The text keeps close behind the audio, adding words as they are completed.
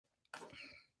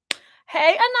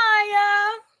Hey,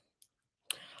 Anaya.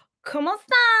 ¿Cómo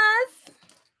estás?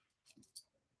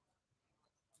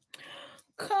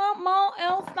 ¿Cómo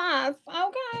estás?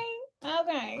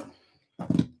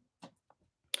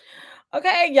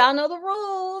 Okay, y'all know the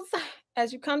rules.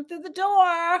 As you come through the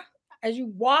door, as you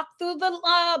walk through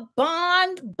the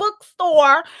Bond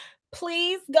bookstore,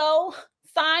 please go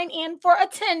sign in for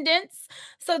attendance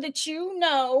so that you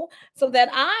know, so that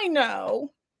I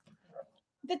know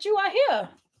that you are here.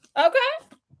 Okay?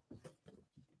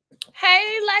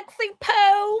 Hey, Lexi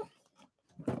Poe.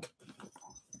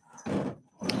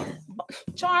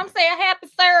 Charm say a happy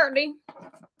Saturday.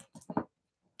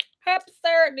 Happy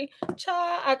Saturday.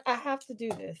 Child, I have to do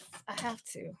this. I have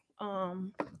to.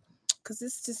 Because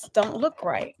this just don't look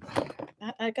right.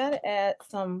 I gotta add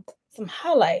some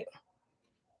highlight.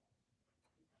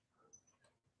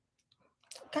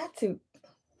 Got to.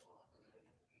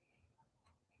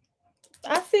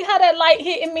 I see how that light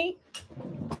hitting me.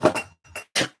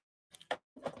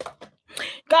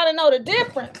 Gotta know the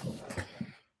difference.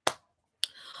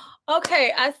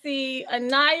 Okay, I see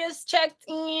Anaya's checked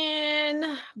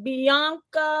in.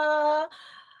 Bianca,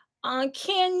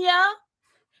 Kenya.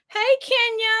 Hey,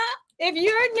 Kenya. If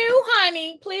you're new,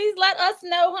 honey, please let us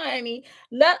know, honey.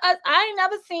 I ain't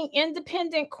never seen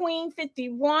Independent Queen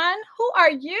 51. Who are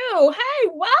you? Hey,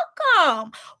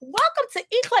 welcome. Welcome to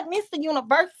Eclecticnista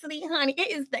University, honey.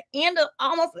 It is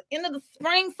almost the end of the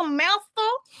spring semester.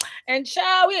 And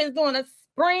child, we is doing a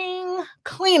spring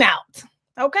clean out.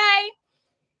 Okay?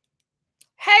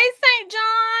 Hey, St.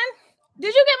 John.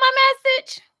 Did you get my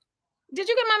message? Did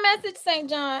you get my message, St.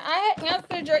 John? I had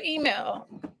answered your email.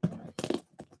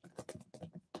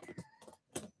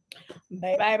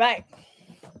 Bye.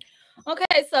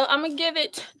 Okay, so I'm going to give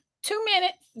it 2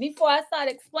 minutes before I start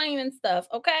explaining stuff,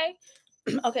 okay?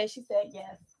 Okay, she said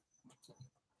yes.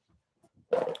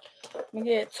 I'm going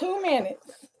to give it 2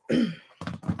 minutes.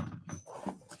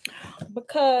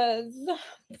 Because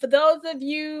for those of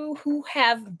you who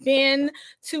have been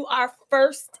to our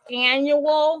first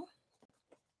annual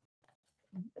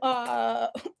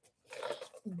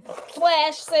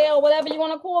flash sale, whatever you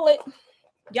want to call it,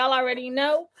 y'all already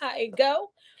know how it go,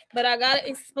 but I gotta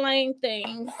explain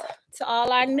things to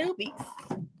all our newbies.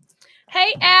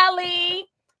 Hey, Allie.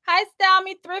 Hi, Style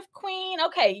Me Thrift Queen.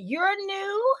 Okay, you're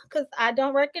new because I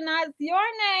don't recognize your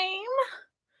name.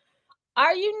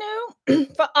 Are you new?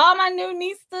 For all my new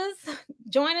Nistas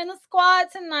joining the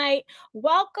squad tonight,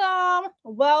 welcome,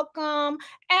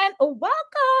 and welcome.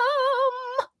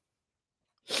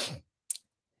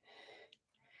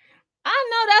 I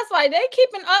know that's right. They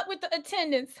keeping up with the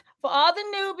attendance. For all the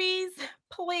newbies,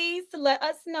 please let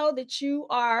us know that you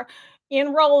are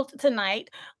enrolled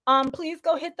tonight. Please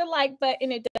go hit the like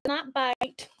button. It does not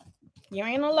bite. You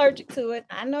ain't allergic to it.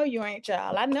 I know you ain't,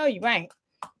 y'all. I know you ain't.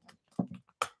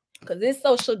 Because it's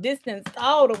social distance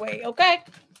all the way, okay?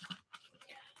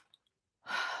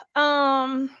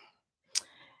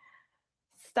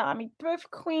 Stormy Thrift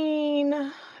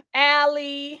Queen,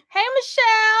 Allie. Hey,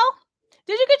 Michelle.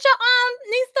 Did you get your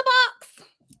NISTA box?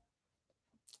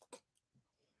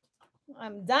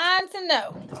 I'm dying to know.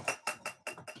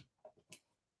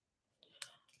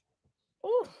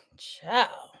 Ooh,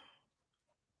 child.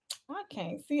 I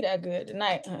can't see that good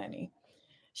tonight, honey.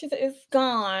 She said it's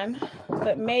gone,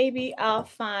 but maybe I'll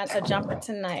find a jumper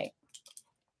tonight.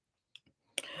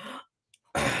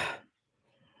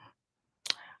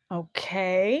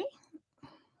 Okay.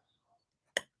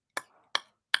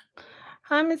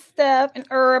 Hi, Miss Steph and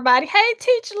everybody. Hey,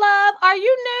 Teach Love. Are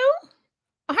you new?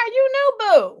 Are you new,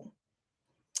 boo?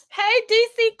 Hey,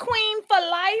 DC Queen for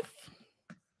life.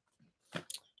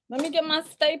 Let me get my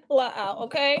stapler out,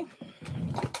 okay?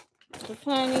 Just,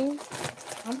 honey,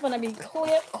 I'm gonna be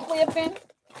clipping.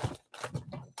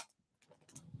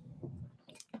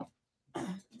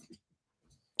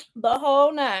 The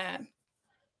whole 9.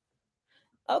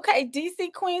 Okay,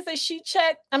 DC Queen says she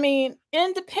checked.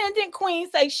 Independent Queen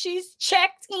says she's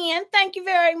checked in. Thank you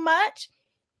very much.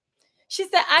 She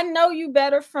said, I know you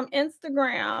better from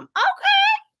Instagram.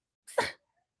 Okay.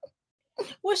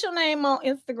 What's your name on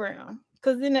Instagram?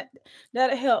 Because then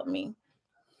that'll help me.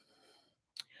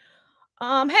 Hey,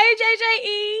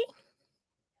 JJE.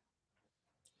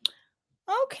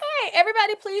 Okay,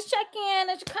 everybody, please check in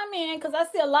as you come in because I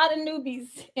see a lot of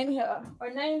newbies in here or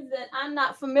names that I'm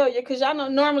not familiar because y'all know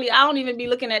normally I don't even be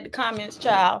looking at the comments,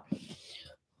 child.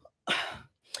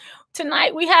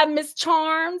 Tonight we have Miss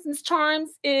Charms. Miss Charms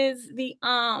is the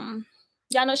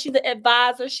Y'all know she's the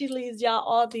advisor. She leaves y'all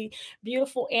all the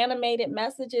beautiful animated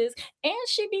messages. And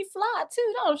she be fly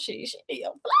too, don't she? She be a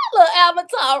fly little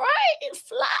avatar, right? It's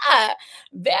fly.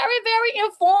 Very, very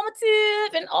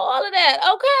informative and all of that.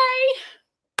 Okay.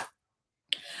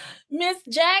 Miss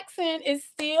Jackson is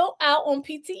still out on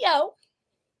PTO.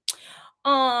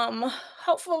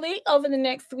 Hopefully over the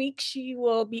next week she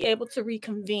will be able to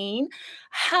reconvene.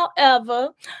 However,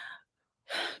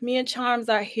 me and Charms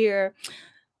are here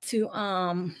to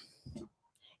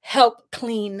help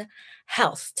clean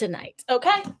house tonight.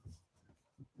 Okay,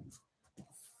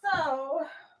 so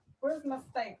where's my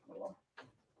staple?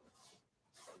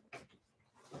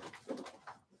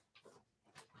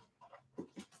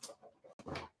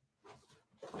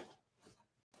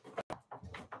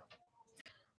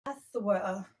 I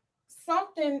swear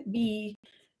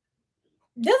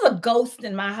there's a ghost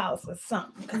in my house or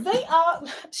something, because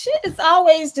shit is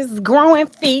always just growing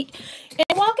feet and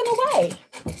walking away.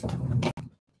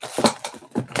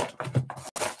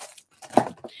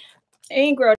 It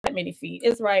ain't grow that many feet.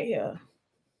 It's right here.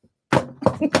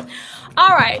 All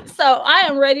right, so I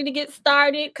am ready to get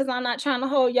started because I'm not trying to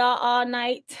hold y'all all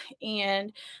night,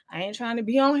 and I ain't trying to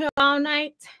be on here all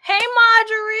night. Hey,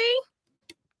 Marjorie.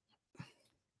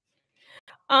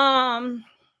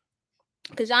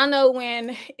 Because y'all know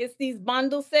when it's these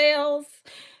bundle sales,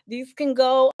 these can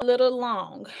go a little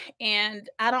long, and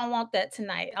I don't want that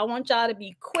tonight. I want y'all to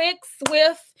be quick,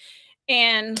 swift,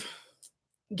 and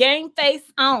game face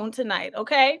on tonight,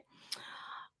 okay?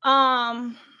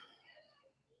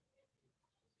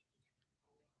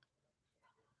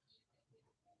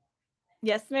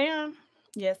 Yes, ma'am.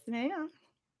 Yes, ma'am.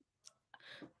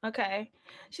 Okay.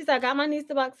 She said, I got my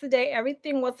NISTA box today.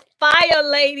 Everything was fire,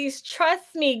 ladies.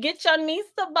 Trust me. Get your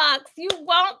NISTA box. You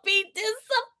won't be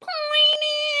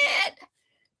disappointed.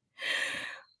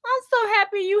 I'm so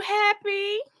happy you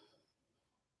happy.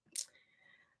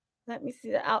 Let me see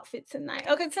the outfit tonight.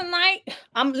 Okay, tonight,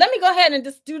 let me go ahead and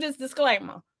just do this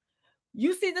disclaimer.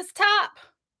 You see this top?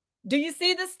 Do you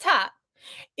see this top?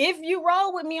 If you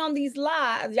roll with me on these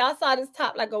lives, y'all saw this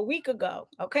top like a week ago,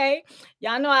 okay?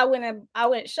 Y'all know I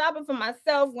went shopping for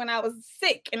myself when I was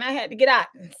sick and I had to get out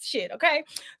and shit, okay?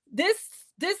 This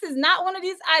is not one of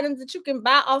these items that you can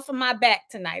buy off of my back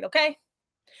tonight, okay?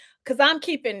 Because I'm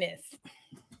keeping this.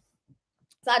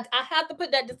 So I have to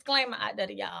put that disclaimer out there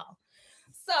to y'all.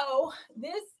 So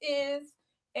this is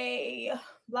a,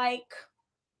 like,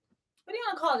 what do you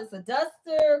want to call this? A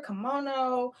duster,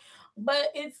 kimono, but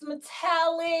it's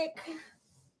metallic.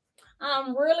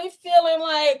 I'm really feeling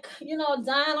like,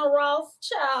 Diana Ross,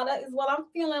 child. That is what I'm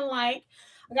feeling like.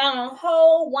 I got on a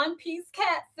whole one-piece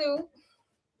cat suit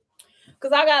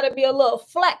because I got to be a little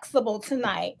flexible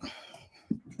tonight.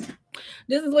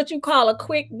 This is what you call a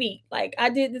quick beat. Like, I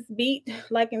did this beat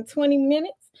like in 20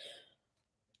 minutes.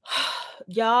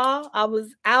 Y'all, I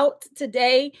was out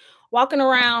today walking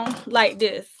around like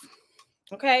this,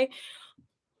 okay?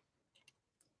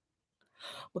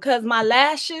 Because my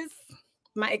lashes,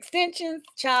 my extensions,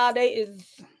 child,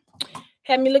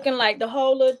 had me looking like the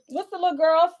whole what's the little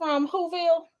girl from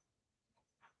Whoville?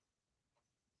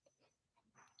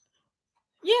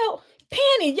 Yeah,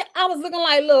 Penny. Yeah, I was looking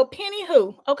like little Penny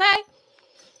Who, okay?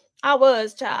 I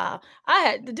was, child. I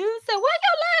had the dude said, where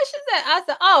your lashes at? I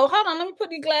said, oh, hold on, let me put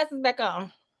these glasses back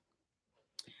on.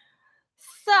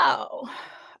 So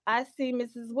I see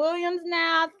Mrs. Williams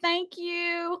now. Thank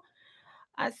you.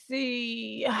 I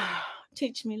see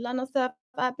Teach Me Love No Stuff.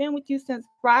 I've been with you since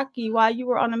Rocky while you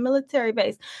were on a military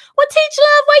base. Well, Teach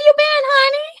Love, where you been,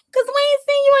 honey? Because we ain't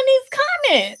seen you in these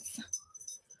comments.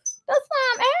 That's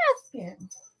why I'm asking.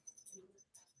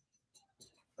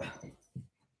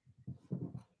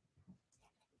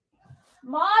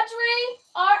 Marjorie,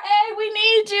 R.A., we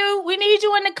need you. We need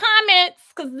you in the comments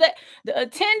because the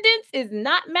attendance is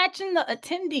not matching the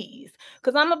attendees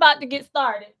because I'm about to get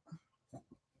started.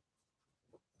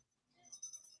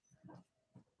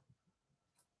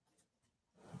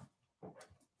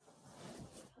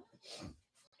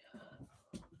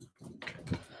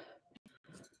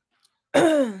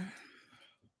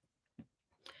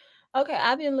 Okay,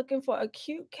 I've been looking for a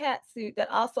cute cat suit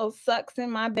that also sucks in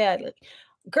my belly.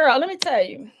 Girl, let me tell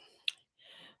you.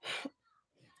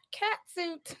 Cat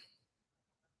suit.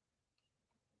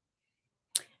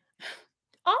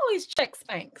 Always check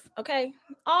Spanx, okay?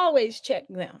 Always check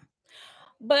them.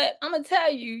 But I'm going to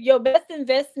tell you, your best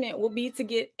investment will be to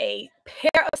get a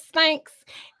pair of Spanx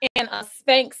and a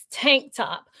Spanx tank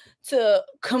top to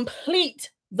complete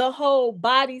the whole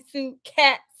bodysuit,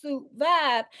 cat suit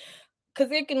vibe. Because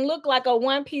it can look like a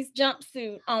one-piece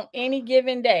jumpsuit on any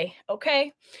given day,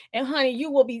 okay? And honey,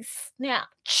 you will be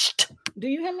snatched. Do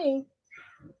you hear me?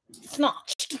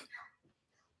 snatched.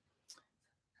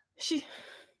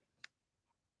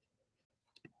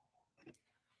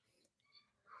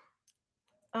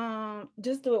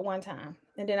 Just do it one time,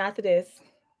 and then after this.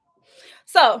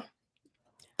 So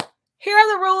here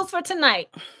are the rules for tonight.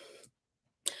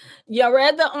 You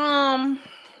read the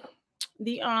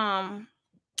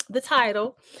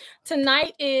title.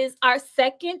 Tonight is our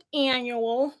second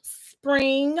annual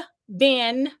spring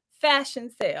bin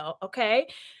fashion sale. Okay.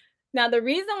 Now, the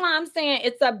reason why I'm saying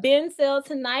it's a bin sale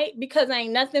tonight, because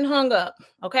ain't nothing hung up.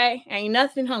 Okay. Ain't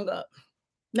nothing hung up.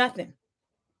 Nothing.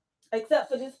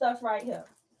 Except for this stuff right here.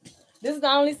 This is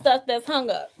the only stuff that's hung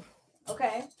up.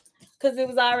 Okay. Because it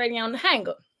was already on the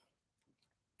hanger.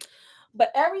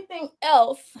 But everything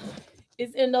else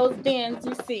is in those bins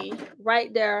you see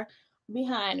right there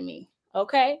behind me.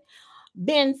 Okay.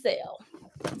 Bin sale.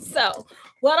 So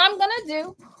what I'm going to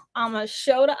do, I'm going to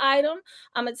show the item.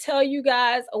 I'm going to tell you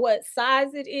guys what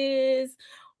size it is,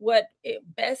 what it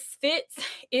best fits.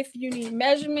 If you need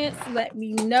measurements, let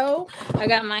me know. I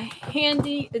got my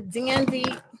handy dandy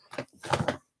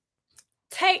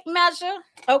tape measure.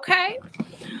 Okay.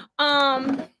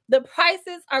 The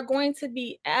prices are going to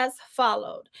be as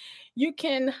followed. You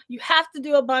have to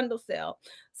do a bundle sale.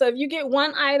 So if you get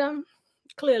one item,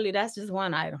 clearly that's just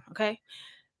one item. Okay.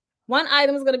 One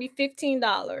item is going to be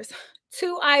 $15.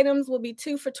 2 items will be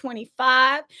 2 for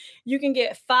 $25. You can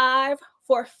get 5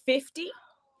 for $50,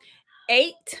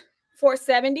 8 for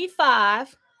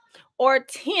 $75, or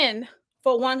 10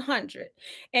 for $100.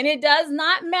 And it does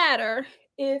not matter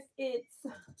if it's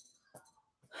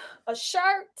a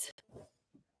shirt,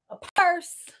 a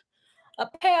purse, a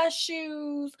pair of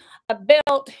shoes, a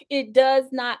belt. It does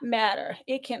not matter.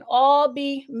 It can all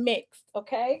be mixed.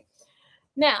 Okay.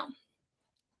 Now,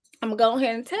 I'm going to go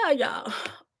ahead and tell y'all,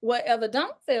 whatever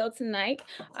don't sell tonight,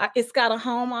 it's got a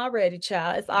home already,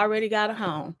 child. It's already got a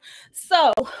home.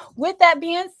 So with that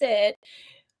being said,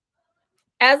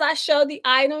 as I show the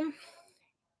item,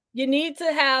 you need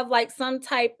to have like some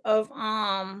type of,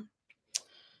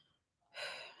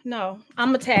 no, I'm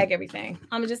going to tag everything.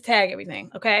 I'm going to just tag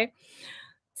everything. Okay.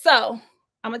 So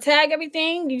I'm going to tag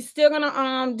everything. You still going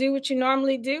to do what you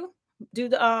normally do. Do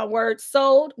the word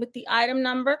sold with the item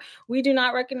number. We do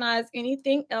not recognize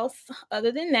anything else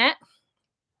other than that.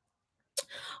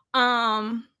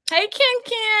 Hey,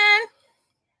 Ken.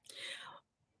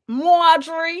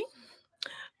 Marjorie.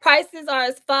 Prices are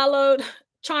as followed.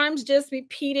 Charms just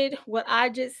repeated what I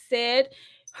just said.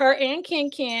 Her and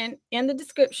Ken in the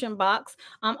description box.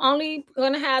 I'm only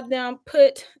going to have them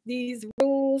put these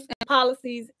rules and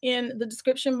policies in the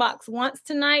description box once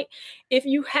tonight. If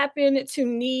you happen to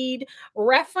need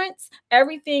reference,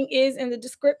 everything is in the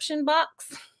description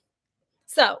box.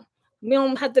 So we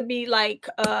don't have to be like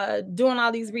doing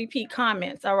all these repeat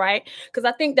comments, all right? Because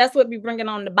I think that's what we bringing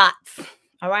on the bots,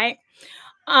 all right?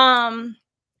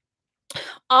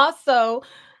 Also,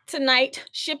 tonight,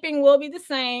 shipping will be the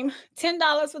same.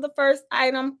 $10 for the first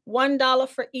item, $1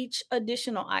 for each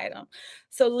additional item.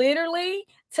 So literally,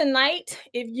 tonight,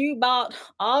 if you bought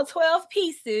all 12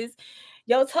 pieces,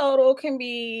 your total can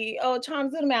be,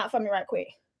 Charms, do them out for me right quick.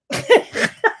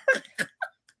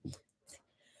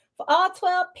 For all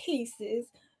 12 pieces,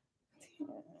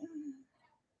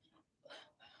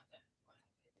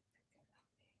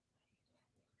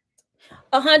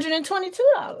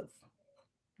 $122.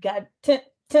 Got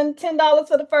 $10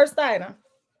 for the first item.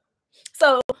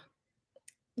 So,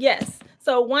 yes.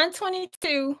 So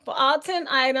 $122 for all 10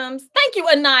 items. Thank you,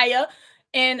 Anaya,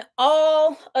 and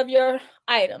all of your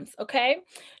items. Okay.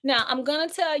 Now I'm gonna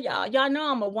tell y'all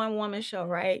know I'm a one-woman show,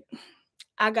 right?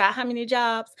 I got how many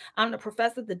jobs? I'm the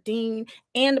professor, the dean,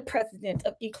 and the president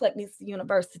of Eclecticnista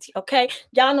University. Okay.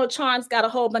 Y'all know Charms got a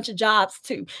whole bunch of jobs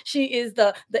too. She is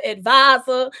the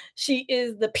advisor. She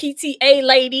is the PTA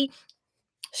lady.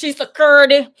 She's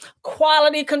security,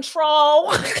 quality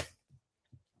control.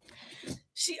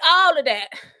 She all of that.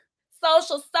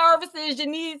 Social services, you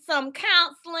need some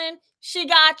counseling, she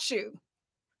got you.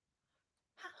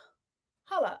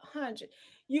 Hold up, 100.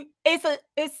 Let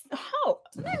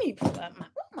me pull up my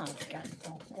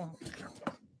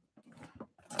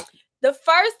The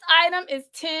first item is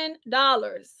 $10.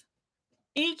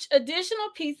 Each additional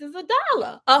piece is $1.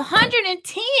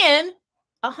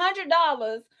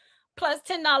 $100 plus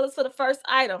 $10 for the first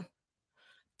item.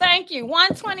 Thank you.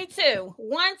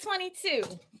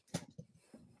 $122.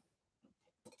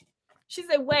 She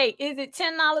said, wait, is it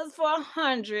 $10 for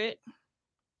 100?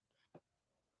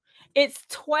 It's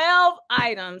 12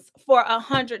 items for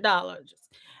 $100.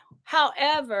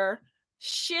 However,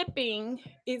 shipping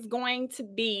is going to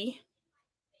be,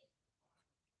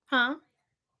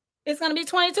 it's going to be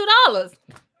 $22.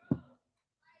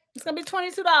 It's going to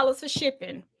be $22 for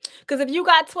shipping. Because if you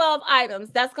got 12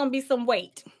 items, that's going to be some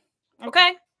weight.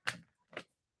 Okay?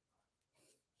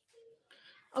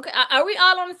 Okay, are we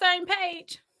all on the same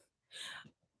page?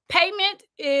 Payment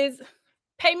is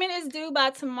due by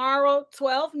tomorrow,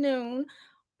 12 noon,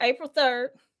 April 3rd.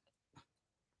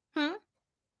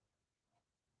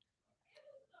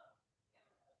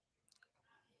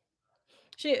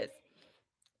 She is.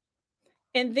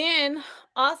 And then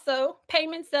also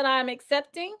payments that I'm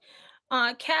accepting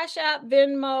on Cash App,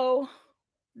 Venmo,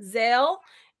 Zelle,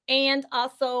 and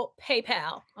also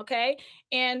PayPal. Okay.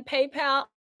 And PayPal,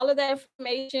 all of that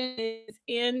information is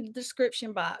in the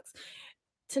description box.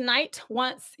 Tonight,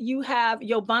 once you have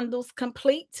your bundles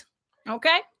complete,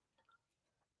 okay?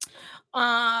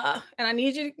 And I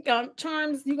need you to,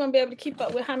 Charms, you're going to be able to keep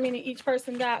up with how many each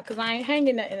person got, because I ain't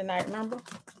hanging nothing tonight, remember?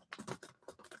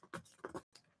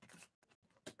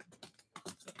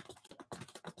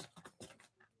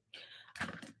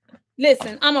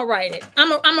 Listen, I'm going to write it. I'm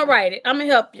going to write it. I'm going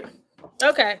to help you.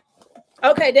 Okay.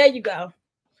 Okay, there you go.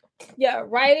 Yeah,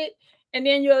 write it, and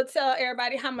then you'll tell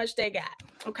everybody how much they got,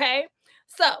 okay?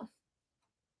 So,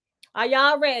 are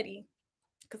y'all ready?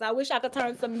 Because I wish I could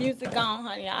turn some music on,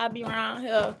 honey. I'll be around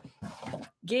here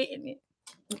getting it,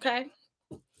 okay?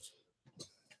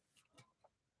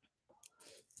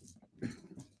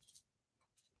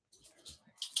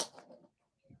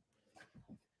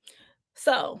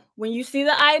 So, when you see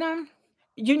the item,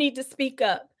 you need to speak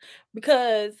up,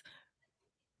 because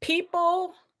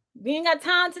people, we ain't got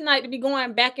time tonight to be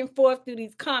going back and forth through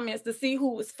these comments to see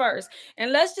who was first.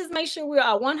 And let's just make sure we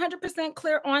are 100%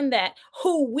 clear on that.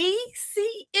 Who we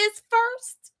see is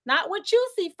first, not what you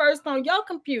see first on your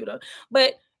computer,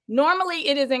 but normally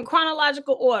it is in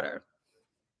chronological order.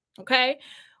 Okay?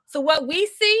 So what we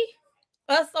see,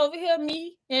 us over here,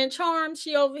 me and Charm,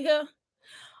 she over here,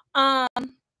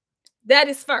 that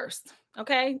is first.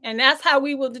 Okay? And that's how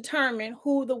we will determine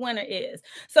who the winner is.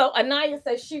 So Anaya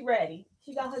says she ready.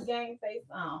 She got her game face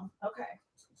on. Okay.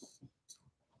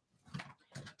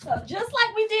 So just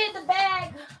like we did the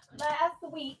bag last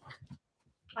week,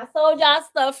 I sold y'all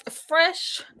stuff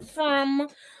fresh from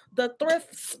the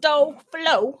thrift store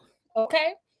flow.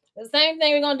 Okay? The same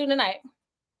thing we're going to do tonight.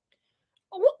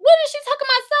 What is she talking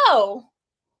about so?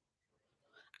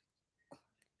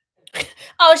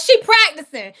 Oh, she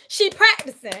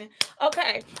practicing.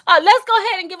 Okay. Let's go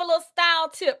ahead and give a little style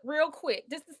tip real quick.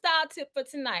 This is the style tip for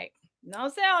tonight.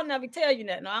 Don't say I'll never tell you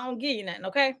nothing. I don't give you nothing,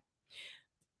 okay?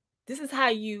 This is how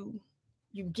you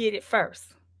get it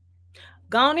first.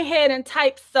 Go on ahead and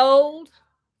type sold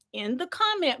in the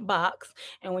comment box.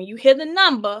 And when you hear the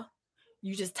number,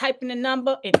 you just type in the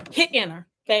number and hit enter.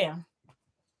 Bam.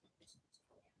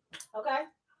 Okay?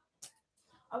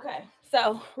 Okay.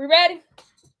 So, we ready?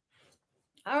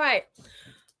 All right.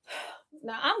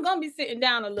 Now, I'm going to be sitting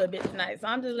down a little bit tonight, so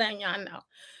I'm just letting y'all know.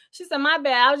 She said, my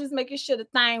bad. I was just making sure the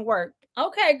thing worked.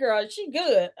 Okay, girl. She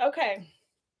good. Okay.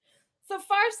 So,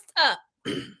 first up,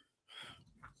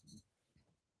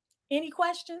 any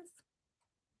questions?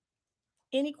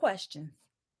 Any questions?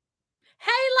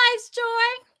 Hey, Life's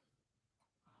Joy.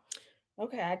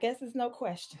 Okay, I guess there's no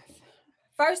questions.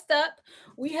 First up,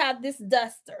 we have this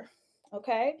duster.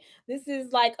 Okay, this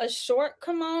is like a short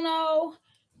kimono.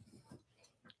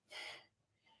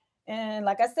 And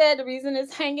like I said, the reason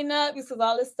it's hanging up is because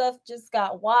all this stuff just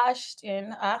got washed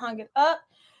and I hung it up.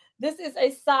 This is a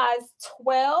size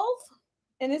 12,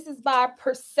 and this is by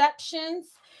Perceptions.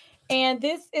 And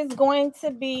this is going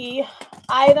to be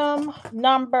item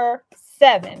number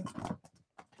 7.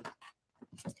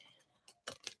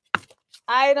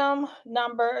 Item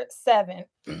number 7.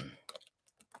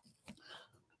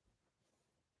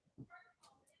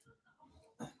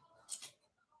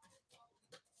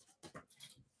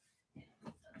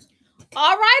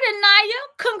 All right, Anaya,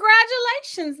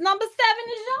 congratulations. Number 7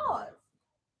 is yours.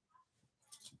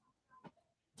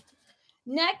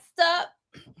 Next up,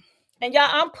 and y'all,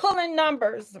 I'm pulling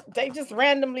numbers. They just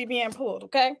randomly being pulled,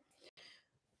 okay?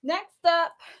 Next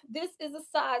up, this is a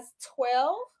size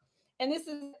 12, and this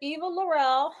is Eva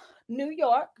Laurel, New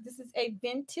York. This is a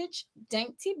vintage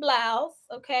dainty blouse,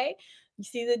 okay? You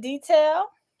see the detail?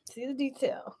 See the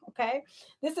detail, okay?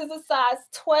 This is a size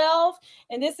 12,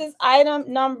 and this is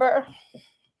item number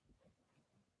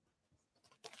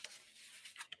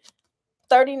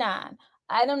 39.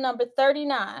 Item number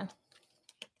 39.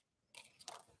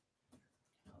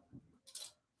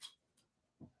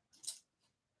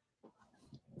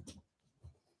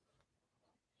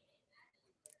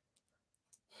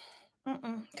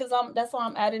 Because that's why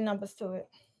I'm adding numbers to it.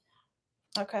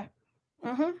 Okay.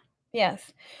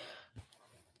 Yes.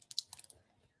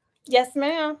 Yes,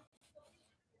 ma'am.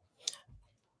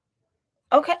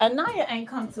 Okay, Anaya ain't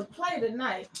come to play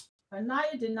tonight.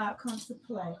 Anaya did not come to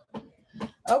play.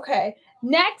 Okay,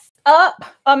 next up,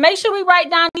 make sure we write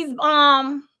down these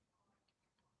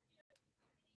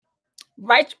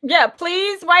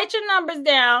please write your numbers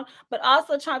down. But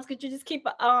also, Chomps, could you just keep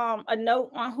a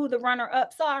note on who the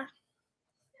runner-ups are?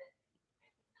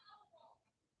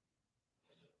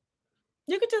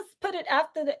 You could just put it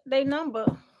after their number.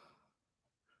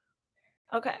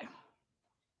 Okay.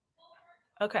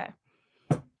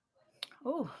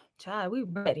 Oh, child, we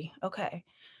ready. Okay.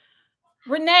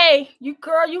 Renee, you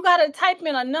gotta type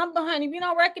in a number, honey. We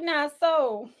don't recognize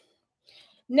so.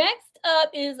 Next up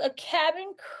is a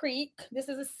Cabin Creek. This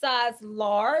is a size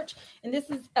large, and this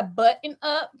is a button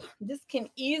up. This can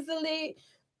easily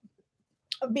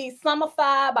be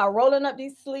summified by rolling up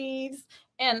these sleeves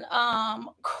and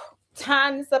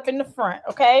tying this up in the front.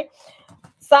 Okay,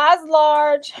 size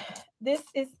large. This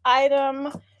is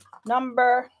item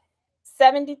number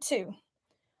 72.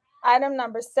 Item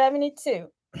number 72.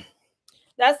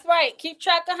 That's right. Keep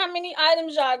track of how many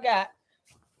items y'all got.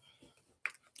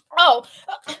 Oh,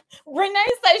 Renee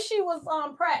said she was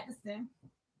practicing.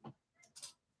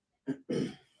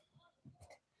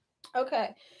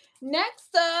 Okay.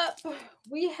 Next up,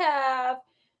 we have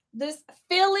this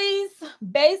Phillies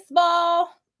baseball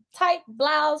type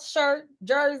blouse, shirt,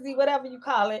 jersey, whatever you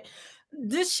call it.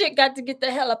 This shit got to get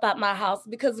the hell up out my house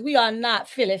because we are not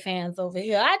Philly fans over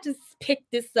here. I just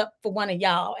picked this up for one of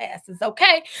y'all asses,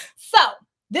 okay? So,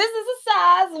 this is a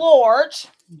size large.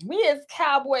 We is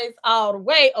Cowboys all the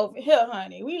way over here,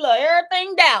 honey. We love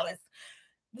everything Dallas.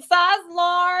 The size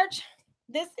large.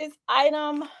 This is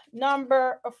item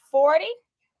number 40.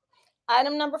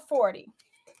 Item number 40.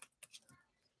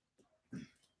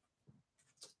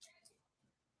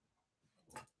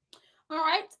 All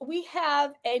right, we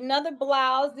have another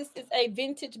blouse. This is a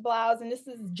vintage blouse, and this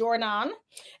is Jordan.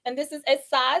 And this is a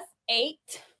size 8.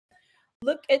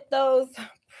 Look at those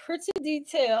pretty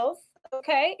details.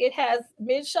 Okay, it has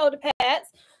mid-shoulder pads,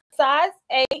 size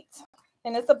 8,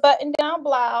 and it's a button-down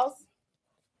blouse.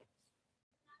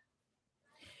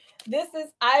 This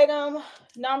is item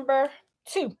number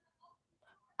 2.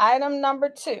 Item number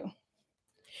 2.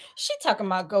 She talking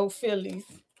about go Phillies.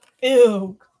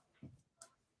 Ew.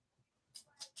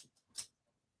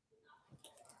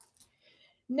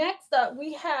 Next up,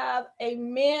 we have a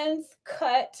men's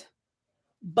cut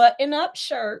button-up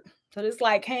shirt. So this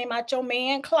like came out your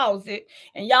man closet,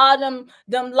 and y'all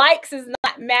them likes is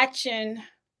not matching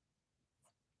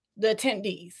the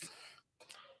attendees.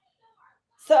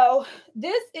 So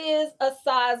this is a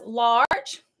size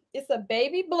large. It's a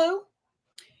baby blue.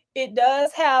 It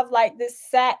does have like this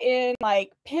satin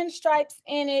like pinstripes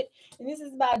in it, and this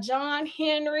is by John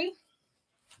Henry.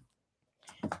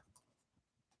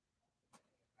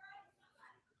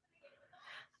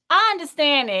 I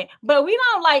understand it, but we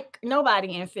don't like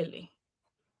nobody in Philly.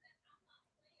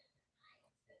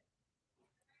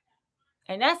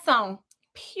 And that's on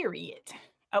period.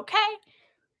 Okay?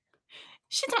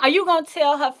 Are you gonna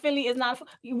tell her Philly is not?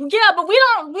 Yeah, but we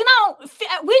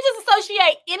just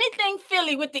associate anything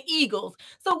Philly with the Eagles.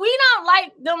 So we don't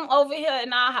like them over here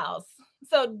in our house.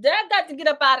 So that got to get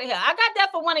up out of here. I got that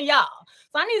for one of y'all.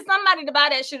 So I need somebody to buy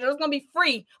that shit. It's gonna be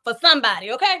free for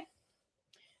somebody, okay?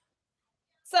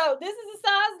 So this is a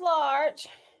size large.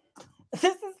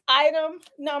 This is item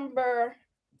number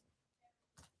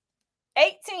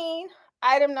 18.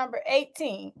 Item number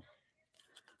 18.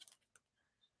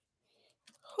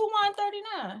 Who won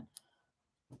 39?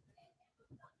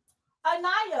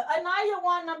 Anaya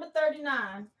won number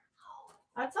 39.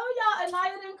 I told y'all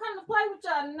Anaya didn't come to play with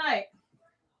y'all tonight.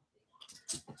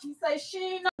 She said she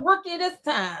ain't no rookie this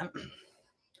time.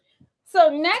 So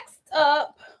next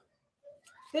up,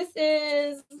 this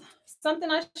is something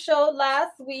I showed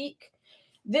last week.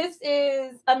 This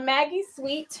is a Maggie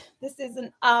Sweet. This is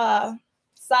an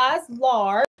size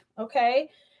large. Okay,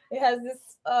 it has this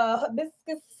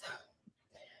hibiscus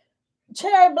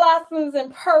cherry blossoms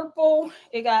in purple.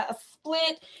 It got a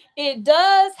split. It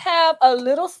does have a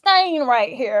little stain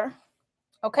right here.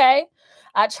 Okay,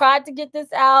 I tried to get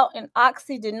this out and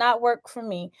Oxy did not work for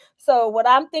me. So what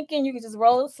I'm thinking, you can just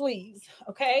roll the sleeves.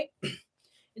 Okay,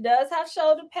 it does have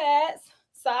shoulder pads,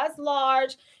 size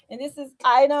large, and this is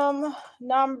item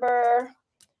number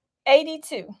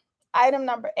 82. Item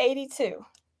number 82.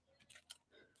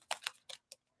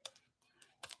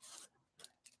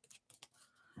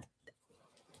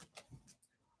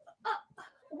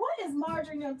 What is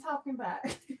Marjorie and talking about?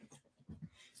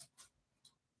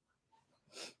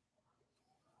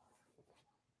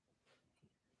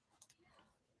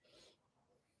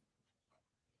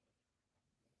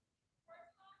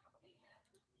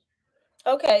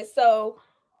 Okay, so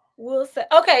we'll say,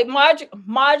 okay,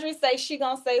 Marjorie say she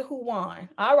gonna say who won.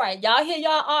 All right, y'all hear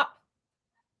y'all are.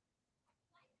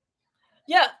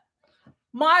 Yeah,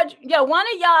 one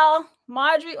of y'all,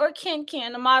 Marjorie or Ken,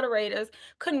 the moderators,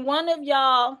 couldn't one of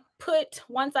y'all put,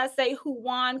 once I say who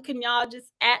won, can y'all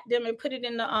just at them and put it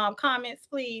in the comments,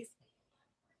 please?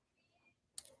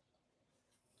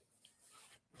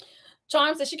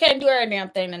 Charm said she can't do every damn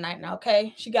thing tonight now,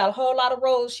 okay? She got a whole lot of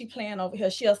roles she playing over here.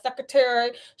 She a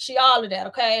secretary, she all of that,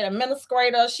 okay? An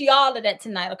administrator, she all of that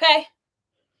tonight, okay?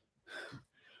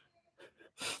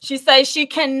 She says she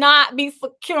cannot be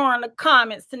secure in the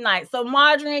comments tonight. So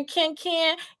Marjorie and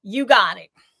Ken, you got it,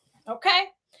 okay?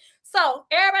 So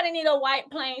everybody need a white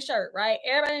plain shirt, right?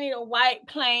 Everybody need a white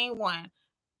plain one.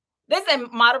 They say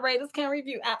moderators can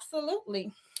review,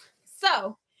 absolutely.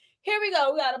 So here we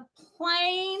go. We got a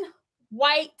plain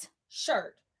white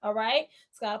shirt. All right.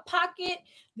 It's got a pocket.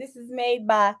 This is made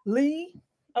by Lee.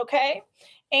 Okay.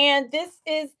 And this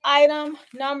is item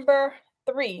number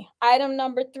 3. Item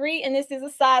number 3. And this is a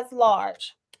size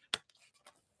large.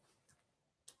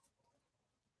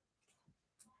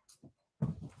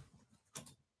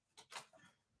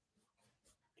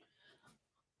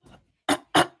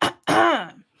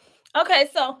 Okay.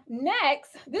 So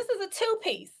next, this is a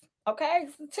 2-piece. Okay.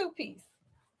 It's a 2-piece.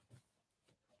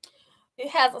 It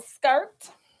has a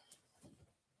skirt.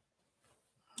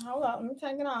 Hold on. Let me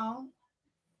take it off.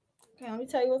 Okay, let me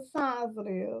tell you what size it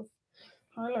is.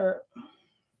 Alert.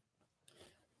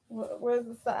 Where's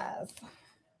the size?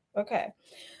 Okay.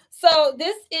 So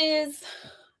this is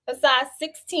a size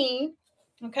 16.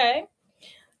 Okay.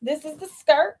 This is the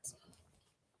skirt.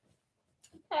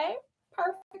 Okay.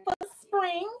 Perfect for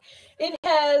spring. It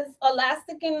has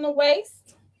elastic in the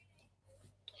waist.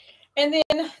 And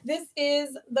then this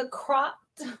is the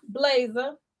cropped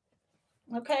blazer.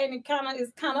 Okay, and it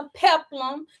is kind of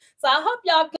peplum. So I hope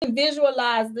y'all can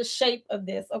visualize the shape of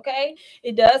this. Okay,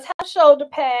 it does have shoulder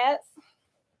pads.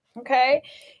 Okay,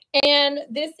 and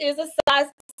this is a size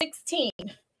 16.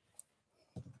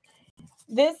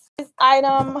 This is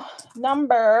item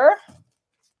number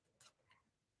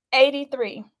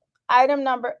 83. Item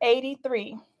number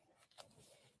 83.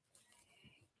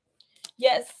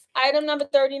 Yes, item number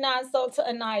 39 sold to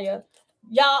Anaya.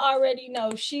 Y'all already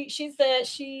know. She said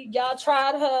y'all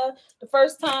tried her the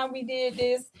first time we did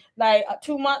this like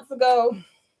 2 months ago.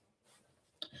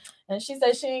 And she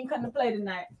said she ain't coming to play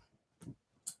tonight.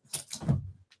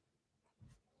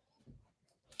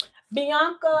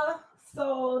 Bianca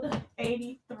sold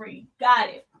 83. Got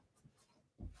it.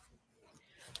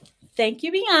 Thank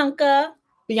you, Bianca.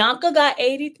 Bianca got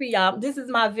 83, y'all. This is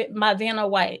my Vanna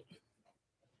White.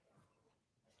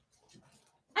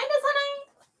 Ain't this her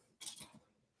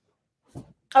name?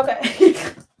 Okay.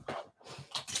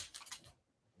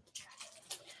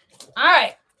 All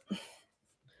right.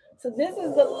 So this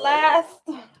is the last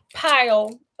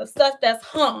pile of stuff that's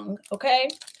hung, okay?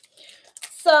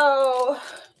 So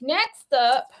next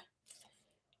up,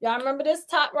 y'all remember this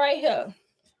top right here,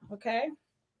 okay?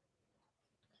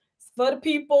 It's for the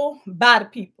people, by the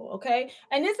people, okay?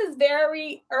 And this is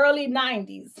very early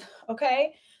 90s,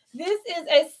 okay? This is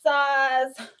a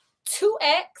size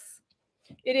 2X.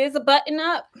 It is a button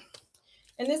up.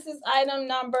 And this is item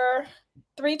number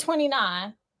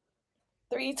 329.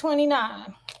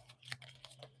 329.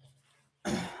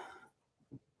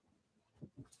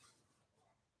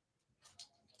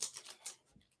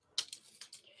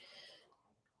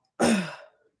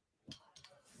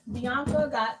 Bianca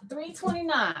got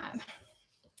 329.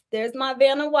 There's my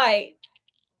Vanna White.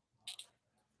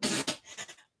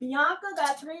 Bianca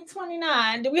got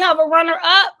 329. Do we have a runner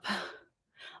up?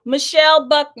 Michelle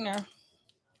Buckner.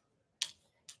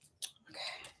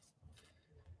 Okay.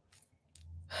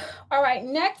 All right,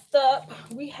 next up,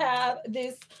 we have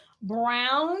this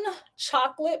brown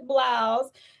chocolate blouse.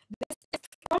 This is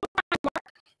from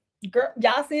Primark. Girl,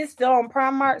 y'all see it's still on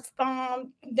Primark's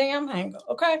damn hanger,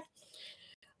 okay?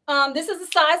 This is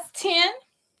a size 10.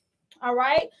 All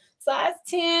right, size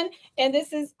 10, and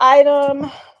this is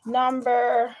item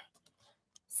number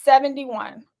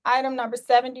 71. Item number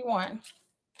 71.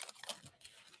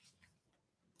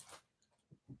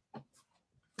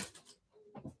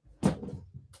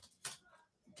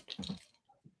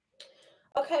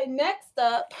 Okay, next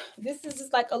up, this is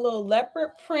just like a little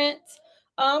leopard print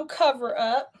cover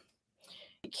up.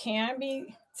 It can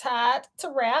be tied to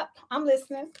wrap. I'm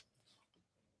listening.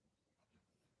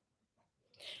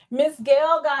 Miss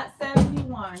Gail got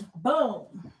 71.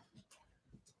 Boom.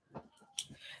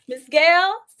 Miss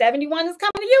Gail, 71 is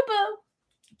coming to you, boo.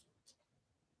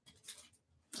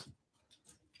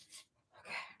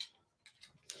 Okay.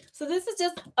 So this is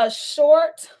just a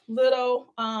short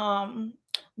little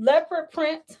leopard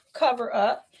print cover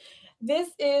up. This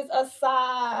is a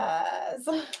size,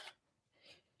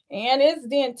 and it's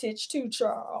vintage too,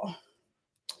 y'all.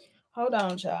 Hold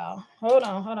on, y'all. Hold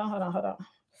on.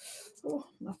 Ooh,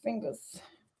 my fingers.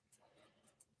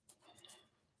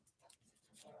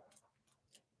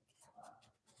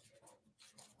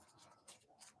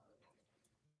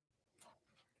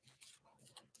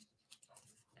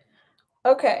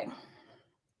 Okay.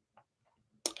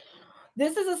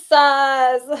 This is a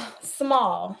size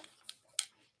small.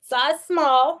 Size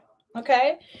small,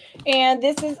 okay? And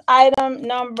this is item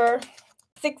number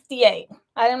 68.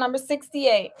 Item number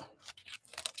 68.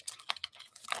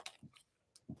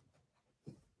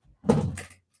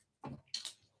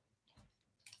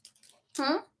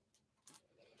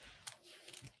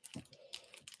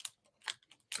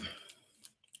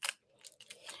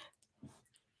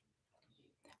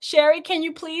 Sherry, can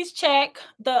you please check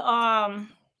the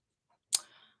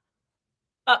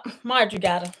Marjorie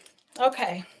got it.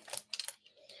 Okay.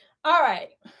 All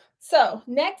right. So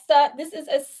next up, this is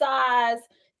a size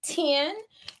 10,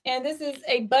 and this is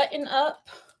a button up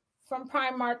from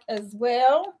Primark as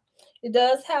well. It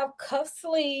does have cuff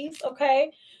sleeves,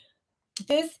 okay?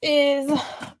 This is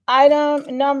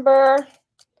item number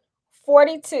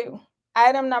 42.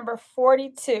 Item number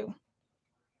 42.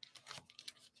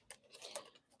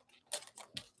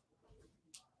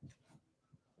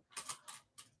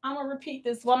 I'm going to repeat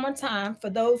this one more time for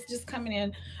those just coming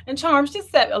in. And Charms, just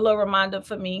set a little reminder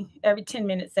for me every 10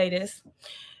 minutes, say this.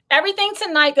 Everything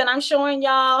tonight that I'm showing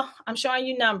y'all, I'm showing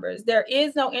you numbers. There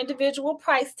is no individual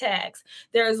price tags.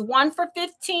 There is 1 for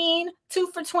 15,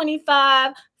 2 for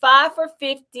 25, 5 for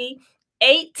 50,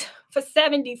 8 for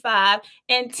 75,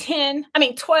 and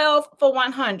 12 for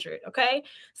 100, okay?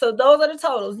 So those are the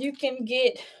totals. You can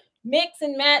get mix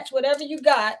and match whatever you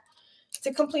got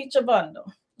to complete your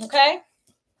bundle, okay?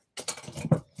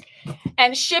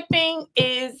 And shipping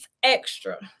is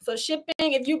extra. So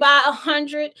shipping, if you buy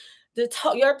 100,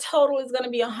 your total is going to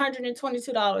be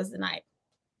 $122 tonight.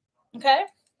 Okay.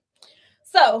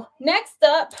 So next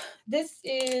up, this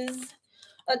is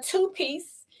a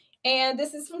 2-piece, and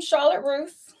this is from Charlotte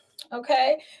Russe.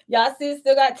 Okay. Y'all see, it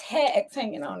still got tags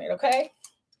hanging on it. Okay.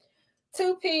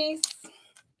 2-piece.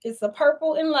 It's a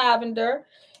purple and lavender.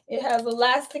 It has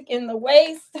elastic in the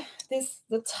waist.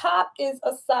 The top is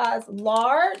a size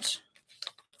large.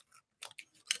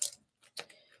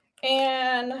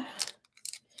 And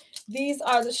these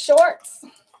are the shorts.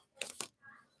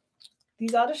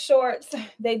 These are the shorts.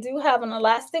 They do have an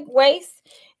elastic waist,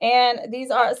 and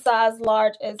these are a size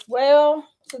large as well.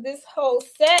 So this whole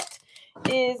set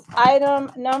is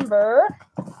item number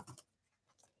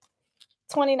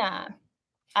 29.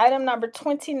 Item number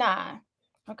 29.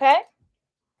 Okay?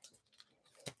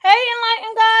 Hey,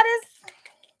 Enlightened Goddess.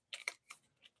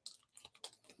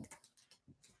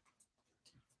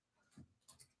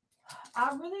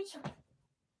 I really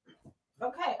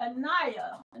okay,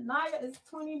 Anaya. Anaya is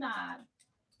 29.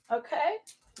 Okay.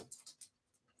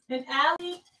 And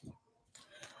Allie.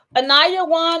 Anaya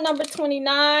won number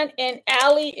 29, and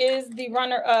Allie is the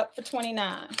runner-up for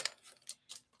 29.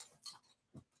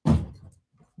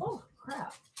 Oh,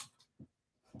 crap.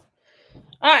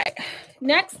 All right.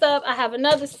 Next up, I have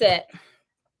another set.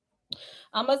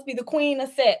 I must be the queen of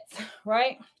sets,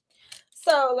 right?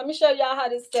 So let me show y'all how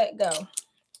this set go.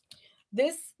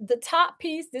 The top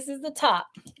piece, this is the top.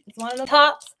 It's one of the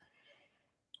tops.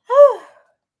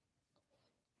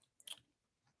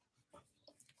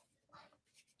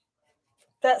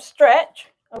 That stretch,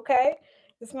 okay?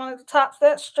 It's one of the tops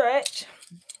that stretch.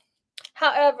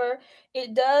 However,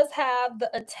 it does have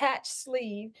the attached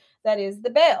sleeve that is the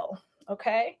bell,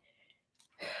 okay?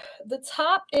 The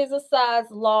top is a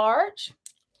size large,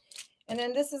 and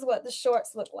then this is what the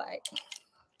shorts look like.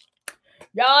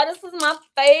 Y'all, this is my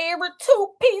favorite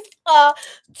 2-piece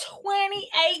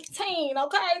 2018,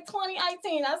 okay?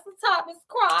 2018, that's the top, it's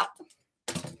cropped.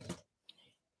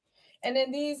 And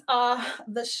then these are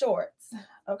the shorts,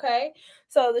 okay?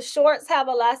 So the shorts have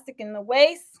elastic in the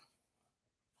waist,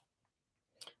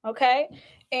 okay?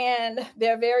 And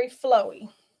they're very flowy.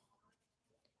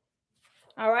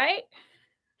 All right?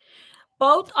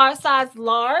 Both are size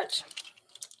large.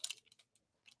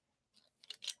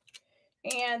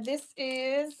 And this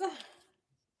is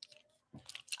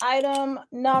item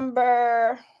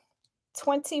number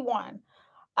 21.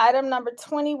 Item number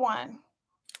 21.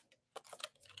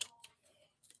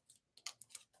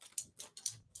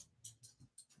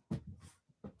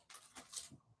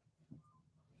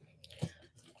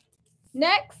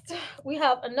 Next, we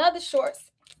have another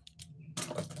shorts.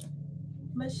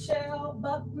 Michelle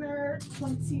Buckner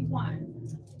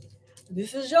 21.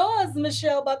 This is yours,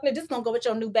 Michelle Buckner. This is gonna go with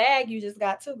your new bag you just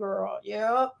got too, girl. Yep.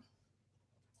 All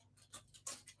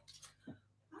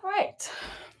right.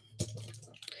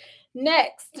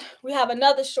 Next, we have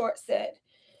another short set.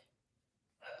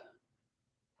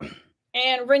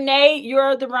 And Renee,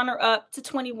 you're the runner-up to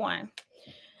 21.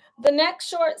 The next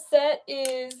short set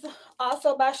is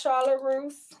also by Charlotte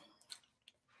Russe.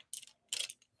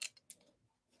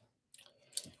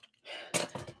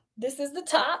 This is the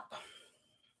top.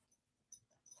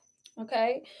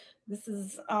 Okay. This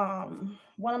is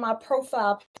one of my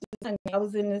profile pieces. I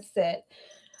was in this set.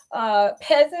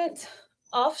 Peasant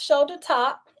off-shoulder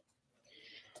top.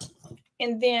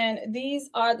 And then these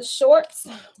are the shorts.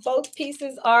 Both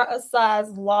pieces are a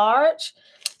size large.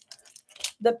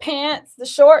 The pants, the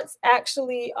shorts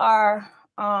actually are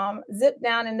zipped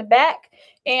down in the back.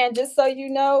 And just so you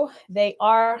know, they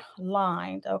are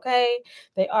lined, okay?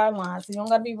 They are lined. So you don't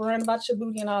got to be worrying about your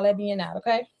booty and all that being out,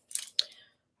 okay?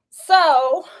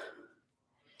 So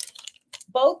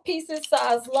both pieces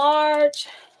size large.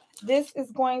 This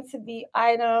is going to be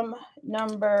item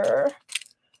number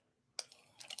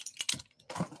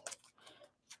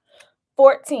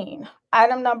 14.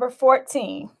 Item number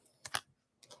 14.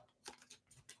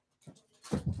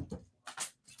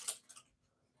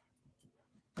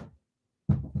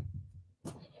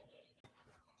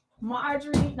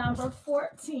 Marjorie, number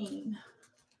 14.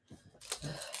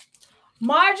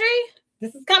 Marjorie,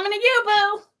 this is coming to you,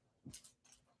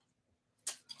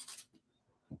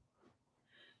 boo.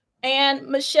 And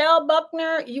Michelle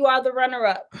Buckner, you are the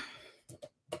runner-up.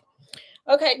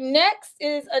 Okay, next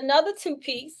is another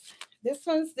two-piece. This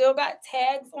one still got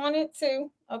tags on it too,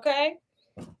 okay?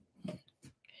 I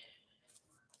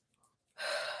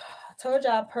told you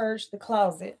I purged the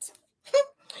closet.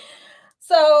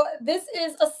 So this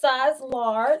is a size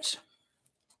large,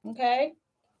 okay?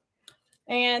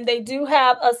 And they do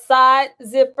have a side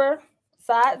zipper.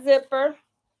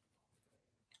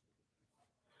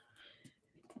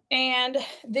 And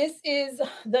this is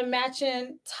the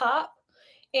matching top.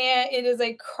 And it is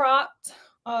a cropped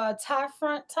tie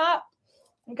front top.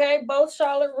 Okay, both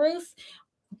Charlotte Russe.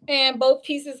 And both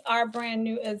pieces are brand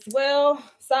new as well.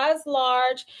 Size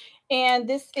large. And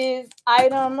this is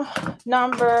item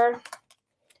number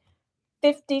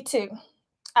 52.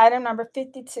 Item number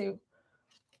 52.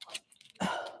 I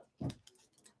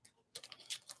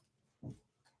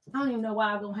don't even know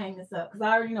why I'm going to hang this up because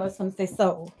I already know it's going to say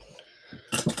sold.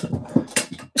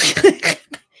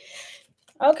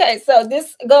 Okay, so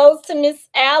this goes to Miss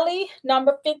Allie,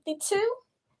 number 52.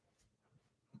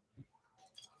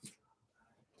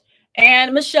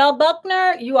 And Michelle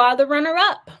Buckner, you are the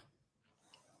runner-up.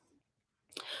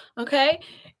 Okay,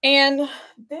 and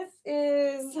this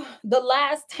is the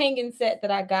last hanging set that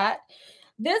I got.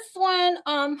 This one,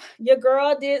 your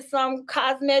girl did some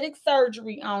cosmetic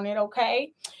surgery on it,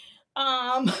 okay?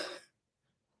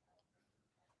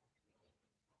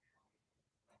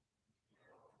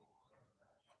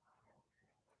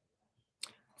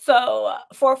 So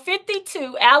for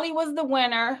 52, Allie was the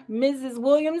winner. Mrs.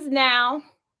 Williams now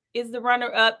is the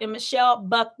runner-up, and Michelle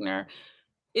Buckner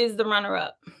is the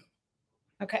runner-up.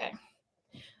 Okay.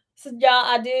 So y'all,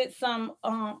 I did some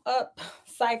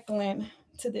upcycling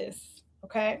to this.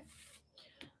 Okay.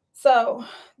 So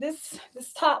this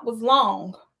top was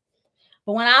long,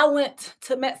 but when I went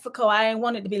to Mexico, I didn't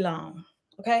want it to be long.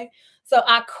 Okay. So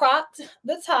I cropped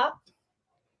the top.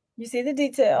 You see the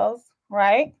details,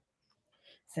 right?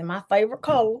 It's in my favorite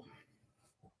color.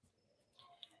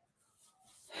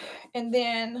 And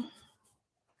then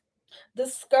the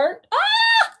skirt. I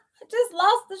just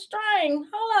lost the string.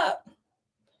 Hold up.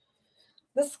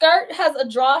 The skirt has a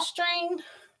drawstring,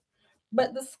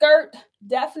 but the skirt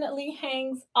definitely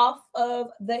hangs off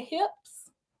of the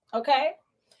hips. Okay.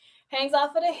 Hangs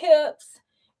off of the hips.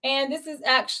 And this is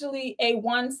actually a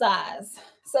one size.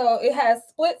 So it has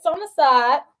splits on the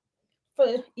side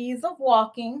for ease of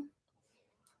walking.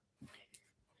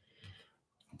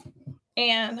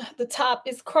 And the top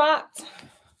is cropped.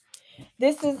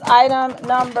 This is item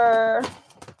number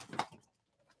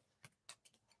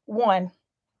 1.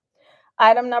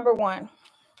 Item number 1.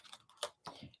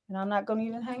 And I'm not going to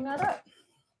even hang that up.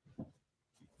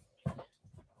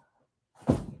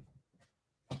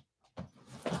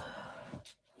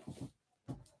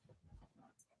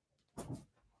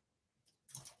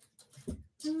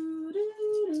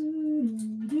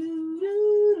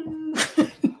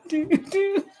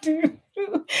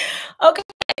 Okay,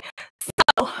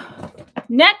 so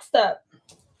next up,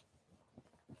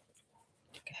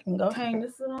 I can go hang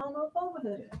this on up over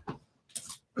there.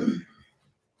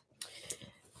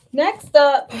 Next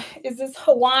up is this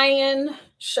Hawaiian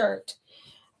shirt.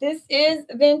 This is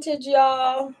vintage,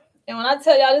 y'all. And when I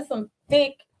tell y'all, this is some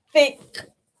thick,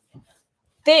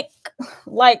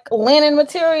 like linen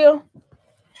material.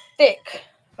 Thick,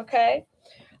 okay?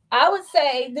 I would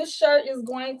say this shirt is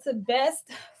going to best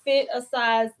fit a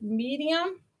size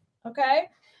medium, okay?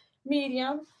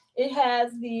 Medium. It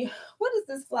has the, what is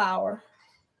this flower?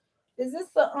 Is this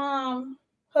the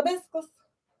hibiscus?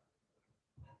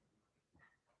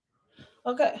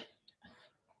 Okay.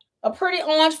 A pretty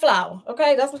orange flower.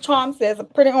 Okay, that's what Charm says, a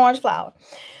pretty orange flower.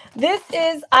 This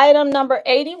is item number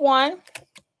 81.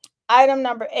 Item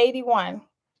number 81.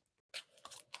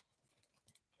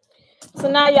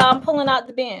 So now, y'all, I'm pulling out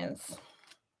the bins.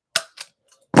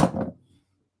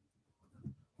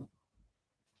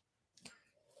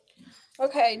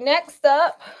 Okay, next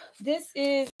up, this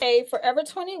is a Forever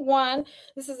 21.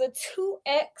 This is a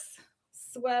 2X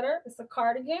sweater. It's a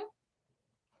cardigan.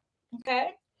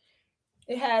 Okay.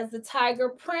 It has the tiger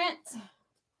print.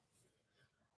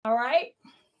 All right.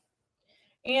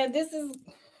 And this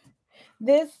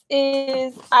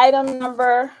is item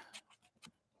number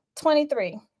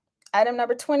 23. Item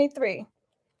number 23.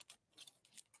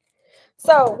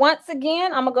 So once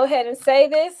again, I'm going to go ahead and say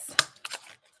this.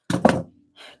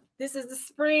 This is the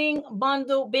spring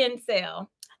bundle bin sale.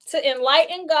 To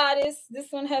Enlighten Goddess, this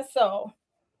one has sold.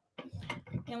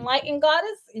 Enlighten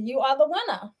Goddess, you are the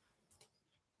winner.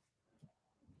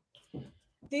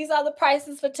 These are the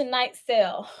prices for tonight's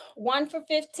sale. 1 for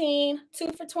 $15,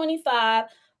 2 for $25,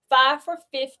 5 for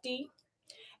 $50,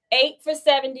 8 for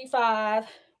 $75,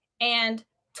 and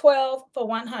 12 for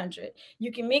 $100.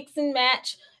 You can mix and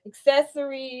match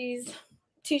accessories,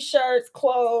 t-shirts,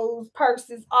 clothes,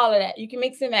 purses, all of that. You can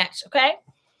mix and match, okay?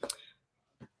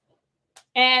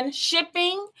 And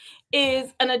shipping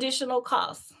is an additional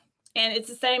cost. And it's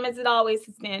the same as it always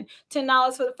has been.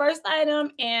 $10 for the first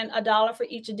item and $1 for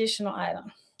each additional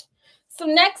item. So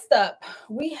next up,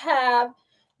 we have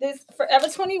this Forever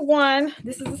 21.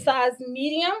 This is a size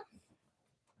medium.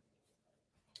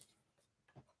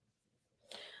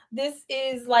 This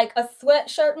is like a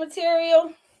sweatshirt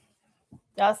material.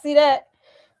 Y'all see that?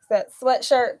 It's that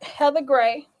sweatshirt, heather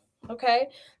gray. Okay.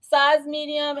 Size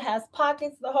medium, it has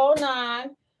pockets, the whole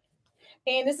nine.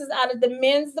 And this is out of the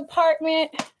men's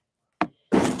department.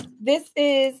 This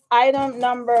is item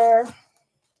number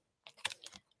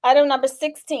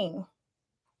 16.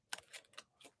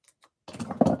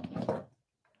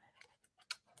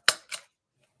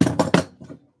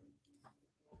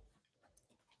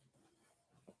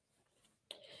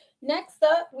 Next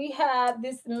up, we have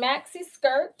this maxi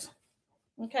skirt.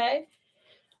 Okay.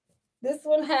 This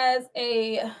one has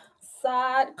a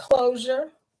side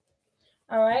closure.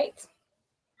 All right.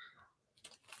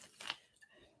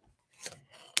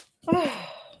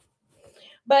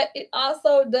 But it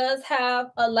also does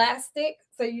have elastic,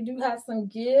 so you do have some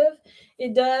give.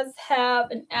 It does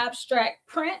have an abstract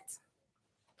print.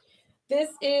 This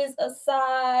is a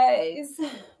size.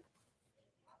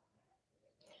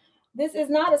 This is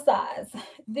not a size.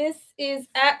 This is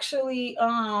actually,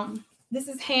 this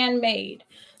is handmade.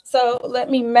 So let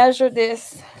me measure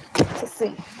this to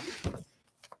see.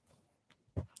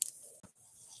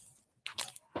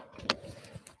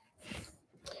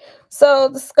 So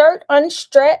the skirt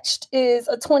unstretched is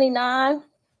a 29.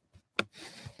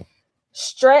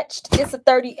 Stretched is a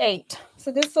 38.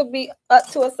 So this will be up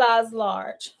to a size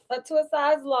large. Up to a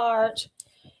size large.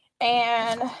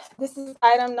 And this is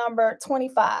item number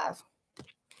 25.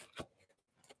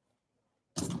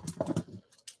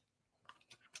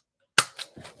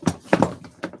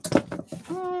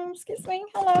 Excuse me.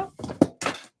 Hello.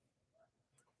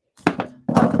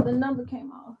 Oh, the number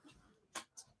came off.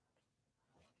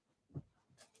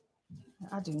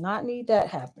 I do not need that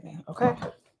happening. Okay.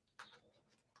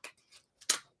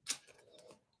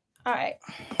 All right.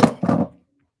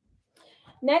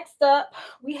 Next up,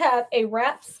 we have a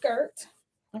wrap skirt.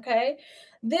 Okay.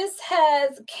 This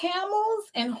has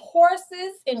camels and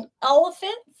horses and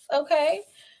elephants. Okay.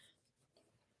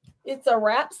 It's a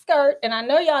wrap skirt. And I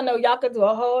know y'all could do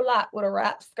a whole lot with a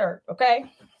wrap skirt. Okay.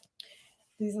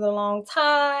 These are the long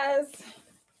ties.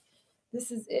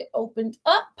 This is it opened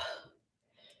up.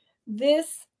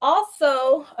 This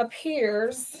also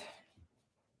appears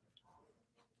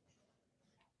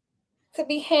to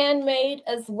be handmade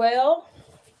as well.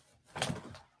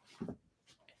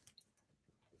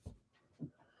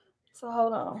 So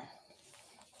hold on.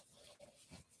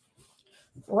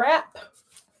 Wrap,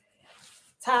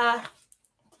 tie,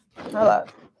 hold up.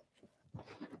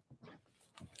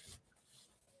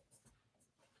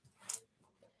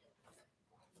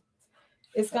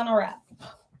 It's gonna wrap,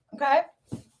 okay?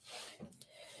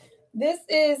 This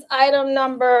is item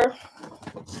number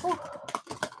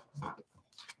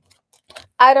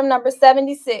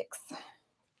 76.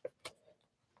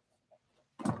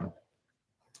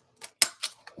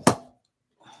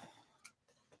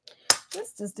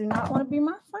 This just do not want to be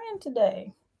my friend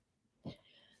today.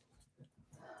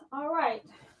 All right.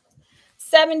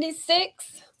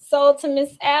 76 sold to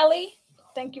Miss Allie.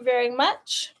 Thank you very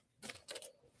much.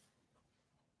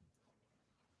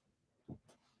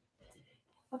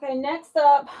 Okay, next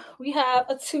up, we have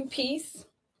a two-piece.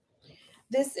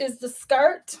 This is the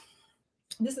skirt.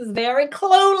 This is very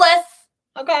clueless.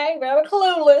 Okay, very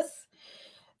clueless.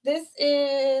 This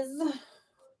is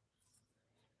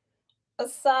a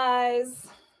size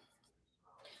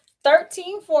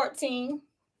 13, 14.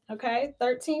 Okay,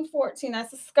 13, 14.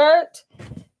 That's a skirt.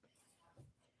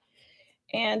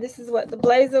 And this is what the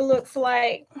blazer looks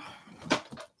like.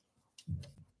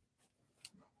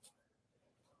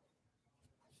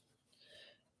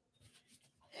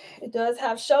 It does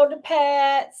have shoulder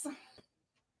pads.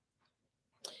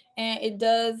 And it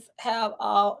does have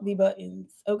all the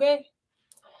buttons, okay?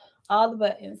 All the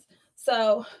buttons.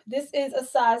 So this is a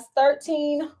size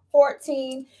 13,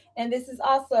 14, and this is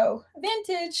also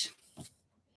vintage.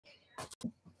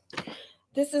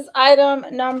 This is item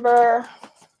number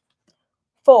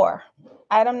 4.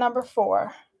 Item number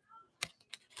 4.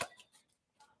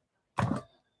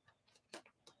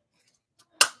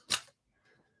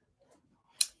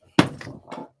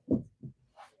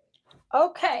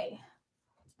 Okay.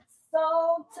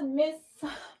 So to Miss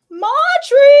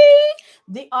Marjorie,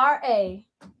 the RA.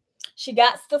 She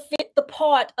got to fit the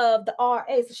part of the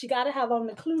RA, so she got to have on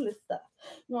the clueless stuff.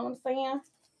 You know what I'm saying?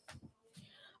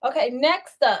 Okay,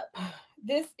 next up,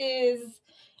 this is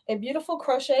a beautiful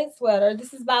crocheted sweater.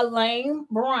 This is by Lane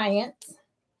Bryant.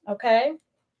 Okay.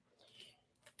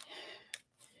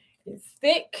 It's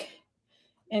thick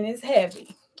and it's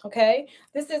heavy. Okay.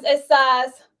 This is a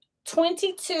size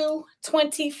 22,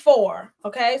 24.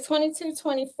 Okay. 22,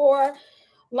 24.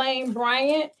 Lane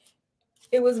Bryant.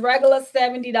 It was regular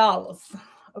 $70.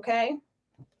 Okay.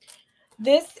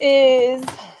 This is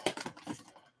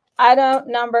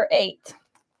item number 8.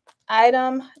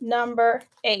 Item number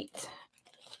 8.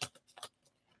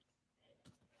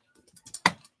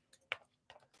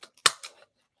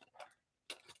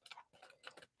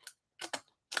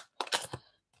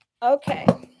 Okay.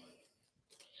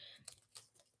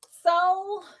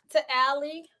 So to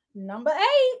Allie, number 8.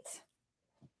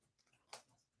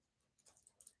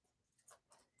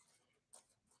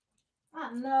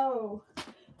 I know.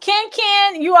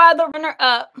 Ken, you are the runner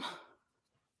up.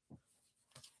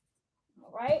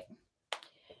 All right.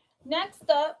 Next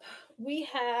up, we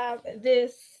have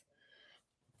this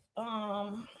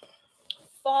fall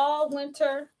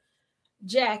winter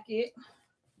jacket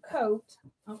coat.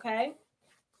 Okay.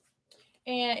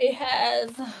 And it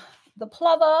has the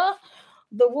pleather,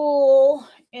 the wool,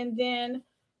 and then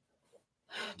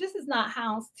this is not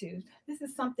houndstooth. This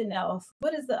is something else.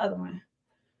 What is the other one?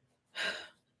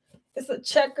 It's a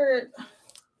checkered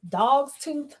dog's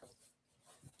tooth.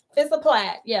 It's a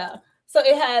plaid, yeah. So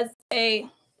it has a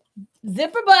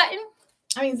zipper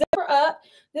up.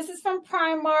 This is from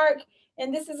Primark,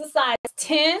 and this is a size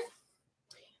 10.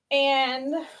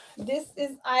 And this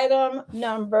is item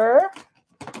number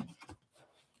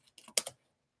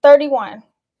 31.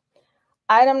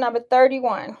 Item number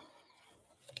 31.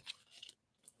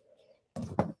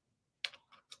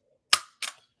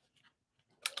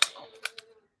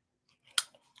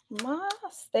 My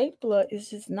stapler is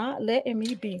just not letting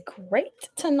me be great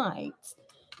tonight.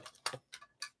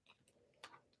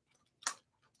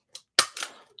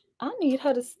 I need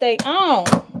her to stay on.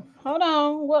 Hold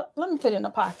on. What? Let me put it in the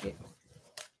pocket.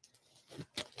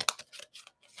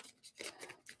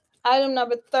 Item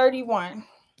number 31.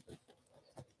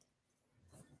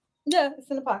 Yeah, it's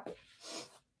in the pocket.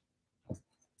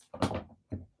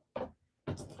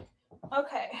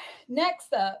 Okay,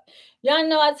 next up. Y'all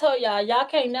know I told y'all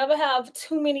can't never have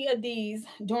too many of these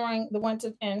during the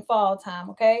winter and fall time,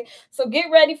 okay? So get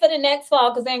ready for the next fall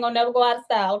because they ain't gonna never go out of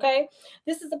style, okay?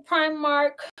 This is a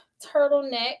Primark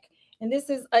turtleneck, and this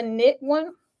is a knit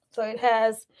one. So it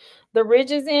has the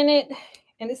ridges in it,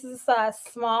 and this is a size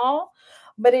small,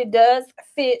 but it does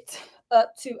fit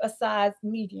up to a size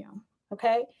medium,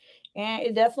 okay? And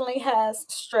it definitely has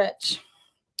stretch.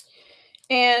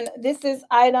 And this is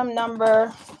item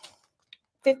number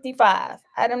 55.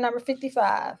 Item number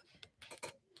 55.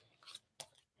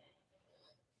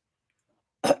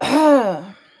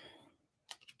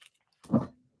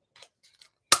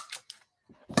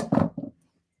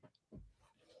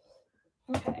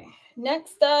 Okay.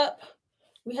 Next up,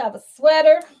 we have a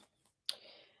sweater.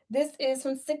 This is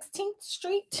from 16th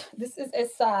Street. This is a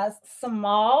size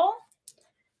small.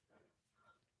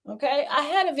 Okay, I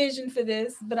had a vision for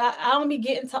this, but I don't be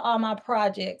getting to all my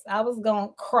projects. I was going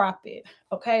to crop it.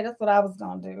 Okay, that's what I was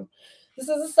going to do. This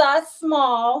is a size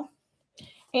small,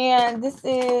 and this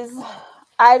is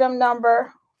item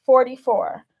number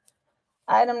 44.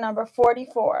 Item number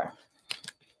 44.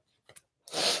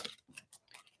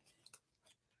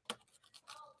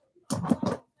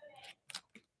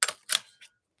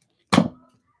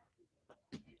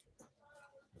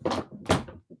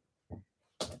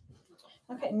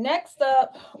 Okay, next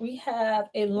up, we have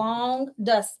a long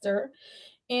duster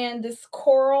in this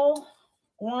coral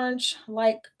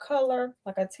orange-like color,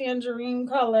 like a tangerine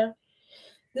color.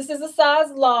 This is a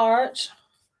size large,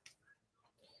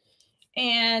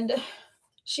 and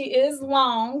she is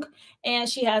long, and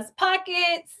she has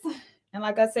pockets, and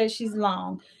like I said, she's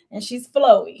long, and she's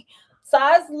flowy.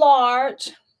 Size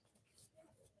large,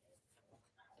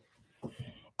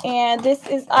 and this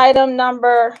is item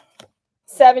number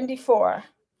 74.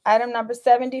 Item number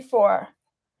 74.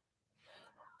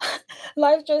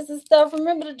 Life choices stuff.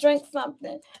 Remember to drink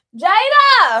something.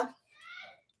 Jada!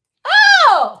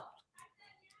 Oh!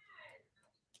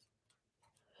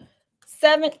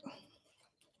 7.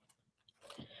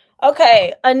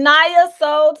 Okay. Anaya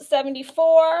sold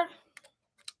 74.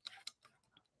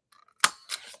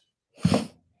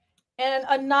 And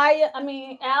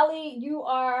Allie, you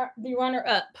are the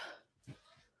runner-up.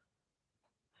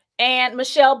 And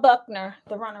Michelle Buckner,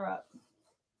 the runner-up.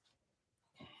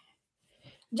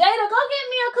 Jada, go get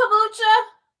me a kombucha.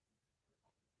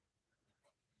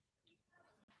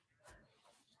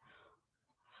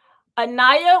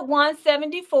 Anaya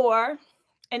 174,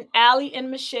 and Allie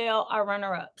and Michelle are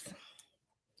runner-ups.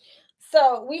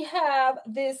 So we have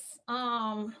this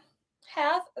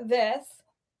half vest,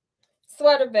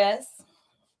 sweater vest.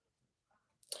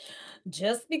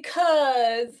 Just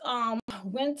because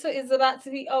winter is about to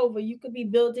be over, you could be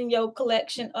building your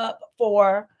collection up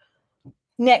for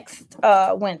next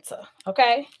winter.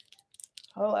 Okay,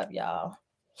 hold up, y'all.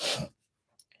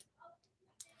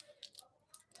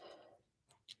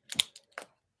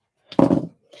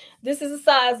 This is a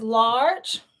size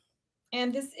large,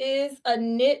 and this is a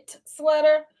knit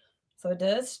sweater, so it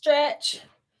does stretch.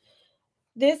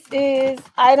 This is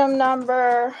item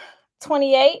number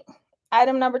 28.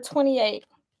 Item number 28.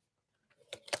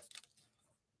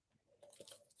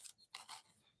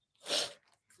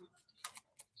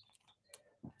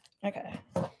 Okay.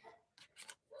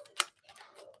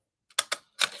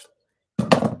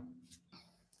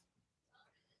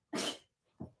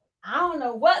 I don't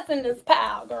know what's in this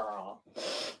pile, girl.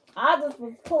 I just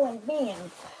was pulling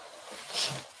bins.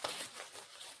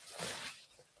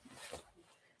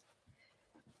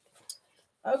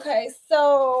 Okay,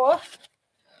 so,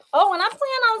 and I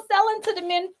plan on selling to the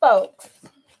men folks.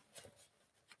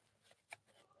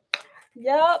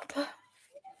 Yep.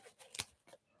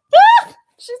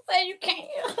 She said you can't.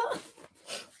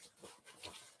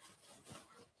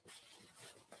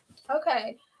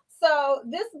 Okay, so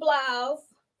this blouse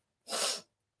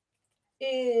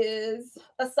is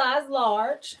a size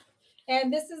large,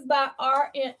 and this is by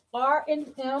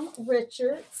R&M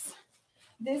Richards.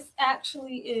 This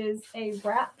actually is a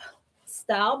wrap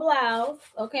style blouse,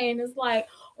 okay, and it's like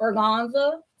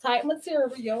organza type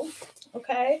material,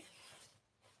 okay.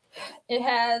 It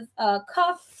has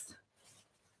cuffs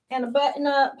and a button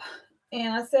up,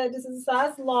 and I said this is a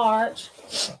size large.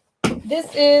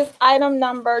 This is item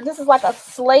number, this is like a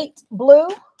slate blue,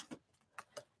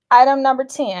 item number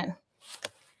 10.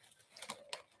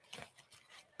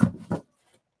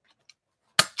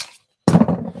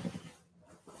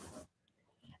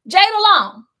 Jada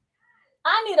Long,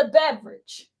 I need a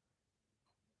beverage.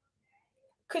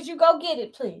 Could you go get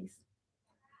it, please?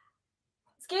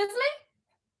 Excuse me?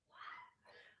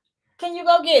 Can you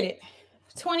go get it?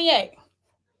 28.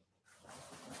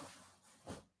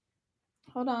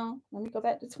 Hold on. Let me go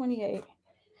back to 28.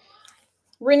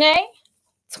 Renee,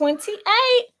 28.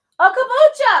 A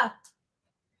kombucha.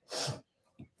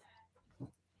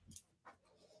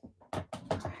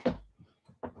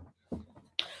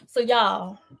 So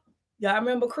y'all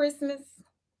remember Christmas?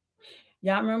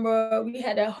 Y'all remember we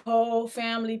had that whole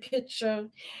family picture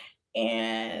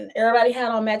and everybody had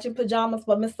on matching pajamas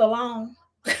but Mr. Long?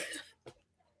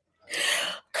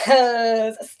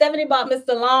 Because Stephanie bought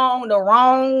Mr. Long the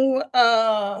wrong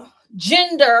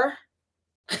gender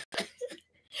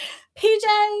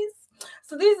PJs.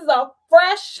 So this is a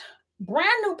fresh,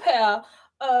 brand new pair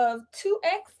of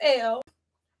 2XL,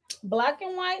 black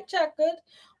and white checkered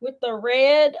with the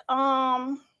red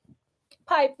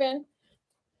piping.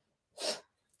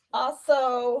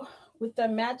 Also with the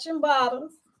matching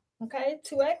bottoms. Okay,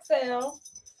 2XL.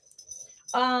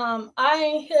 I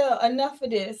ain't hear enough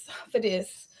of this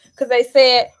because they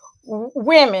said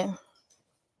women,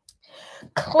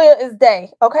 clear as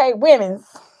day. Okay, women's.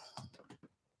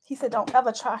 He said, don't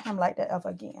ever try him like that ever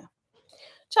again.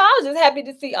 Child, I was just happy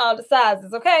to see all the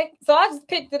sizes. Okay, so I just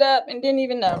picked it up and didn't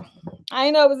even know. I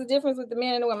didn't know it was a difference with the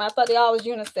men and the women. I thought they all was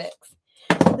unisex.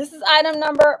 This is item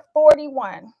number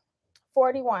 41.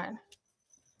 41.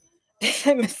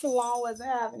 Mr. Long wasn't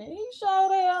having it. He sure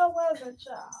the hell wasn't,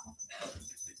 child.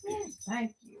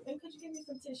 Thank you. And could you give me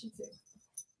some tissue too?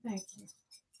 Thank you.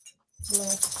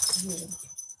 Bless you.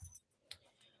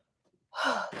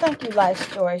 Thank you,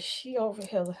 Life Story. She over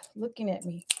here looking at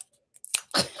me.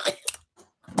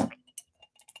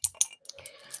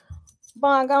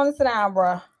 Bon, go on, sit down,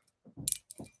 bro.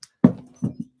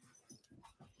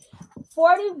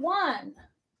 41.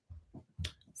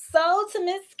 Sold to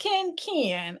Miss Ken.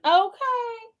 Okay.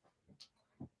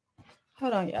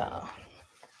 Hold on, y'all.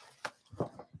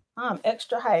 I'm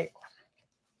extra hype.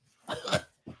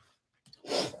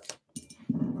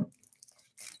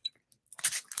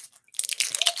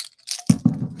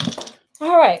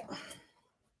 All right.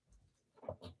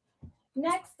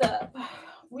 Next up,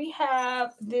 we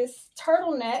have this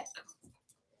turtleneck.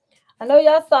 I know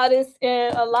y'all saw this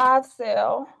in a live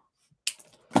sale,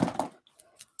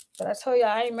 but I told you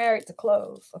I ain't married to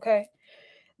clothes, okay?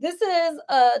 This is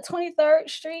 23rd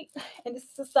Street, and this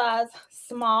is a size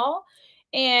small,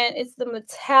 and it's the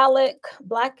metallic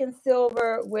black and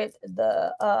silver with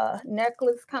the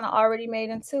necklace kind of already made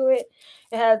into it.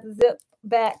 It has a zip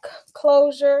back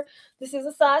closure. This is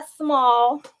a size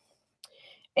small,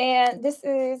 and this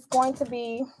is going to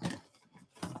be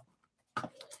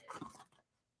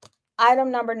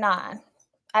item number 9.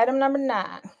 Item number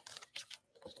 9.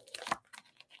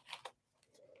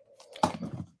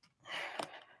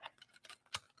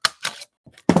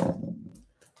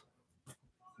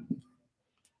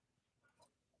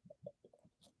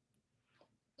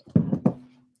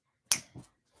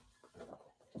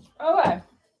 Okay.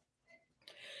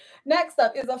 Next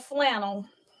up is a flannel.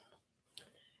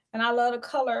 And I love the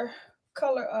color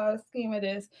scheme of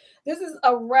this. This is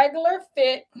a regular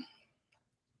fit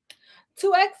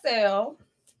 2XL.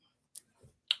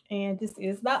 And this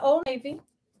is by Old Navy.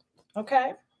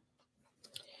 Okay.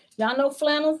 Y'all know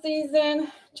flannel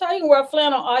season. Try you can wear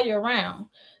flannel all year round.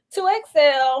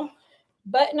 2XL,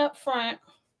 button up front.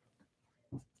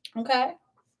 Okay.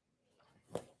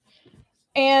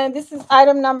 And this is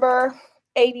item number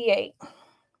 88.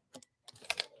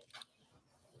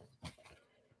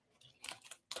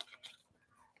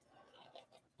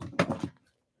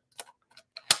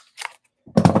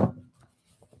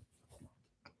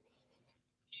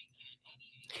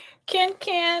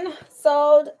 Ken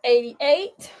sold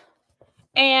 88.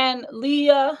 And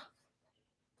Leah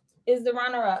is the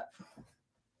runner-up.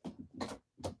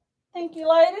 Thank you,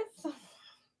 ladies.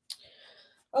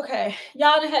 Okay,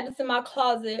 y'all done had this in my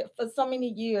closet for so many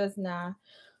years now.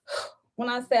 When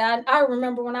I say I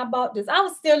remember when I bought this, I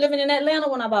was still living in Atlanta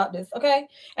when I bought this, okay?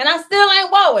 And I still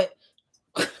ain't wore it.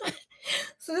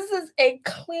 So this is a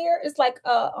clear, it's like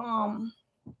a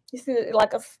you see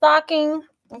like a stocking,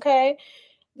 okay?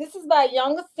 This is by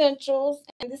Young Essentials,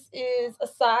 and this is a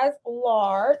size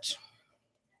large.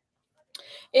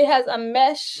 It has a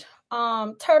mesh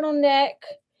turtleneck,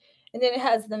 and then it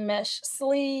has the mesh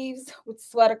sleeves with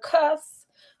sweater cuffs.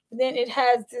 And then it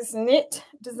has this knit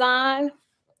design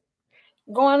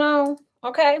going on,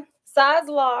 okay? Size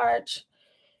large.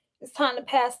 It's time to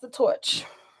pass the torch.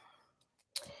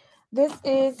 This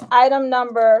is item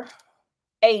number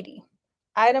 80.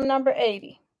 Item number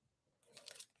 80.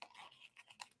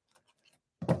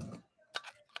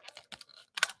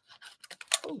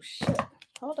 Oh, shit.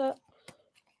 Hold up.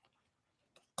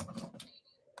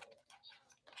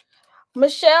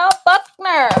 Michelle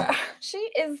Buckner. She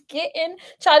is getting,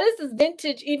 child, this is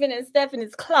vintage even in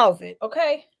Stephanie's closet,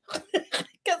 okay? Because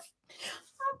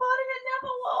I bought it and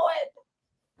never wore it.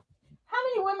 How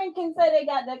many women can say they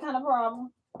got that kind of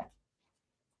problem?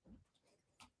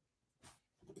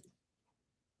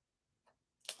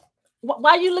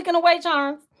 Why are you looking away,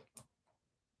 Charms?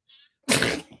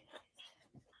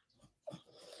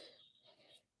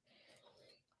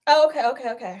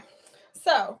 Okay.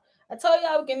 So I told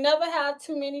y'all we can never have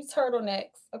too many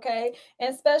turtlenecks, okay?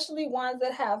 And especially ones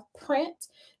that have print.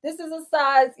 This is a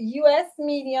size US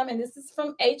medium, and this is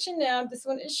from H&M. This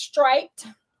one is striped,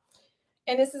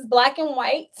 and this is black and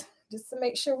white, just to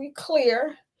make sure we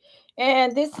clear.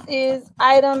 And this is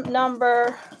item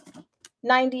number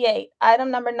 98.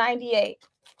 Item number 98.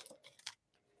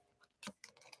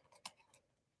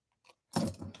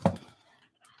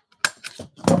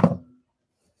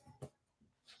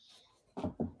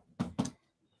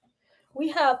 we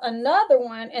have another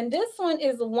one, and this one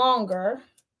is longer.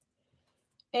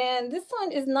 And this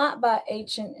one is not by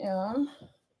H&M.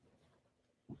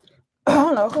 I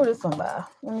don't know who this one by.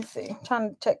 Let me see. I'm trying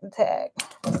to check the tag.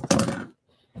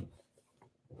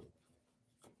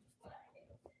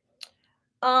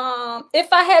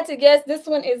 If I had to guess, this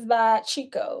one is by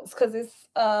Chico's because it's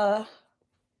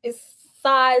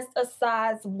sized a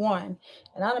size 1,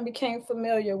 and I done became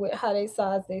familiar with how they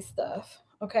size their stuff.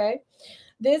 Okay,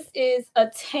 this is a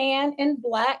tan and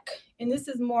black, and this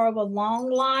is more of a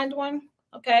long lined one.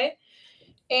 Okay,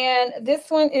 and this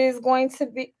one is going to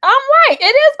be, I'm right, it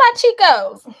is by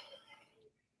Chico's.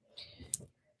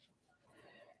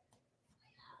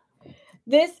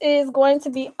 This is going to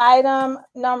be item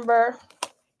number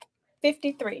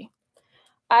 53.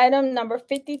 Item number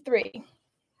 53.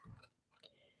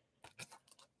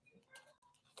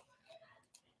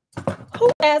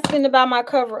 Who's asking about my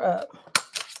cover up?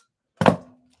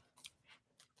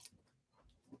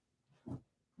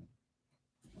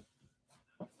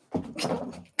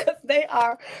 Because they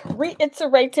are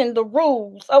reiterating the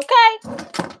rules, okay?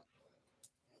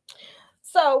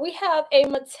 So we have a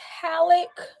metallic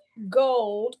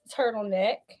gold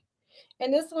turtleneck,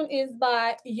 and this one is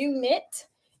by Unit,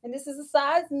 and this is a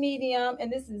size medium,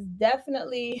 and this is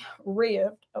definitely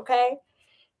ribbed, okay?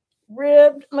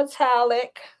 Ribbed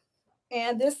metallic,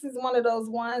 and this is one of those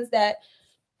ones that,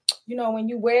 you know, when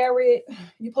you wear it,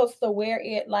 you're supposed to wear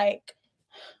it like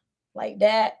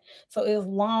that, so it's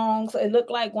long, so it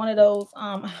looked like one of those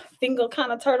finger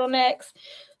kind of turtlenecks.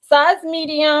 Size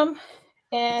medium,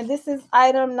 and this is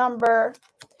item number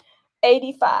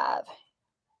 85.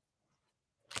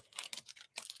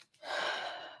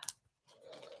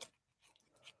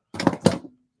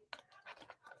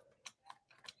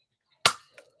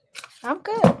 I'm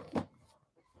good.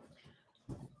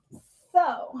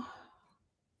 So,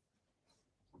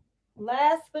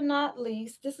 last but not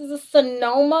least, this is a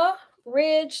Sonoma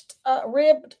ribbed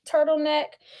turtleneck,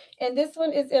 and this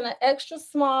one is in an extra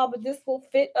small, but this will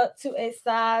fit up to a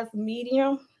size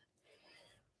medium.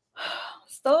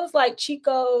 Stores like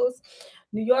Chico's,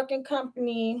 New York and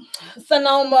Company,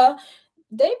 Sonoma,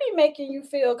 they be making you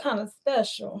feel kind of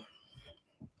special.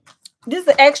 This is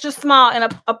an extra small,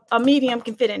 and a medium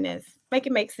can fit in this. Make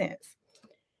it make sense.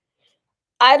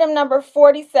 Item number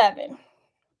 47.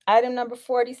 Item number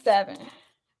 47.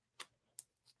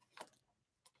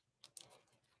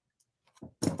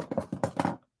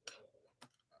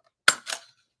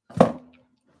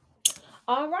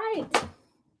 All right.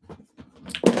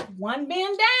 One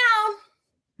bin down.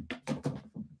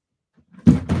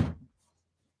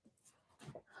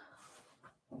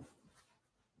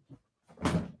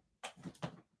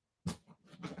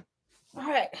 All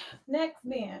right, next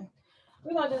bin.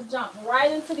 We're going to just jump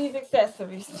right into these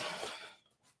accessories.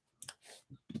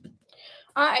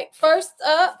 All right, first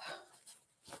up,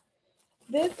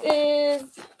 this is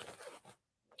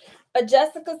a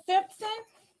Jessica Simpson.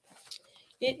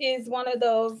 It is one of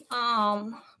those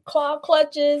claw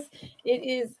clutches.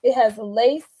 It has a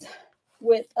lace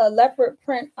with a leopard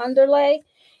print underlay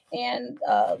and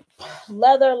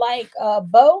leather like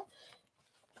bow.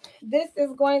 This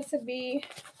is going to be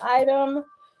item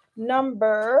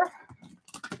number,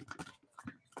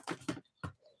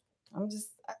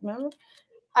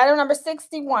 item number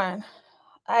 61.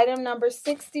 Item number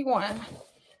 61.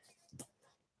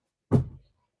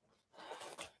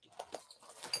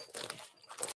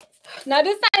 Now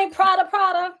this ain't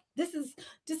Prada. This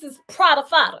is Prada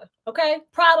fodder, okay?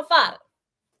 Prada fodder.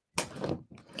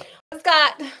 It's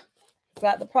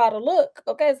got the Prada look,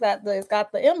 okay? It's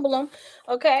got the emblem,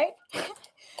 okay?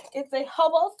 It's a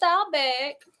hobo style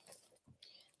bag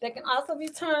that can also be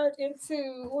turned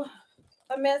into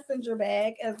a messenger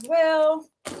bag as well,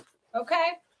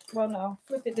 okay? Well, no,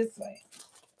 flip it this way.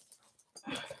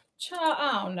 Child,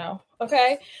 I don't know,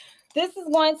 okay? This is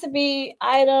going to be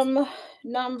item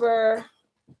number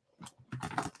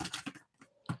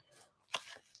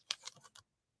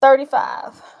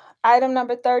 35. Item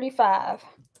number 35.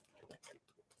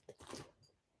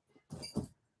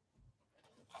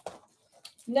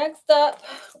 Next up,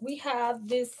 we have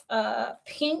this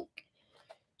pink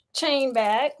chain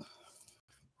bag.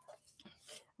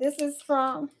 This is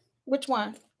from, which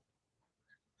one?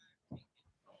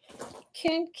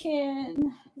 Ken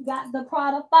got the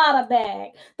Prada fodder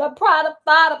bag. The Prada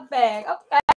fodder bag.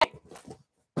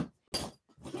 Okay.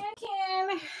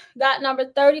 Ken got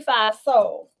number 35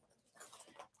 sold.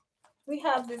 We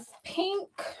have this pink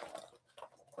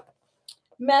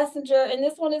messenger, and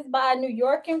this one is by New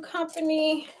York and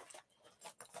Company.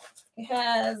 It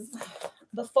has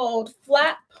the fold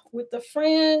flap with the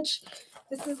fringe.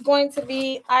 This is going to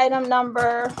be item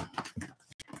number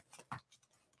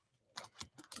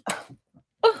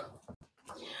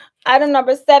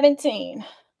 17.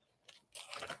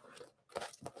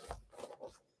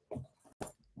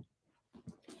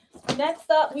 Next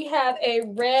up, we have a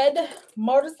red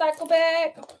motorcycle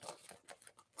bag.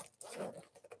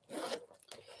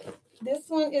 This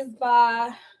one is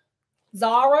by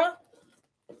Zara.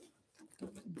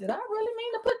 Did I really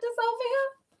mean to put this over here?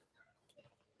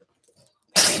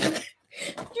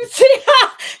 You see how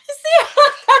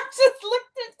I just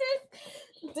looked at this?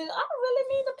 Did I really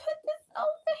mean to put this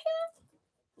over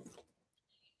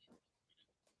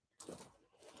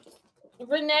here?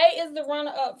 Renee is the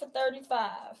runner-up for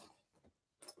 35.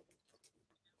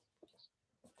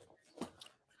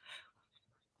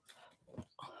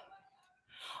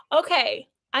 Okay,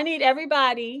 I need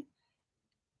everybody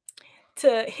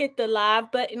to hit the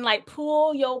live button, like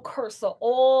pull your cursor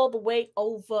all the way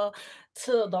over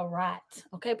to the right.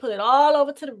 Okay, put it all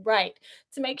over to the right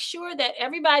to make sure that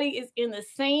everybody is in the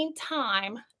same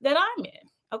time that I'm in.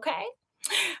 Okay,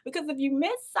 because if you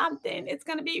miss something, it's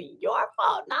going to be your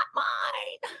fault, not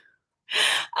mine.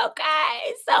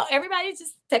 Okay, so everybody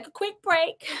just take a quick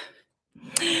break.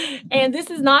 And this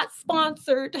is not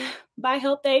sponsored by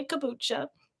Health Aid Kombucha.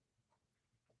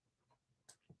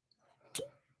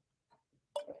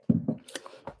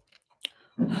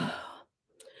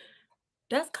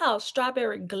 That's called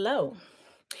Strawberry Glow.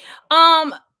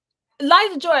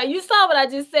 Liza Joy, you saw what I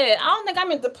just said. I don't think I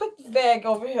meant to put this bag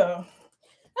over here. Let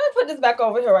me put this back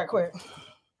over here right quick.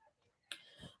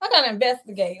 I gotta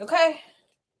investigate, okay?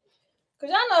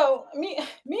 Because y'all know me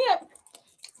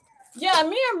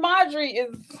and Marjorie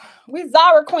we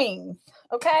Zara queens,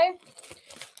 okay?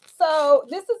 So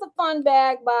this is a fun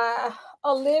bag by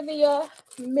Olivia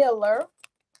Miller.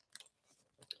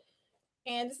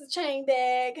 And this is a chain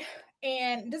bag.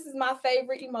 And this is my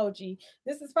favorite emoji.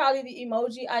 This is probably the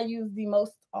emoji I use the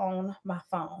most on my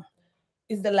phone.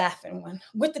 Is the laughing one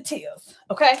with the tears,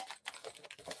 okay?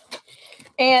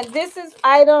 And this is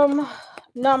item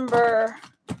number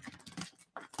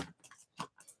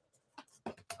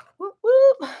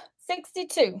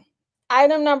 62.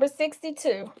 Item number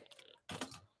 62.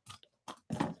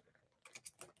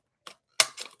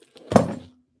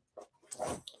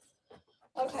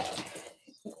 Okay.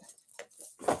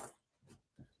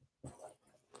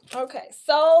 Okay,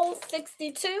 Soul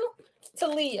 62 to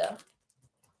Leah.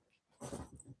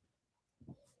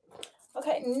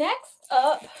 Okay, next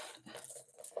up,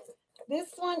 this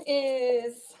one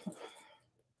is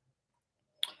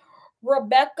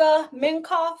Rebecca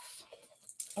Minkoff.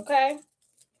 Okay,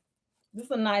 this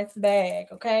is a nice bag.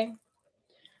 Okay,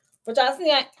 but y'all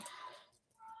see,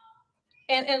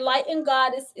 and Enlightened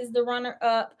Goddess is the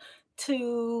runner-up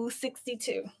to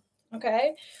 62.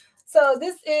 Okay, so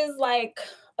this is like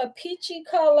a peachy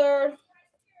color.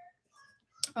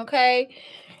 Okay,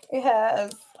 it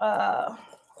has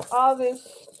all this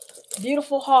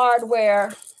beautiful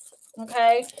hardware.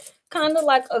 Okay, kind of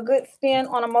like a good spin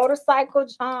on a motorcycle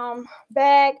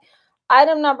bag.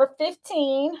 Item number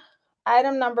 15.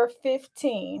 Item number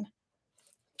 15.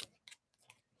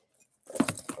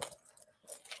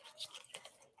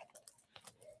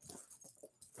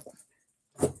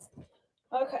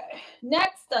 Okay,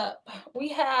 next up we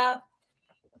have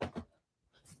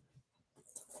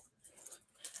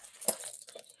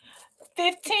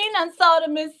 $15 unsold to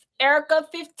Miss Erica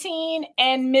 15,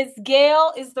 and Miss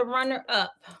Gail is the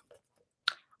runner-up.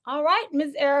 All right,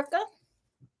 Miss Erica.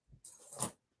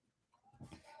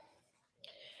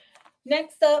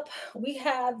 Next up, we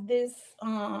have this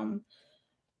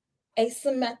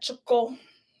asymmetrical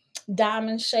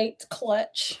diamond-shaped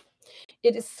clutch.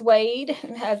 It is suede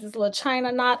and has this little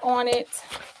China knot on it.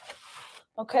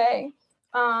 Okay.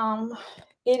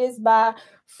 It is by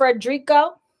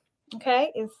Frederico.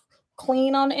 Okay, it's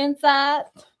clean on the inside.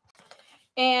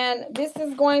 And this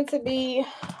is going to be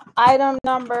item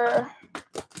number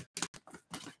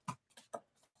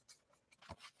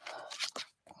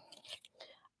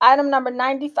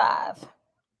 95.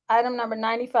 Item number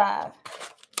 95.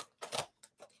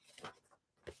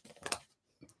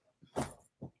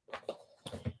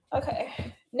 Okay,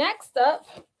 next up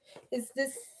is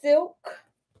this silk.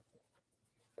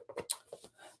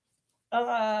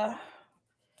 I'm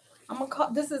gonna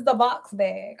call this is the box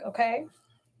bag, okay?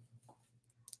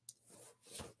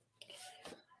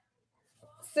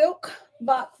 Silk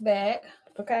box bag,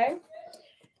 okay?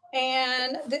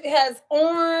 And it has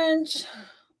orange.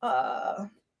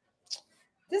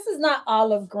 This is not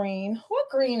olive green. What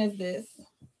green is this?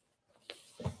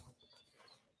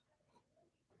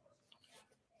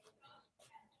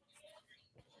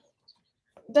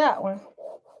 That one.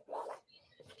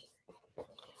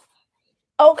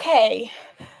 Okay,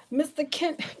 Mr.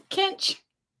 Kinch.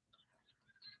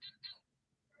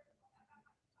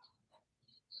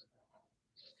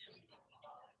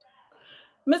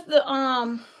 Mr.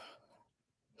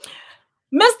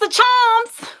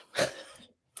 Chomps.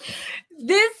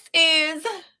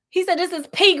 He said this is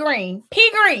pea green.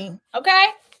 Pea green, okay?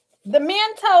 The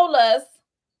men told us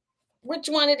which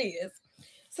one it is.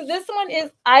 So this one is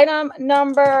item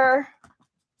number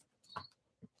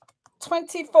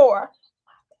 24.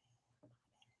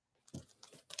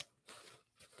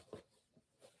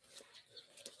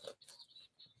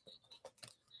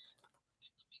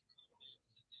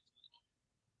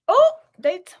 Oh,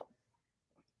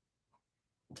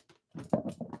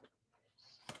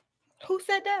 who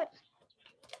said that?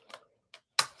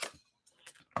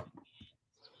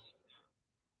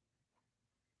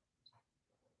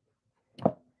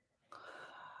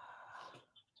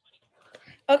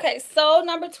 Okay, so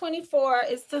number 24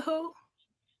 is to who?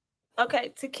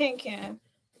 Okay, to Ken.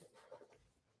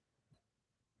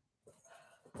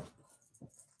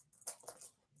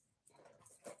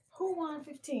 Who won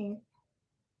 15?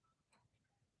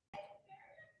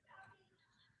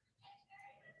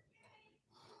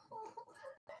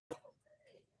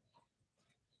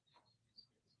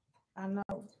 I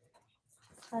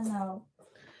know.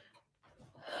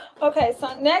 Okay,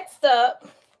 so next up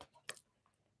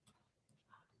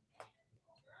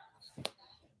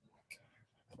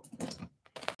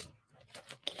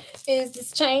is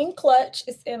this chain clutch.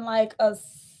 It's in like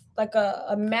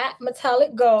a matte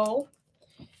metallic gold.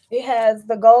 It has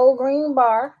the gold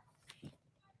bar.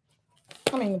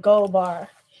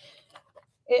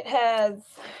 It has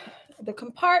the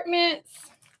compartments,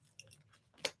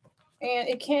 and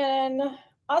it can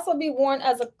also be worn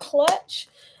as a clutch.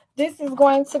 This is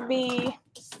going to be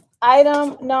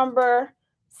item number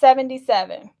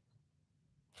 77.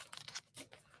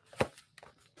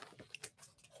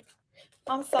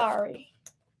 I'm sorry.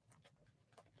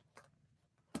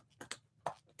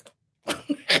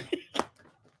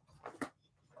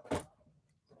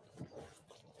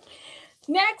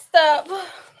 Next up,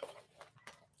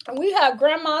 we have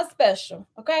Grandma's Special,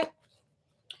 okay?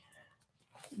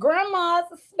 Grandma's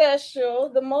Special,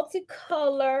 the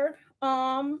multicolor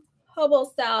hobo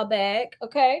style bag,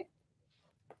 okay?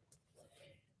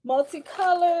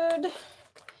 Multicolored.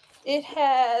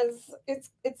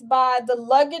 It's by the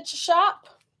Luggage Shop.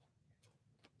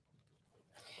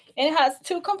 And it has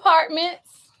 2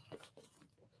 compartments.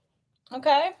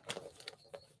 Okay.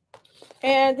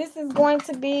 And this is going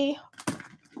to be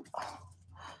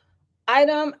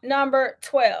item number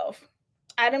 12.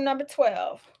 Item number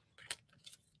 12.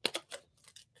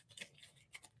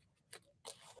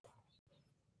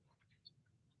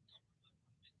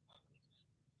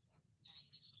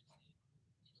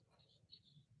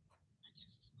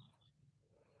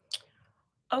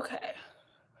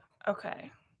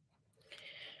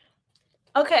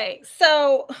 Okay,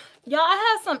 so y'all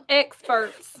have some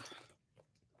experts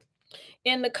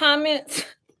in the comments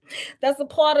that's a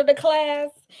part of the class,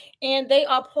 and they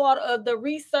are part of the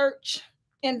research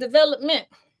and development.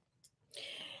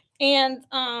 And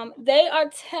they are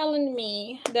telling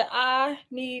me that I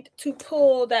need to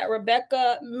pull that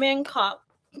Rebecca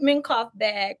Minkoff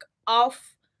bag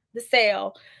off the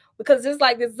sale, because it's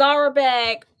like the Zara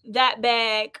bag, that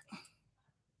bag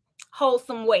holds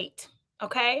some weight,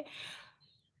 okay?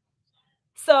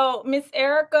 So, Miss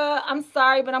Erica, I'm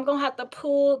sorry, but I'm going to have to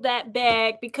pull that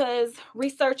bag because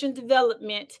research and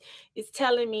development is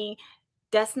telling me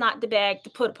that's not the bag to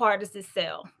put part of this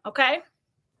sale, okay?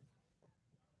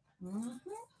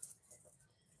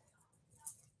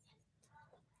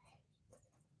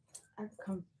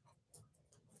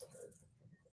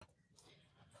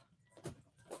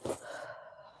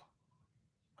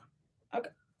 Okay,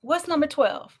 what's number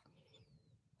 12?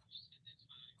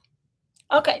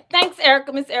 Okay, thanks,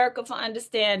 Erica, Miss Erica, for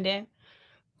understanding.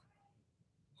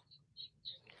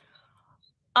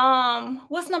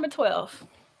 What's number 12?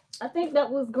 I think that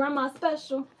was Grandma's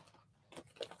Special.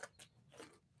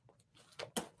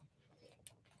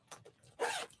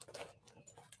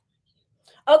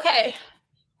 Okay,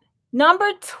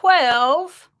 number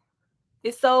 12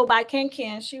 is sold by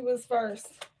Ken. She was first.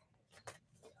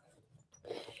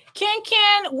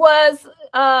 Ken was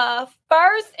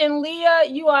first, and Leah,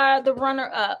 you are the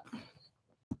runner-up.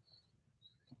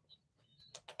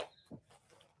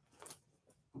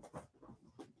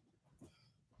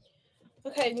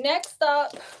 Okay, next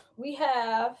up, we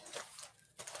have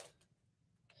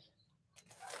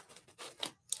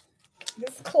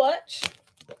this clutch.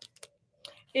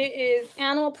 It is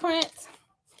animal print,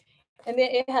 and then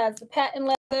it has the patent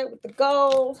leather with the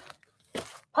gold.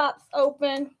 Pops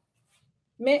open.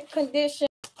 mint condition.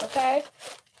 Okay.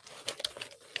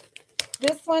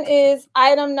 This one is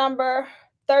item number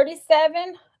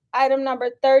 37. Item number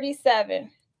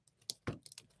 37.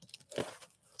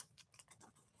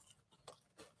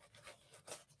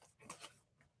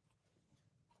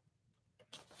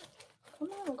 Come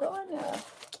on, go in there.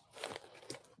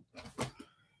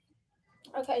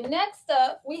 Okay, next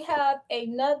up, we have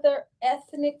another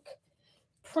ethnic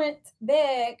print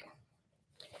bag.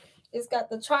 It's got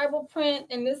the tribal print,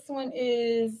 and this one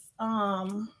is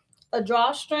a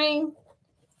drawstring.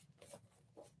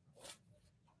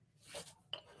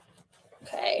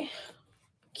 Okay,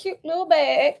 cute little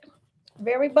bag,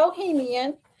 very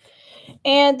bohemian.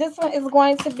 And this one is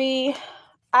going to be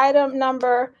item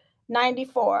number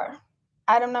 94.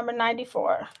 Item number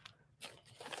 94.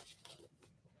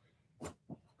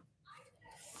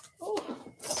 Ooh.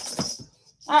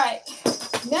 All right,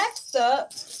 next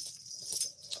up,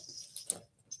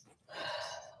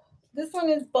 this one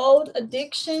is Bold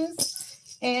Addictions,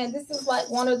 and this is like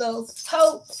one of those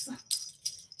totes.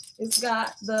 It's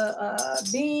got the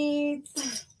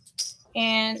beads,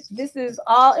 and this is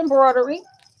all embroidery,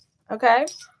 okay?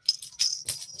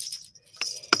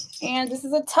 And this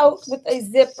is a tote with a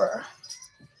zipper.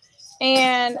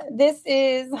 And this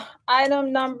is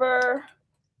item number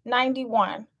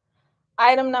 91.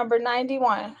 Item number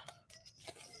 91.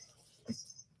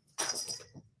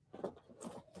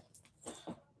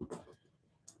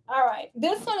 All right,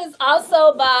 this one is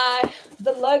also by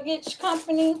the luggage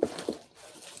company.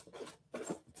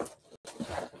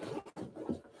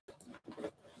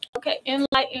 Okay,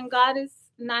 Enlightened Goddess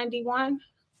 91.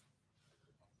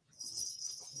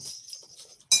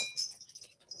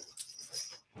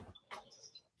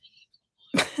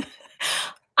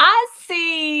 I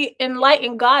see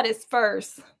Enlightened Goddess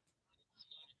first.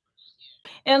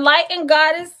 Enlightened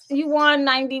Goddess, you won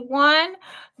 91.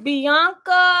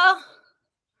 Bianca,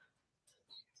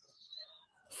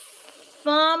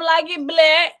 Some Like It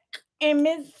Black, and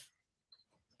Mrs.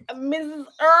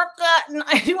 Erica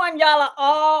 91. Y'all are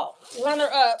all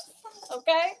runner-ups,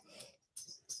 okay?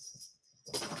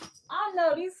 I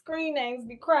know these screen names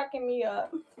be cracking me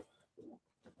up.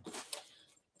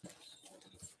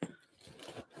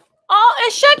 Oh,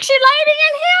 is Sexy Lady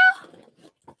in here?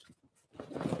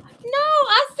 No,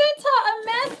 I sent her a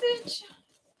message.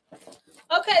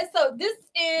 Okay, so this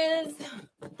is,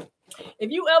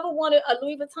 if you ever wanted a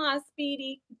Louis Vuitton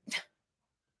Speedy,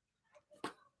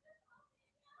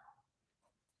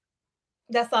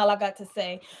 that's all I got to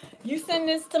say. You send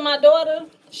this to my daughter,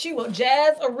 she will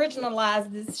jazz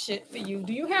originalize this shit for you.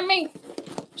 Do you hear me?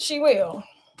 She will.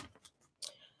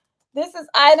 This is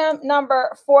item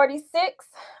number 46.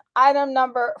 Item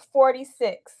number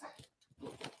 46.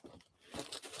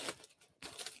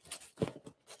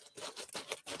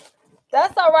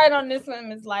 That's all right on this one,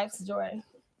 Ms. Life's Joy.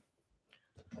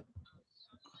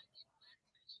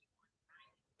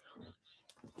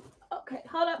 Okay,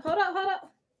 hold up.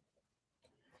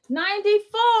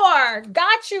 94.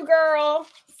 Got you, girl.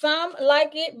 Some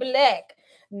Like It Black.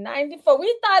 94.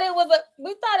 We thought it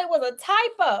was a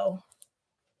typo.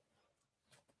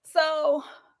 So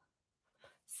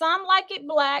Some Like It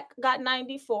Black got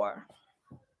 94.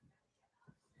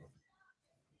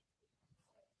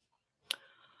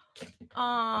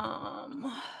 All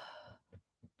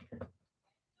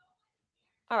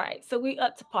right, so we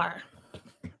up to par.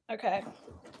 Okay.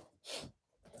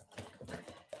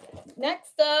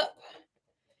 Next up,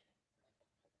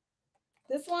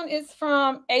 this one is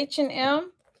from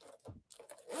H&M,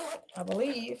 I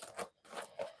believe.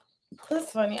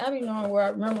 That's funny. I be knowing where I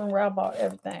remember where I bought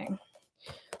everything.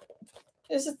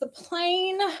 It's just a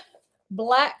plain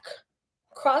black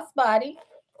crossbody.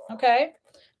 Okay.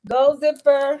 Gold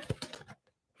zipper.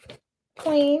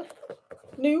 Clean.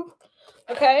 New.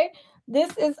 Okay.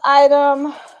 This is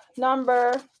item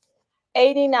number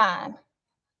 89.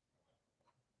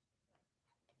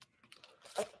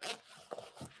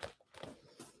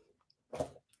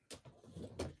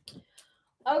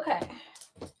 Okay.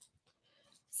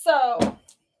 So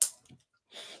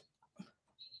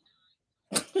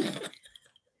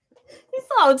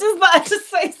I was just about to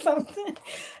say something.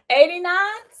 89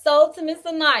 sold to Miss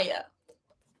Anaya.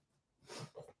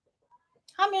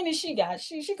 How many she got?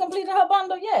 She completed her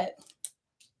bundle yet?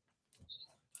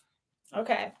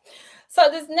 Okay. So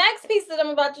this next piece that I'm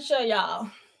about to show y'all,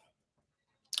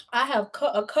 I have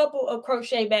a couple of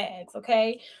crochet bags,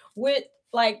 okay, with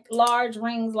like large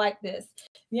rings like this.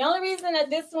 The only reason that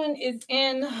this one is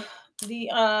in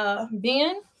the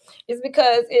bin is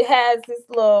because it has this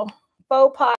little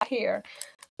faux pot here.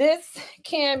 This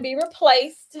can be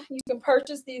replaced. You can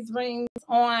purchase these rings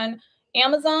on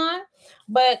Amazon,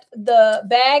 but the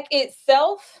bag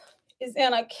itself is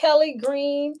in a Kelly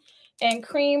green and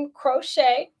cream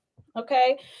crochet.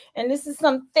 Okay, and this is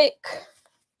some thick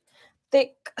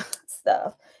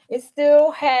stuff. It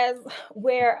still has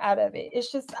wear out of it.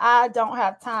 It's just I don't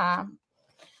have time.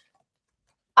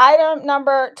 Item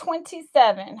number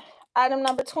 27. Item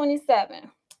number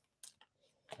 27.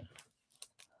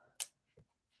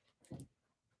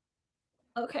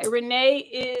 Okay, Renee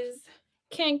is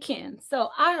Ken. So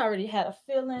I already had a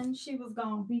feeling she was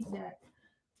gonna beat that,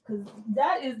 because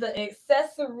that is the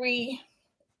accessory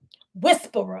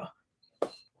whisperer.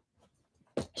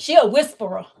 She a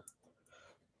whisperer.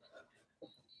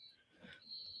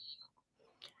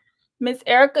 Miss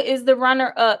Erica is the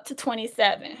runner up to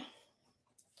 27.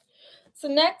 So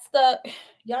next up,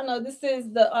 y'all know this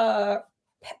is the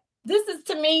this is,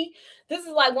 to me, this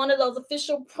is like one of those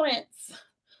official prints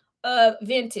of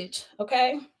vintage.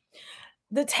 Okay,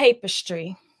 the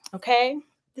tapestry. Okay,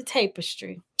 the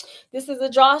tapestry. This is a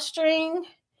drawstring,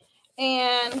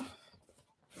 and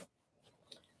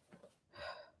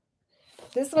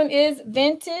this one is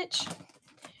vintage,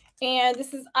 and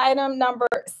this is item number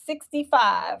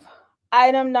 65.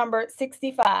 Item number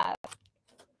 65.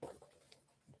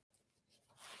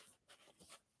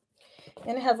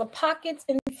 And it has a pocket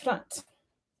in front.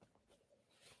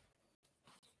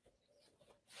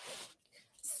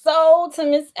 Sold to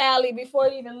Miss Allie before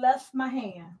it even left my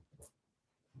hand.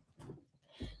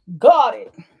 Got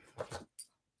it.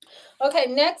 Okay,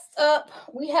 next up,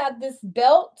 we have this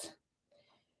belt.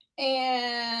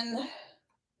 And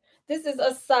this is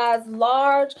a size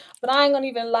large, but I ain't gonna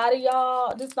even lie to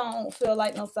y'all. This don't feel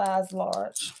like no size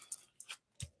large.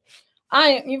 I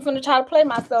ain't even gonna try to play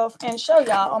myself and show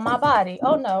y'all on my body.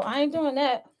 Oh no, I ain't doing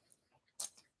that.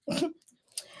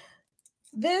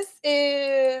 This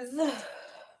is,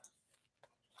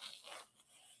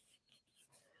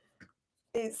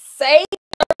 it's say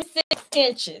 36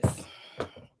 inches.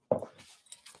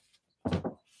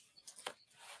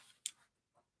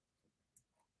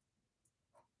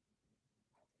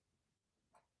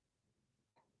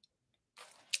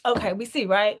 Okay, we see,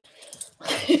 right?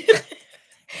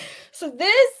 So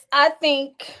this, I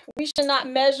think we should not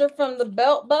measure from the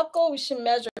belt buckle. We should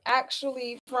measure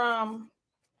actually from,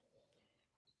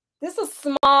 this is a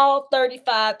small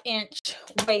 35-inch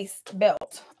waist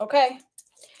belt, okay?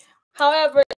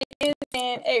 However, it is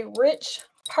in a rich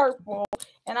purple,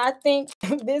 and I think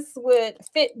this would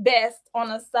fit best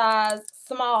on a size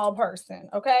small person,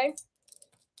 okay?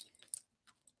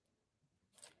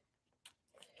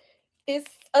 It's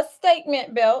a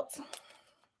statement belt.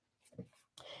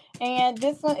 And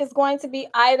this one is going to be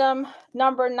item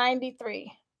number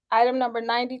 93. Item number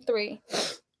 93.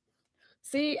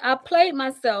 See, I played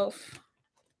myself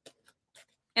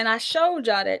and I showed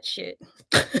y'all that shit.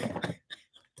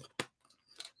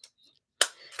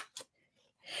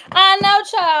 I know,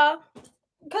 child.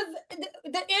 Because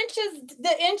the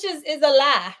inches is a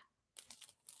lie.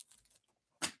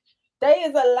 They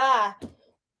is a lie.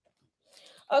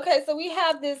 Okay, so we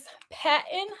have this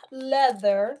patent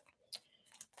leather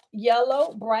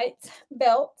yellow bright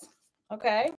belt.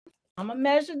 Okay, I'm gonna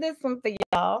measure this one for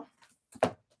y'all.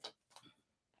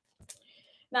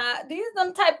 Now, these are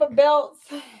them type of belts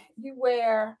you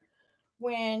wear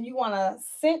when you want to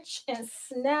cinch and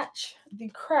snatch the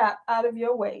crap out of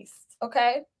your waist.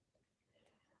 Okay,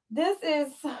 this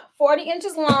is 40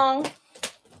 inches long.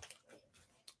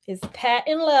 It's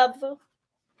patent leather.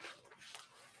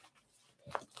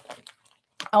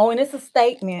 Oh, and it's a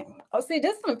statement. Oh, see,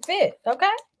 this one fit.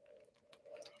 Okay,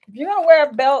 if you're gonna wear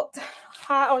a belt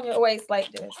high on your waist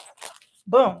like this,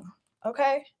 boom.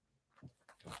 Okay,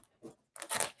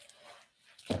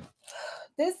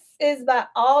 this is by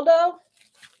Aldo,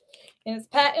 and it's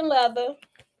patent leather,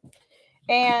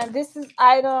 and this is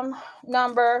item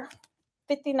number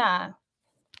 59.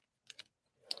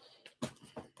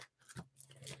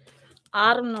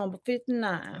 Item number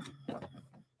 59.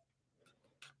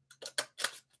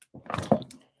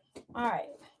 All right.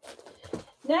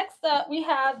 Next up, we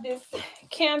have this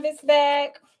canvas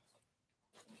bag.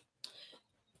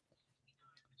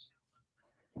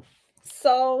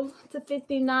 Sold to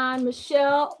 59,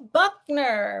 Michelle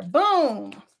Buckner.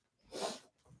 Boom.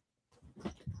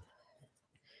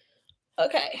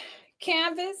 Okay,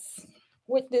 canvas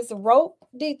with this rope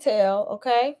detail.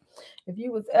 Okay, if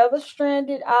you was ever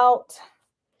stranded out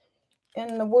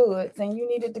in the woods and you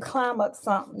needed to climb up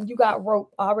something, you got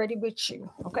rope already with you.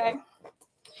 Okay,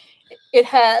 it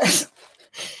has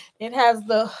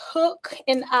the hook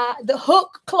and the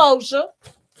hook closure.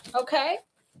 Okay,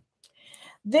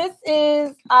 this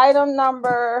is item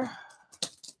number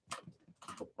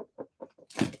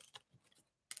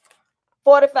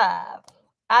 45.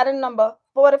 Item number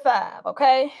 45,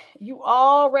 okay? You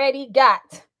already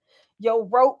got your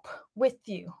rope with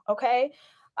you, okay?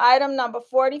 Item number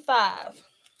 45.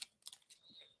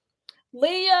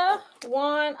 Leah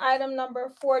won item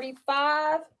number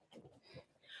 45.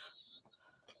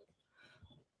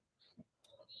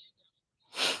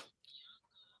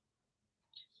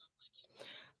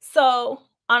 So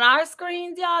on our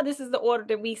screens, y'all, this is the order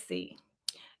that we see.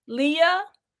 Leah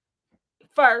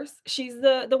first, she's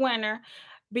the winner.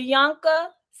 Bianca,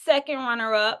 second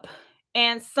runner-up,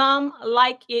 and Some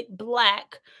Like It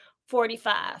Black,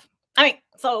 45. I mean,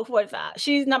 so 45.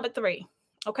 She's number 3.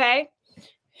 Okay.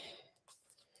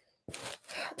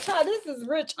 Child, this is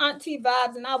rich auntie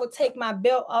vibes, and I will take my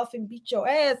belt off and beat your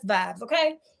ass vibes,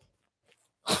 okay?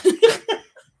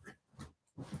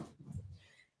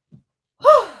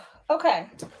 Okay.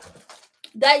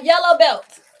 That yellow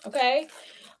belt, okay?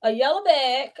 A yellow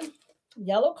bag,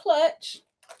 yellow clutch.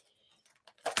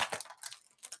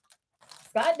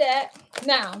 Got that.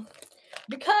 Now,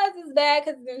 because this bag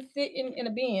has been sitting in a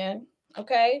bin,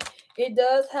 okay, it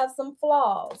does have some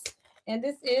flaws. And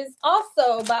this is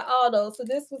also by Aldo. So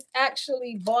this was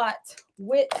actually bought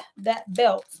with that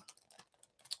belt.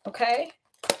 Okay.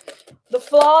 The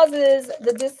flaws is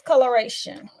the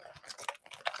discoloration.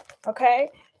 Okay.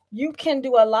 You can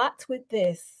do a lot with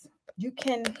this. You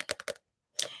can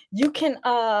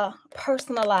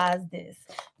personalize this.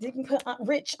 You can put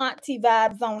rich auntie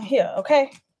vibes on here.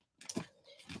 Okay.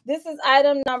 This is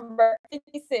item number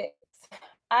 56.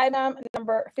 Item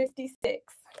number 56.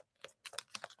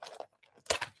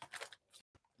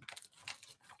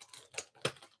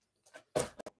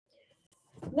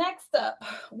 Next up,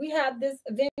 we have this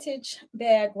vintage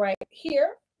bag right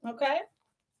here, okay?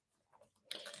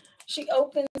 She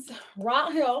opens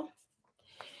right here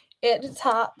at the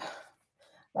top.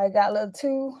 Like got little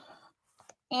 2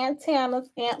 antennas,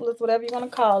 antlers, whatever you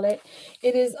want to call it.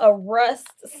 It is a rust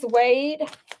suede.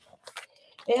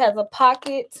 It has a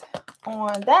pocket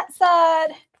on that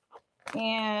side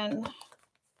and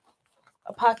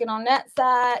a pocket on that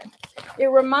side. It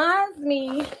reminds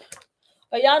me,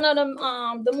 y'all know them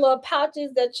little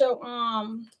pouches that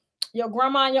your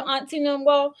grandma and your auntie them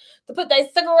go to put their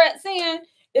cigarettes in.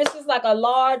 It's just like a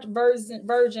large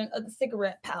version of the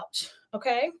cigarette pouch.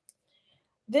 Okay.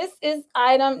 This is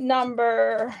item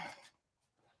number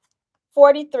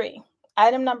 43.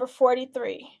 Item number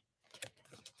 43.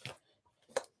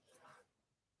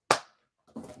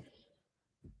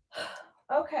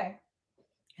 Okay.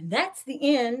 And that's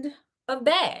the end of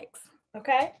bags.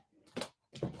 Okay.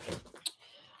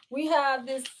 We have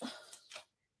this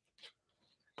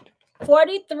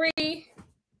 43.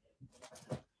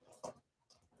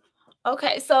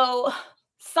 Okay, so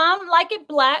Some Like It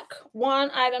Black won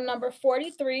item number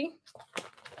 43.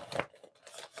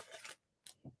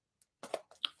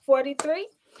 43.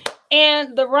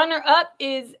 And the runner-up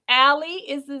is Allie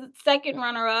is the second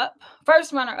runner-up,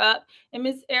 first runner-up, and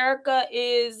Miss Erica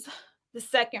is the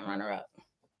second runner-up.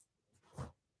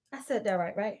 I said that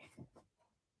right?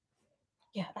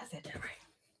 Yeah, I said that right.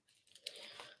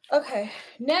 Okay,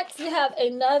 next we have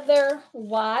another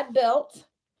wide belt.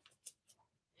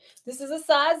 This is a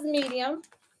size medium.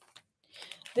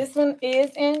 This one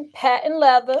is in patent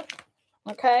leather.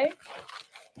 Okay.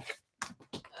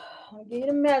 I'll give you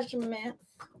the measurements.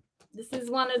 This is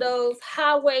one of those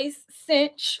high waist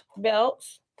cinch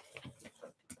belts.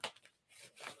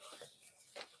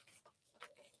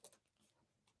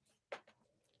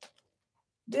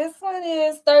 This one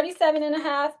is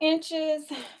 37.5 inches,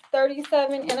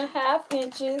 37.5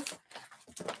 inches.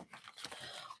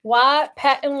 Wide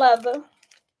patent leather.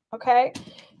 Okay.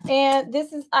 And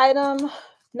this is item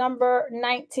number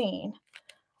 19.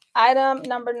 Item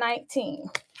number 19.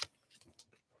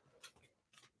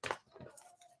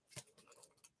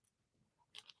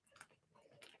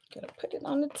 Gotta put it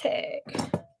on the tag.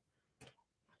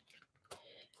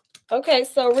 Okay,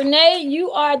 so Renee,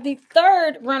 you are the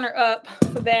third runner-up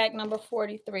for bag number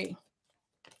 43.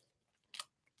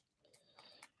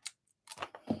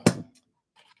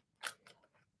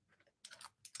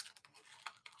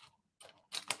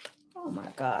 Oh my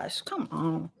gosh, come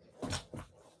on.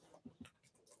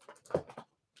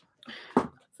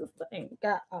 Sister ain't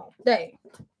got all day.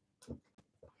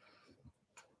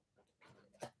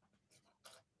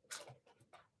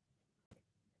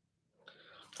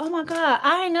 Oh my God,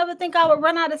 I ain't never think I would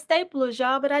run out of staplers,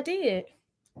 y'all, but I did.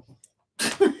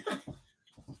 I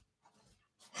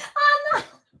know.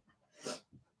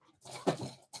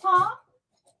 Huh?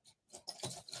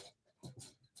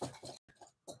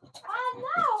 I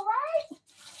know, right?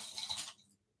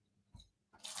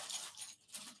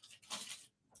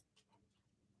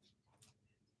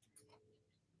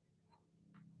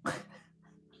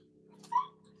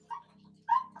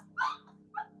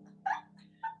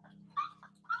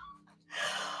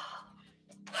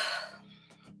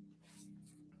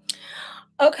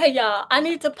 Okay, y'all. I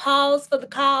need to pause for the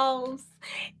calls,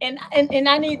 and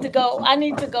I need to go. I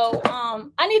need to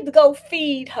go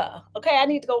feed her. Okay, I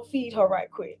need to go feed her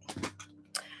right quick.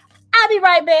 I'll be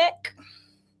right back.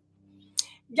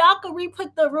 Y'all can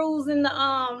re-put the rules in the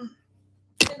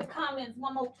comments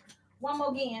one more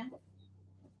again.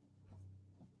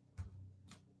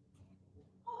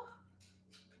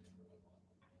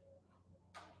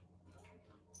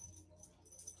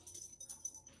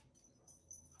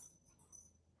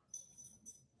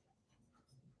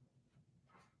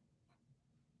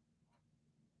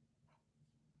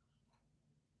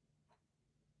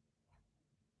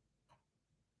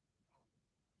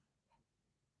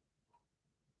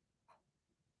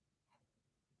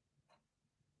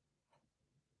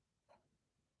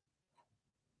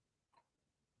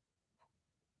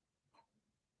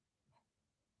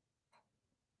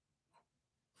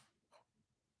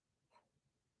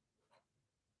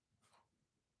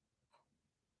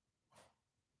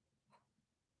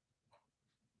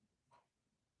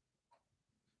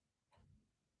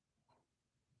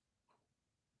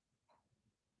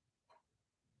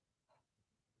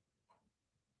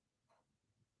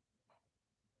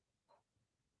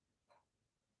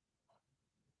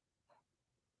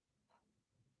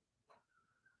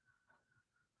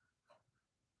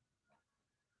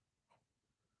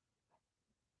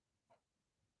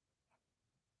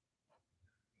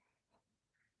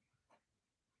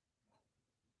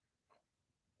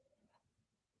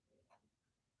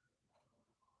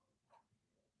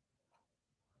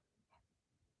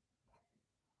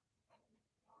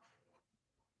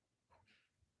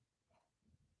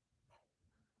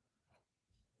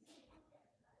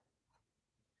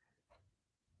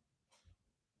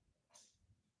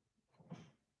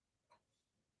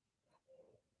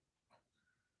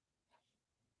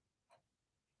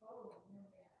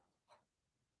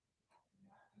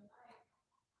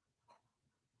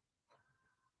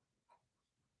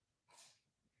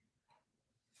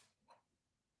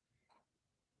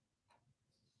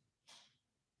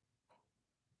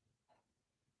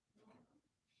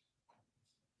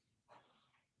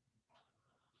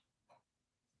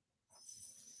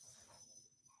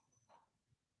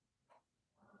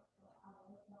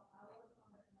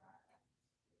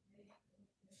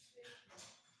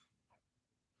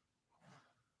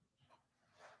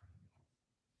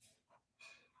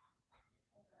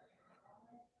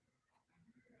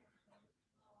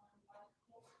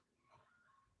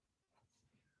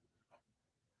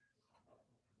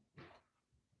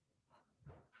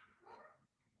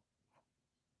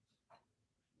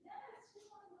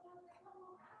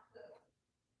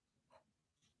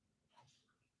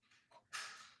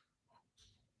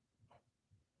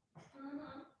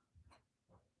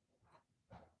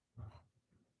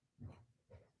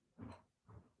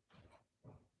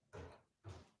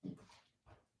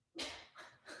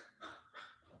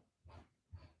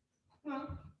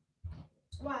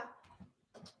 Why?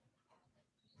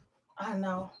 I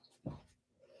know.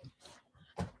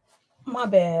 My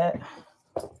bad.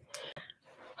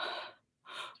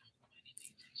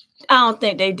 I don't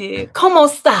think they did. ¿Cómo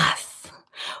estás?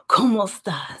 ¿Cómo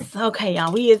estás? Okay,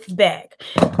 y'all, we is back.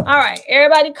 All right,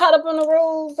 everybody caught up on the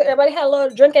rules. Everybody had a little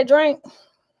drink.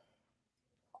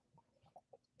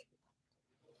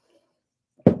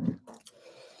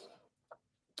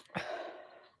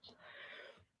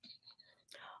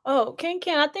 Oh, Ken,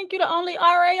 I think you're the only RA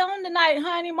on tonight,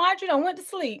 honey. Marjorie done went to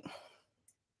sleep.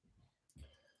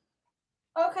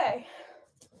 Okay.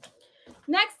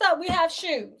 Next up, we have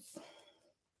shoes.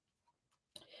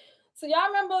 So y'all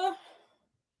remember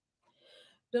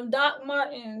them Doc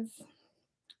Martens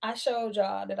I showed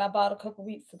y'all that I bought a couple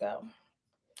weeks ago?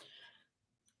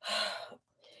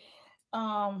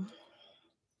 To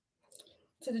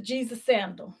the Jesus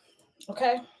sandal.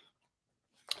 Okay.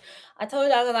 I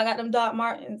told y'all that I got them Doc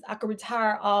Martens. I could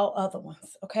retire all other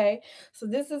ones. Okay. So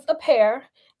this is a pair.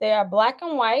 They are black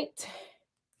and white.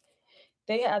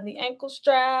 They have the ankle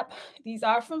strap. These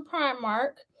are from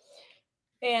Primark.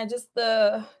 And just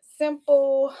the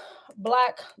simple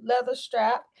black leather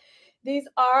strap. These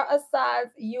are a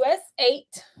size US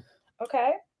 8.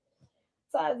 Okay.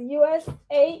 Size US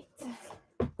 8.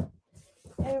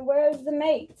 And where's the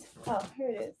mate? Oh, here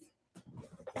it is.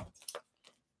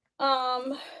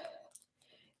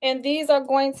 And these are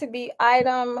going to be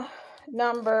item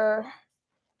number.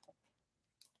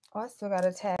 Oh, I still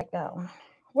gotta tag that one.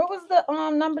 What was the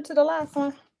number to the last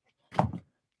one?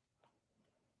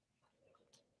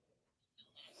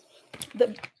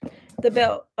 The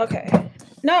belt. Okay.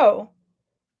 No.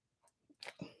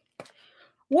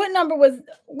 What number was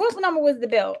the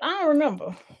belt? I don't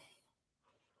remember.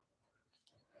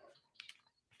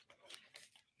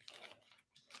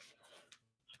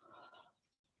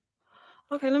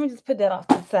 Okay, let me just put that off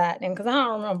to the side then, because I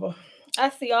don't remember. I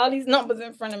see all these numbers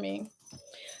in front of me.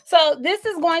 So this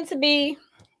is going to be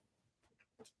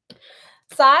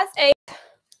size 8,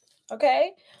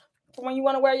 okay? For when you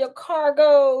want to wear your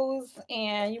cargos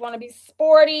and you want to be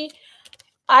sporty.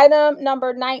 Item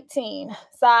number 19,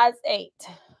 size 8.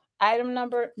 Item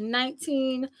number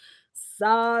 19,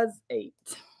 size 8.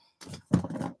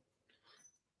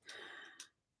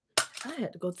 I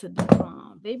had to go to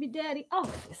the baby daddy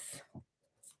office.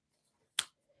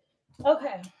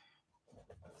 Okay.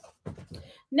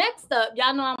 Next up,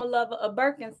 y'all know I'm a lover of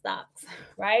Birkenstocks,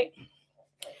 right?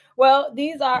 Well,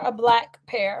 these are a black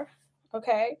pair,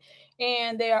 okay?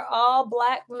 And they are all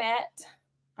black matte,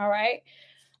 all right?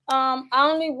 I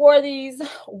only wore these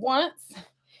once.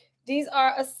 These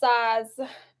are a size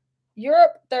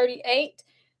Europe 38,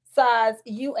 size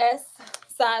US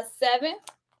size 7,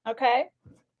 okay?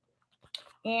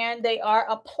 And they are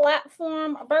a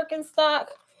platform Birkenstock,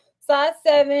 size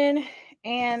 7,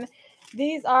 and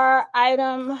these are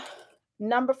item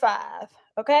number 5,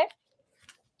 okay?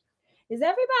 Is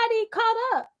everybody caught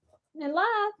up and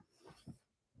live?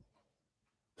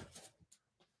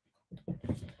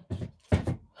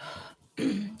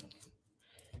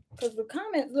 Because the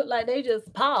comments look like they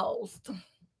just paused.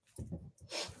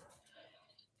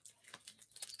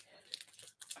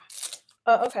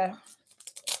 Okay.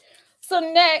 So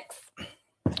next,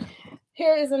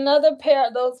 here is another pair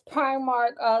of those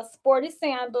Primark sporty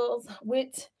sandals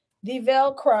with the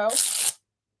Velcro.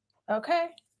 Okay.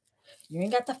 You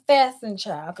ain't got the fasten,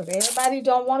 child, because everybody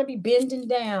don't want to be bending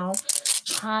down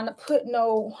trying to put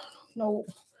no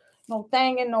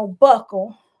thing in no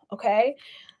buckle. Okay.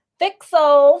 Thick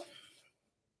sole.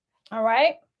 All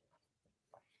right.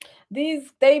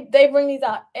 These they bring these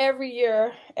out every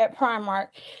year at Primark.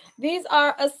 These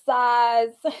are a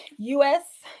size US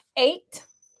 8.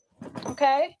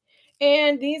 Okay.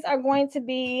 And these are going to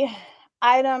be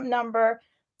item number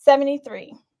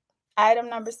 73. Item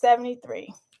number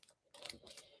 73.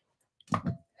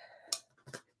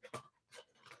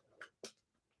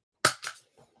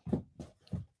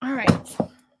 All right.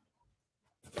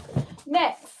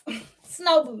 Next,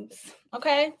 snow boots.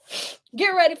 Okay.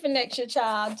 Get ready for next year,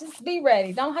 child. Just be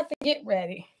ready. Don't have to get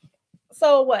ready.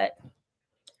 So what?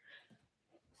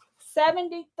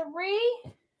 73.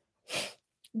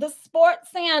 The sport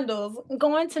sandals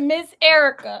going to Miss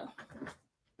Erica.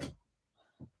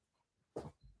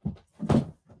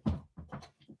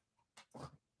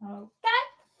 Okay.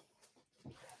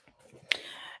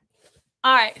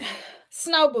 All right.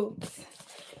 Snow boots.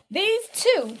 These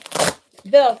two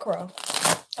Velcro.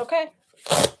 Okay.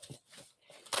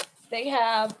 They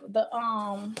have the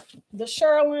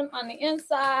Sherlin on the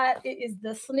inside. It is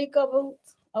the sneaker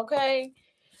boots. Okay.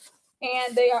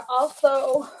 And they are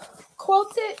also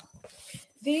quilted.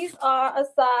 These are a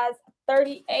size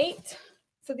 38.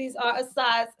 So these are a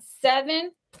size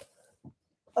 7.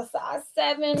 A size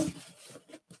 7.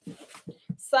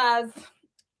 Size,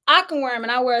 I can wear them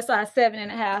and I wear a size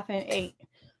 7.5 and 8.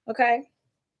 Okay.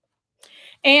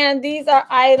 And these are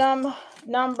item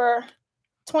number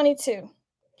 22.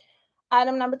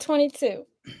 Item number 22.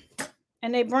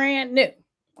 And they brand new.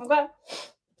 Okay.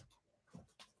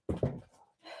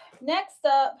 Next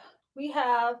up, we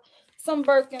have some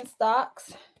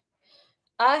Birkenstocks.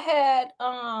 I had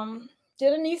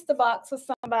did a NISTA box with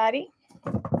somebody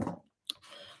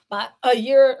about a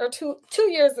year or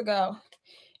two years ago.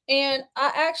 And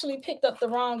I actually picked up the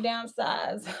wrong damn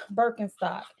size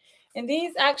Birkenstock. And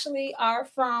these actually are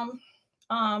from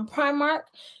Primark.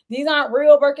 These aren't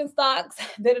real Birkenstocks.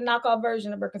 They're the knockoff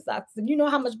version of Birkenstocks. And you know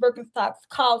how much Birkenstocks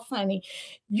cost, honey.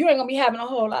 You ain't going to be having a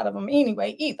whole lot of them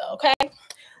anyway either, okay?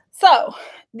 So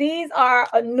these are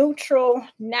a neutral,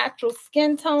 natural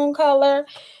skin tone color.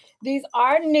 These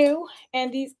are new,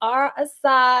 and these are a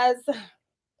size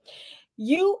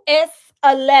US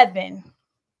 11.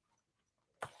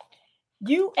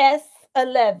 US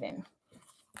 11.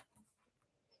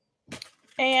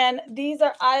 And these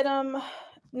are item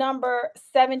number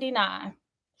 79.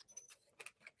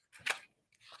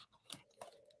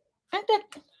 Ain't that?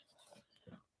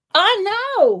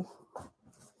 I know.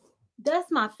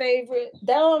 That's my favorite.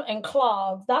 Them and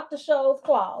clogs. Dr. Scholl's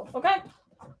clogs. Okay.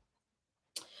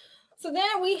 So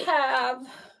then we have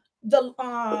the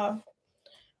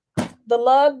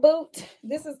lug boot.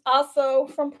 This is also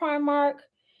from Primark.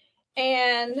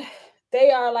 And they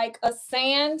are like a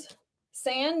sand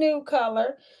nude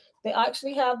color. They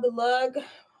actually have the lug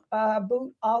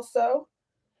boot also.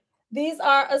 These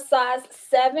are a size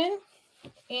 7.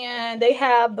 And they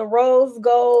have the rose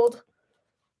gold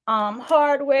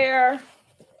hardware.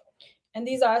 And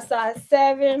these are a size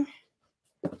 7.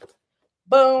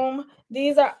 Boom.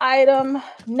 These are item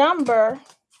number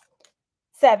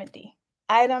 70.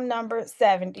 Item number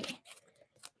 70.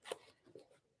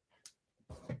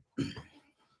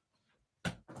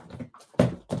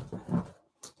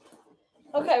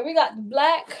 Okay, we got the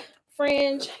black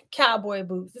fringe cowboy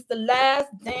boots. It's the last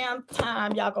damn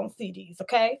time y'all gonna see these,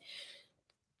 okay?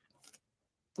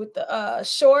 With the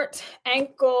short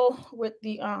ankle with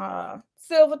the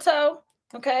silver toe,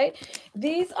 okay?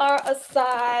 These are a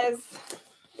size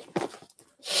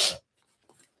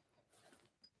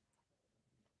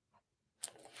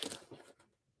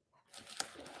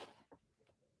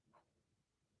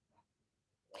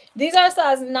These are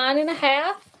size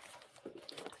 9.5.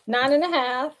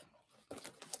 9.5.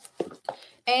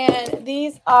 And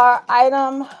these are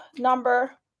item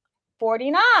number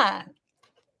 49.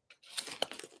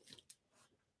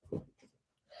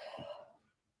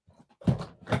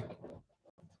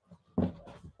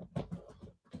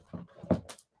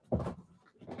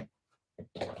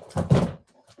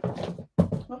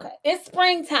 Okay, it's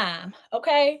springtime,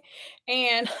 okay?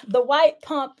 And the white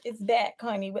pump is back,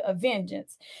 honey, with a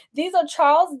vengeance. These are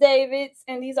Charles Davids,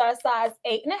 and these are size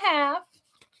 8.5.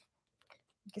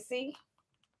 You can see,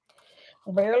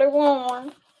 barely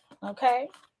worn, okay?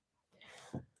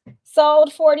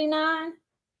 Sold $49.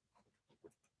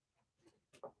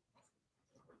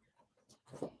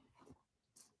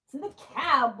 To the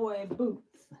cowboy boots.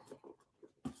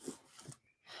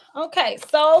 Okay,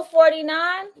 sold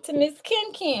 $49 to Miss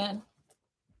Ken Ken.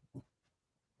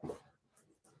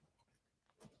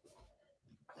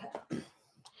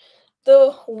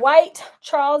 The white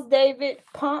Charles David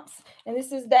pumps, and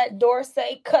this is that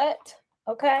Dorsey cut,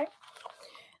 okay?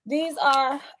 These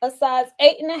are a size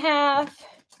 8.5,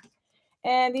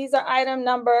 and these are item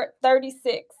number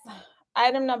 36.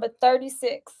 Item number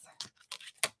 36.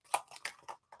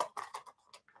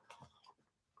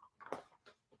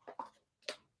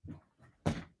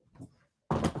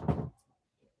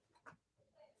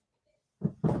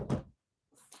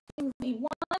 Give me 1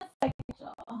 second,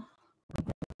 y'all.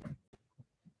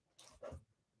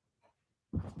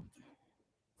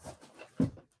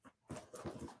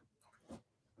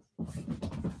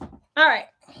 All right.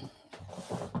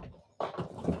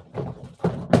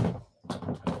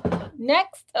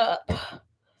 Next up,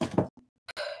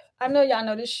 I know y'all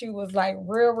know this shoe was like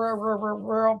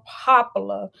real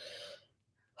popular.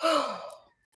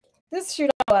 This shoe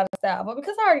don't go out of style, but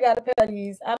because I already got a pair of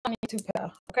these, I don't need 2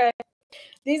 pair, okay?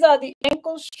 These are the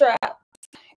ankle straps,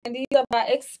 and these are by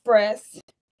Express.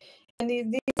 And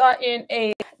these are in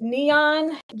a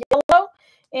neon yellow,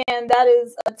 and that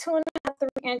is a 2.5,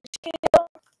 3-inch heel,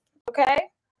 okay?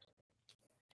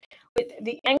 With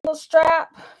the ankle strap.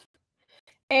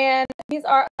 And these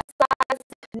are a size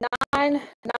 9,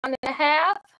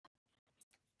 9.5.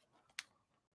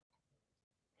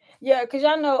 Yeah, because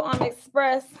y'all know on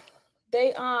Express,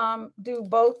 they do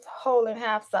both whole and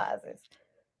half sizes.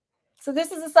 So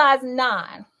this is a size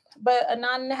 9, but a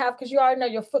 9.5 because you already know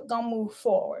your foot gonna move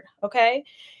forward, okay?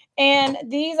 And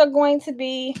these are going to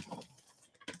be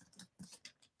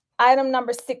item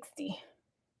number 60.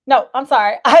 No, I'm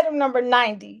sorry, item number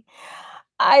 90.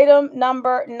 Item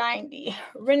number 90.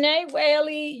 Renee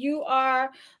Whaley, you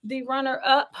are the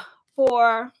runner-up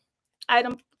for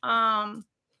item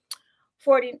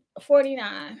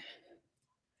 49.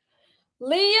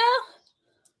 Leah.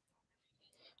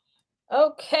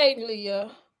 Okay,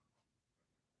 Leah.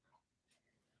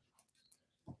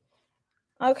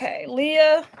 Okay,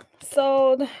 Leah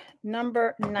sold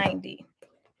number 90.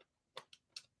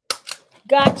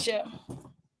 Gotcha.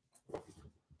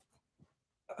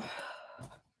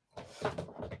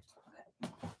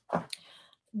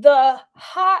 The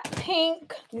hot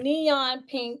pink, neon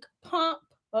pink pump.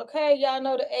 Okay, y'all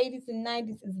know the 80s and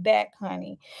 90s is back,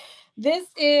 honey. This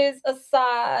is a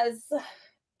size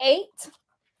 8.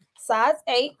 Size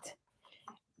 8.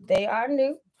 They are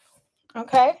new.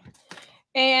 Okay.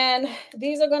 And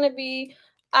these are going to be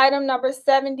item number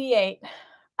 78.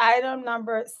 Item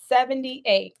number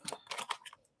 78.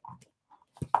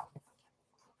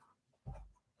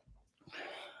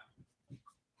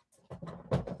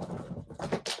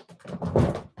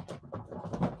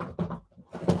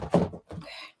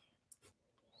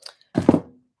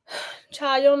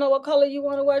 Child, you don't know what color you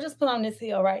want to wear, just put on this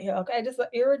heel right here, okay? Just an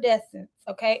iridescence,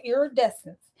 okay?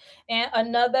 Iridescence. And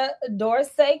another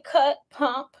Dorsey cut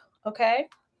pump, okay?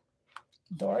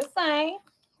 Dorsey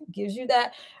gives you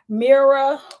that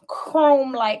mirror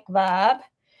chrome-like vibe.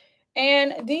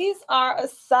 And these are a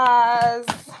size...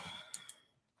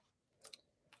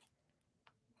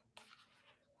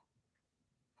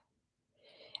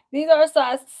 These are a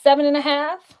size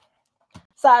 7.5.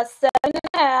 Size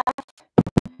 7.5.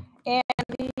 And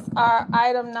these are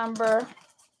item number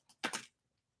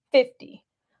 50.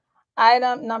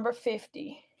 Item number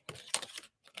 50.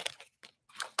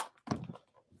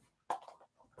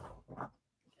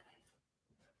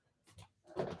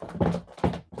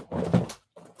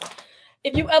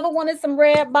 If you ever wanted some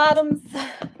red bottoms,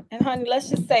 and honey, let's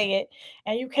just say it,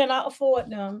 and you cannot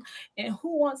afford them, and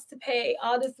who wants to pay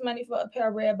all this money for a pair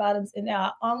of red bottoms and they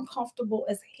are uncomfortable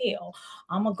as hell?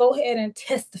 I'm going to go ahead and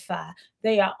testify.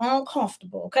 They are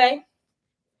uncomfortable, okay?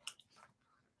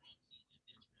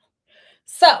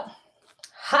 So,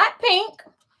 hot pink.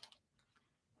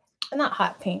 Not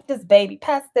hot pink, just baby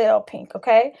pastel pink,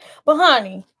 okay? But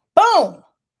honey, boom.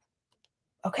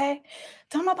 Okay?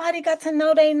 Don't nobody got to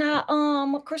know they not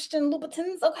Christian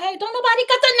Louboutins, okay? Don't nobody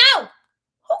got to know.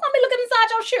 Who gonna be looking inside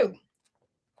your shoe?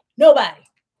 Nobody.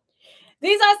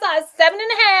 These are size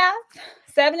 7.5.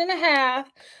 7.5.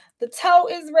 The toe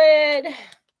is red.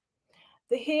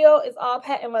 The heel is all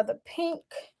patent leather pink.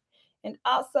 And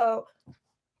also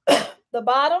the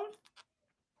bottom.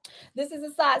 This is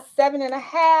a size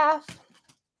 7.5.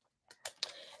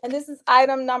 And this is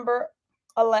item number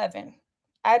 11.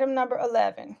 Item number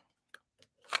 11.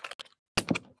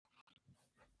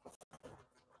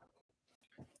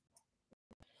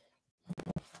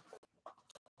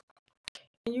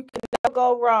 You can never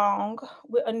go wrong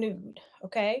with a nude,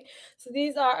 okay? So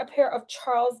these are a pair of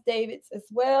Charles Davids as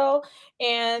well.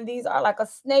 And these are like a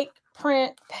snake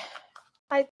print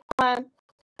python,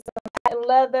 patent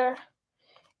leather.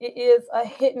 It is a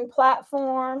hidden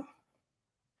platform.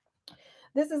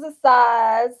 This is a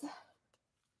size,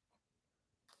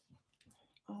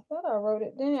 I thought I wrote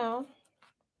it down,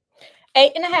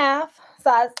 8.5,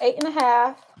 size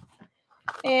 8.5.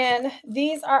 And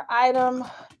these are item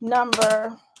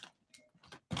number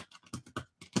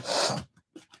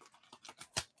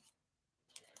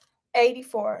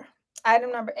 84.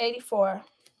 Item number 84.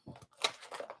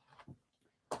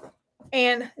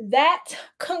 And that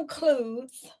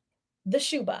concludes the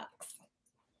shoebox.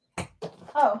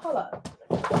 Oh, hold up.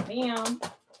 Bam.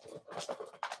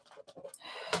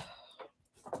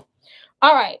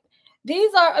 All right.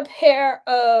 These are a pair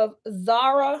of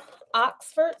Zara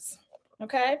Oxfords.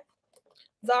 Okay.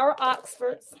 Zara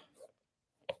Oxfords.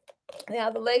 They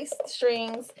have the lace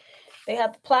strings. They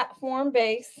have the platform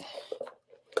base.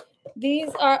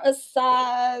 These are a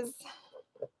size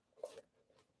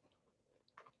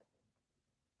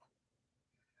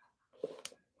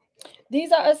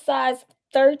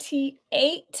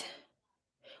 38,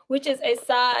 which is a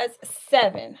size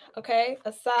 7. Okay,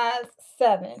 a size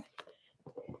 7.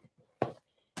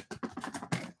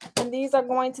 And these are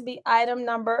going to be item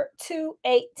number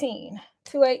 218.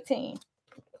 218.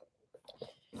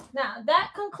 Now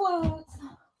that concludes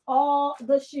all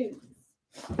the shoes.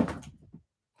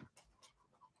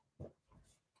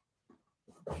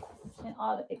 And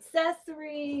all the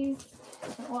accessories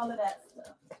and all of that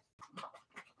stuff.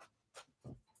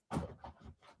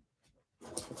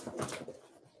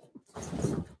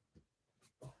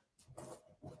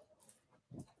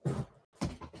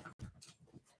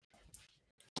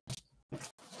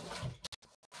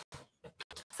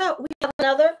 So we have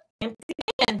another empty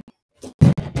bin.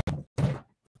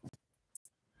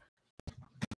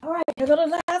 All right, here go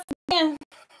the last bin.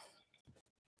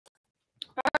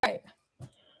 All right.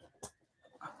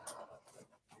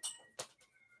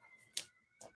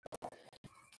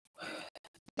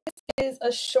 This is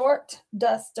a short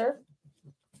duster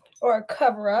or a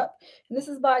cover up. And this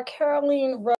is by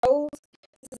Caroline Rose.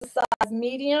 This is a size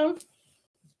medium.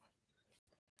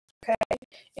 Okay.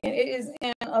 And it is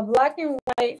in a black and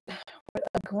white with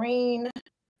a green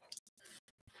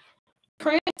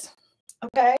print.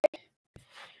 Okay.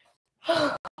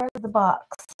 Where's the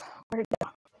box? Where'd it go?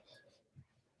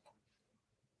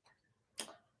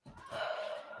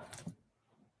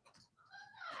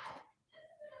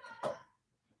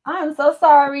 I am so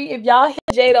sorry if y'all hear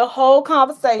Jada whole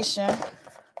conversation.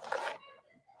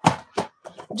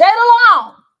 Jada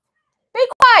Long, be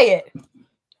quiet.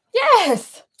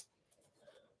 Yes.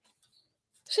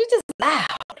 She just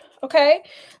loud. Okay.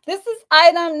 This is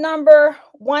item number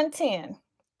 110.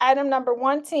 Item number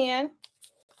 110.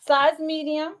 Size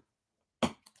medium.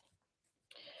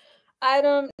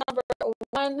 Item number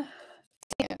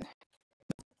 110.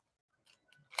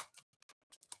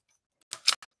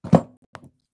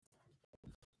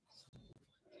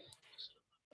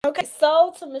 Okay,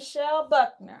 sold to Michelle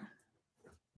Buckner.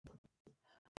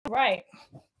 All right.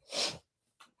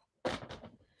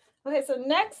 Okay, so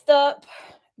next up,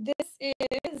 this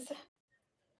is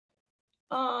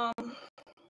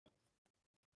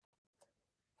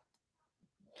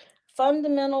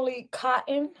fundamentally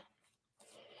cotton.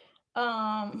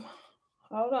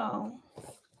 Hold on.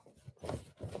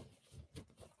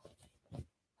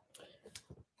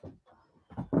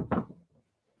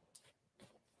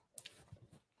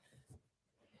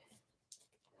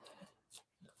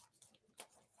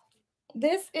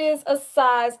 This is a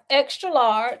size extra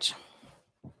large,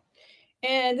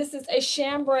 and this is a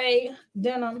chambray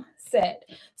denim set.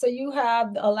 So you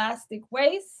have the elastic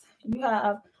waist, you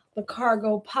have the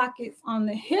cargo pockets on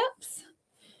the hips,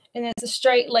 and it's a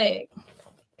straight leg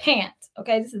pant.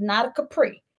 Okay, this is not a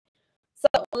capri.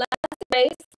 So elastic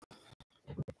waist.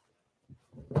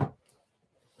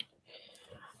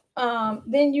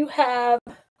 Then you have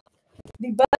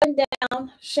the button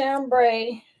down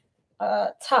chambray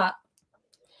top.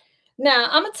 Now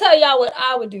I'm gonna tell y'all what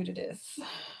I would do to this,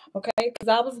 okay? Because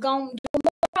I was gonna do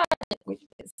a project with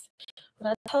this,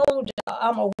 but I told y'all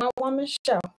I'm a one-woman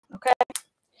show, okay?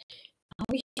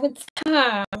 We have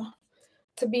time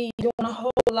to be doing a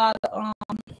whole lot of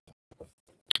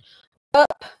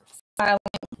up styling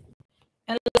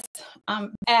unless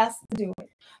I'm asked to do it.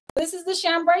 This is the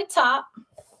chambray top.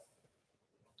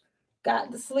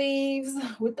 Got the sleeves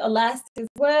with elastic as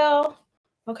well,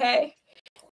 okay?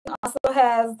 It also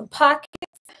has the pockets.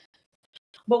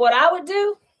 But what I would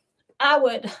do, I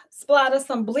would splatter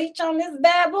some bleach on this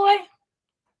bad boy,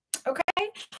 okay?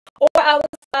 Or I would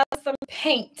splatter some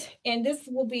paint, and this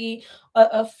will be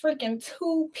a freaking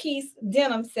two-piece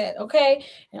denim set, okay?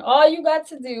 And all you got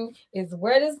to do is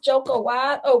wear this joker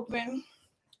wide open,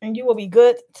 and you will be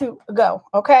good to go,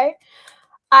 okay?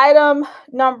 Item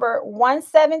number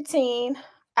 117.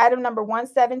 Item number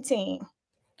 117.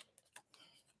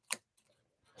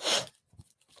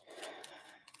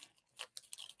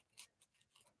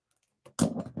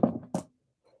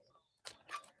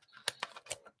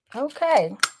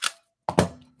 Okay.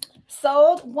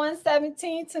 Sold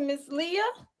 117 to Miss Leah.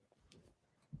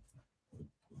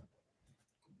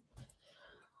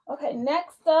 Okay,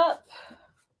 next up,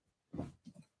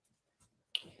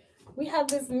 we have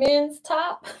this men's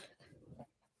top.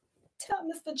 Tell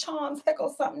Mr. Charms heckle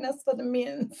something else for the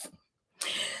men's.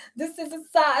 This is a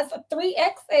size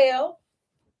 3XL.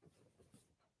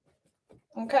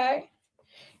 Okay.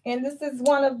 And this is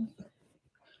one of,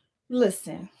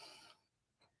 listen.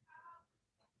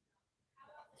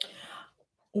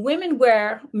 Women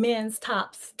wear men's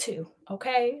tops too,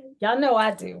 okay? Y'all know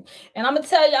I do. And I'm gonna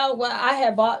tell y'all why I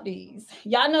have bought these.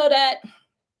 Y'all know that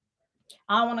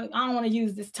I don't want to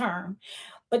use this term,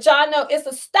 but y'all know it's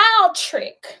a style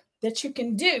trick that you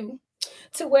can do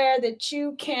to where that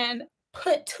you can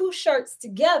put two shirts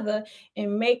together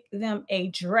and make them a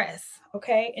dress,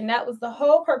 okay? And that was the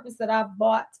whole purpose that I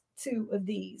bought two of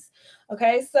these,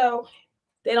 okay? So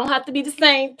they don't have to be the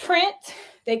same print.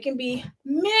 They can be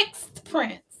mixed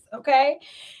prints, okay?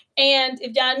 And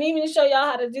if y'all need me to show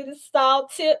y'all how to do this style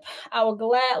tip, I will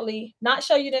gladly not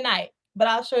show you tonight, but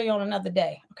I'll show you on another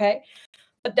day, okay?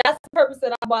 But that's the purpose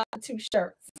that I bought the two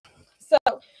shirts. So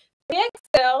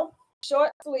 3XL,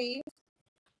 short sleeve,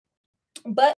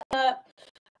 button up.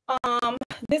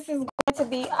 This is going to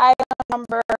be item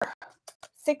number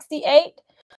 68.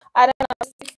 Item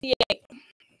number 68.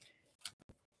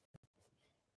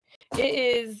 It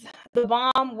is the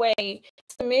bomb way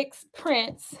to mix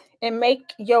prints and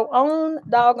make your own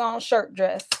doggone shirt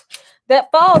dress that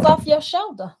falls off your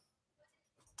shoulder.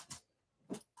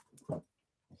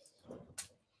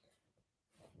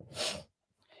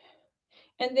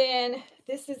 And then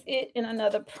this is it in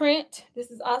another print. This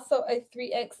is also a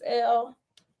 3XL.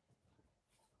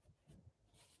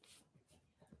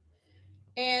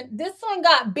 And this one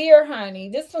got beer, honey.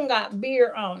 This one got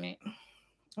beer on it.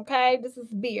 Okay, this is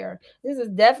beer. This is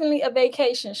definitely a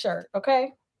vacation shirt,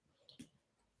 okay?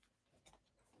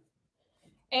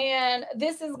 And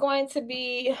this is going to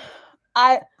be,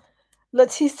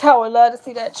 Leticia would love to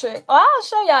see that trick. Oh, I'll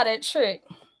show y'all that trick.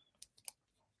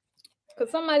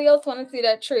 Because somebody else want to see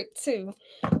that trick too.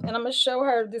 And I'm going to show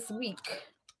her this week.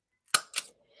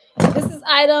 This is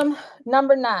item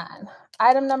number 9.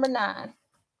 Item number 9.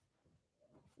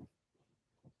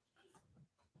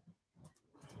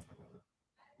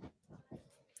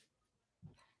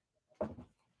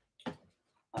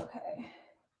 Okay.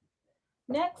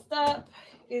 Next up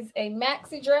is a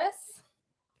maxi dress.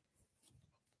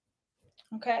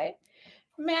 Okay.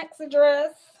 Maxi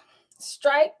dress,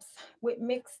 stripes with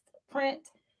mixed print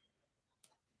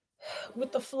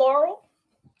with the floral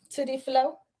to the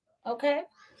flow. Okay.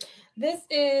 This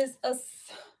is a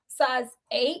size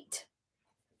 8.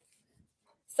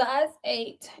 Size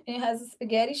 8. It has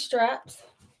spaghetti straps.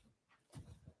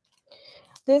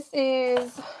 This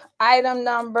is item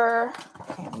number,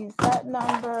 I can't use that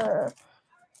number.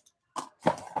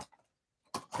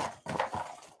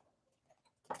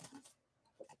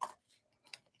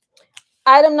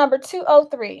 Item number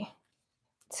 203.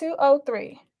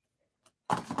 203.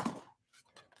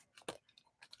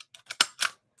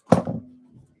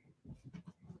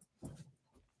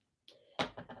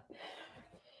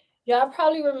 Y'all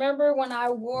probably remember when I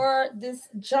wore this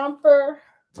jumper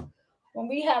when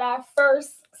we had our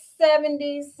first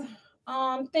 70s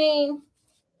theme.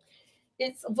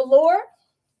 It's velour,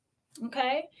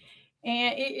 okay?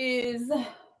 And it is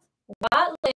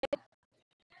wide leg,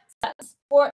 got the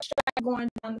sport strap going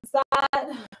down the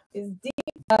side. It's deep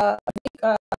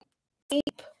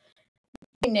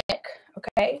neck,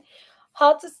 okay?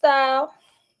 Halter style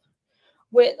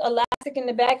with elastic in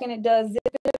the back, and it does zip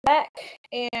in the back.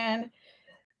 And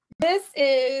this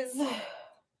is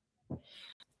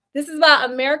by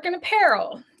American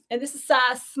Apparel, and this is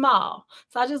size small.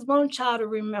 So I just want y'all to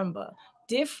remember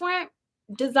different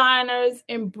designers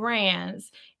and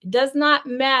brands. It does not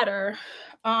matter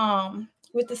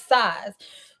with the size,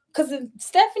 because if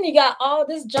Stephanie got all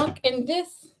this junk in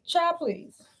this, child,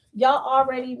 please, y'all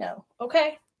already know,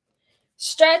 okay?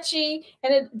 Stretchy,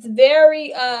 and it's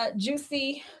very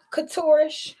juicy,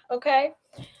 couture-ish, okay?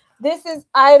 This is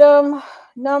item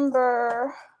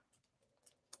number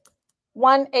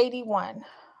 181.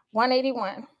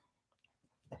 181.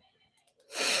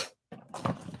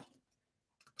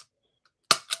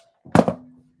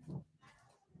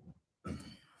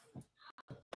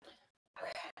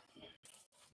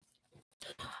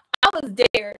 I was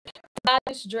dared to buy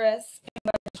this dress and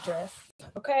wear this dress,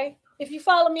 okay? If you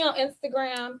follow me on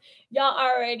Instagram, y'all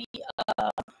already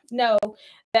know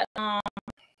that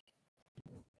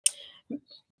Ms.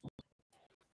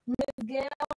 Gail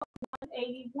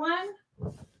 181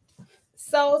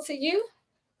 sold to you.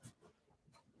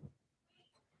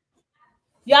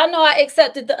 Y'all know I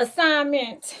accepted the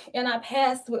assignment and I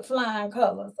passed with flying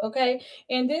colors, okay?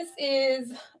 And this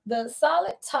is the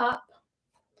solid top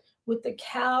with the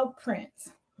cow print,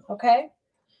 okay?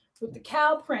 With the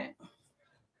cow print.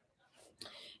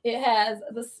 It has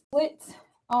the split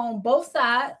on both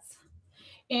sides.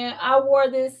 And I wore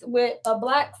this with a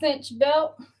black cinch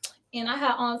belt, and I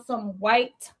had on some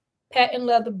white patent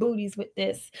leather booties with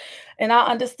this. And I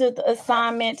understood the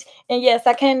assignment. And yes,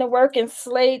 I came to work and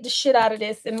slayed the shit out of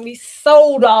this. And we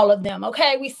sold all of them,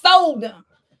 okay? We sold them.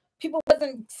 People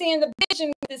wasn't seeing the vision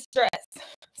with this dress.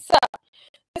 So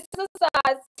this is a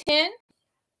size 10.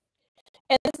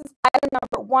 And this is item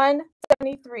number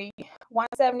 173.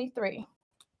 173.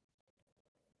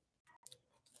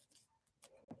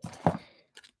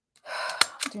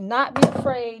 Do not be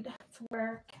afraid to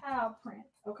wear cow print,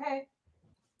 okay?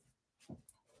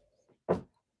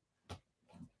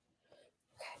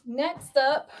 Next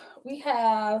up, we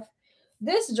have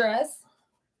this dress,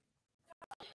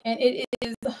 and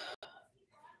it's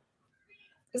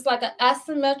like an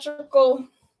asymmetrical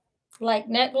like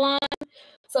neckline,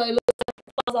 so it looks like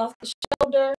it falls off the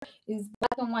shoulder. It's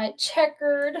black and white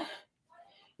checkered.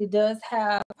 It does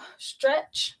have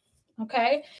stretch,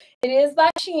 okay? It is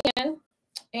by Shein,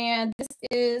 and this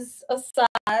is a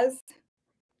size.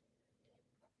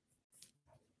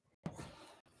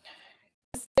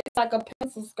 It's like a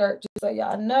pencil skirt, just so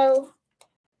y'all know.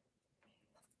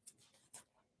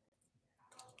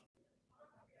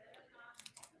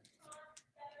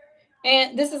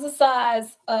 And this is a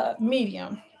size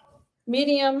medium.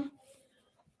 Medium.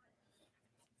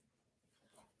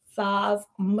 Size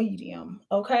medium,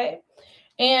 okay?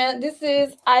 And this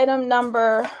is item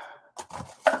number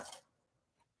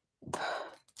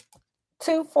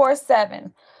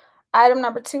 247. Item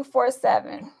number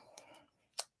 247.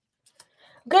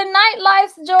 Good night,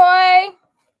 Life's Joy.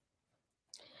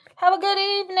 Have a good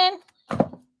evening.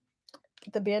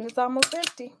 The bin is almost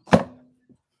empty.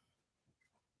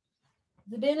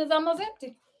 The bin is almost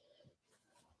empty.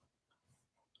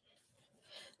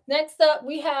 Next up,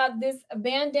 we have this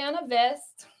bandana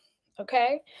vest,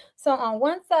 okay? So on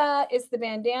one side, it's the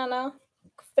bandana.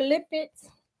 Flip it.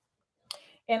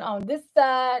 And on this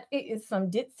side, it is some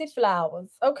ditzy flowers,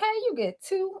 okay? You get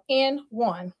 2 in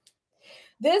 1.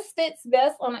 This fits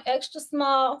best on an extra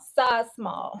small, size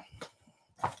small.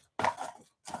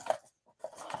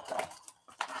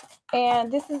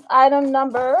 And this is item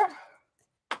number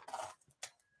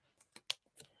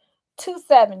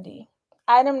 270.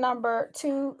 Item number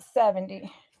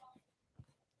 270.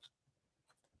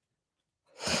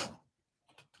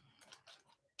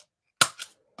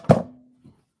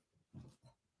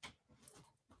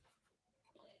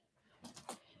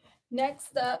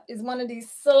 Next up is one of these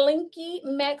slinky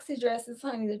maxi dresses,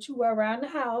 honey, that you wear around the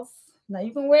house. Now,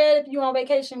 you can wear it if you're on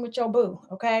vacation with your boo,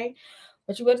 okay?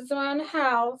 But you wear this around the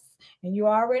house, and you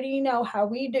already know how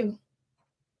we do.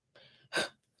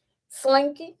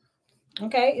 Slinky,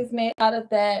 Okay, it's made out of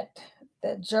that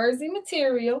jersey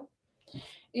material.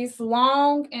 It's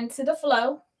long into the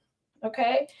flow.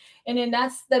 Okay, and then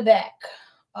that's the back.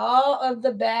 All of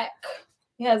the back.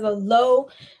 It has a low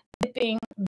dipping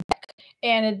back,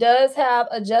 and it does have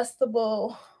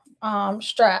adjustable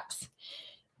straps.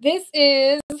 This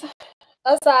is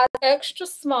a size extra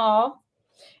small,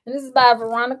 and this is by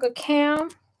Veronica Cam.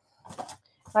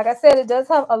 Like I said, it does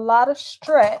have a lot of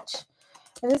stretch,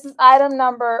 and this is item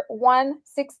number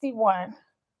 161.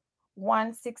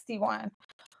 161.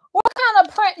 What kind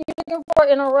of print are you looking for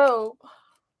in a robe?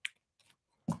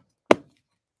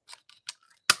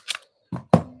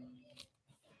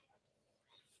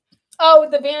 Oh,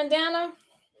 with the bandana?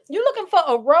 You looking for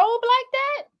a robe like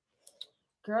that?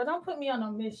 Girl, don't put me on no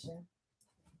mission.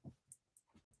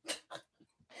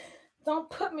 Don't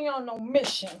put me on no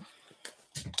mission.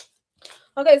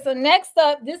 Okay, so next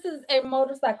up, this is a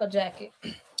motorcycle jacket.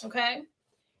 Okay.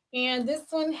 And this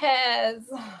one has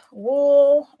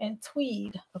wool and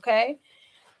tweed. Okay.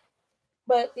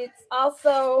 But it's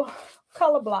also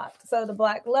color blocked. So the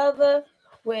black leather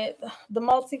with the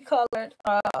multicolored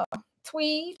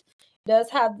tweed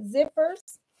does have the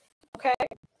zippers. Okay.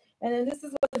 And then this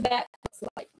is what the back looks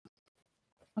like.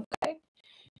 Okay.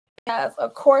 It has a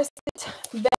corset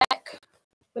back,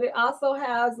 but it also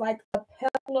has like a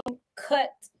peplum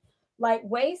cut like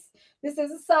waist. This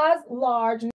is a size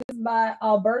large. And this is by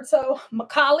Alberto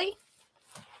Macaulay.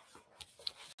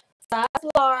 Size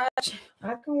large.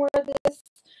 I can wear this,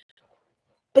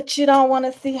 but you don't want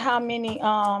to see how many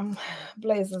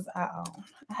blazers I own.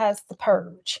 It has the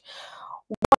purge.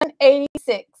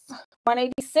 186.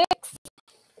 186.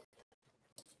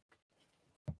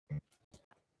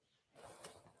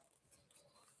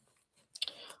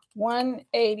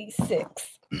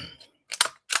 $186.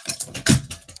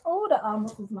 Oh, that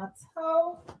almost was my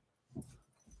toe.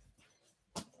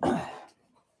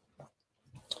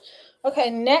 Okay,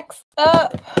 next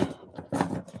up,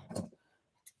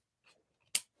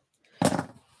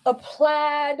 a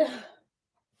plaid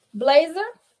blazer,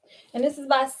 and this is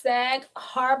by Sag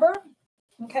Harbor.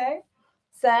 Okay,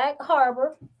 Sag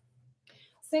Harbor.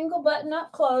 Single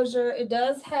button-up closure. It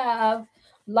does have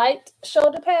light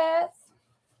shoulder pads.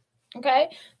 Okay,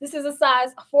 this is a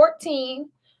size 14.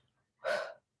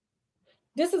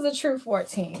 This is a true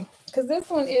 14 because this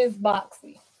one is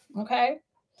boxy. Okay,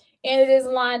 and it is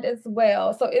lined as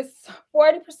well. So it's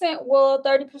 40% wool,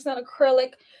 30%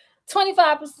 acrylic,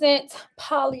 25%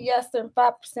 polyester, and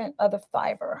 5% other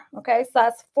fiber. Okay,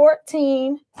 size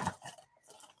 14.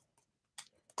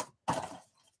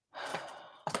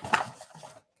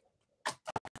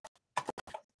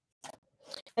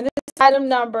 And this is item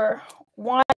number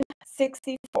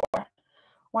 164.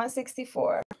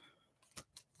 164.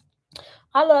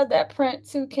 I love that print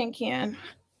too, Ken.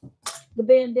 The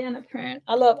bandana print.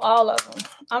 I love all of them.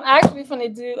 I'm actually going to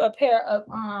do a pair of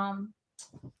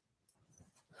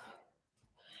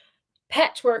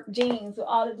patchwork jeans with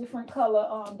all the different color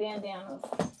bandanas.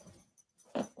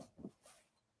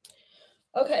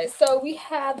 Okay, so we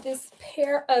have this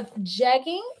pair of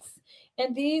jeggings,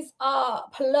 and these are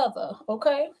pleather.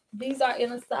 Okay, these are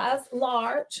in a size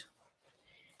large.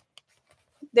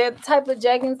 They're the type of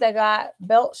jeggings that got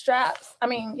belt straps.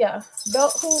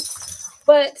 Belt hoops,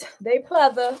 but they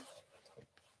pleather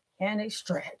and they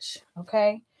stretch.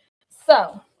 Okay,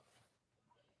 so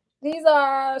these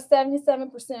are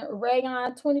 77%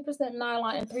 rayon, 20%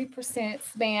 nylon, and 3%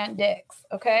 spandex.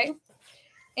 Okay,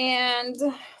 and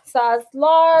size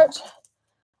large,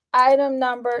 item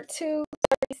number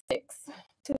 236.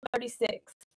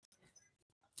 236.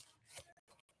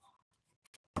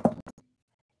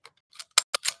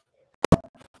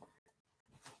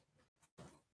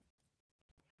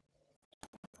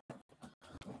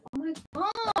 Oh my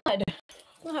God.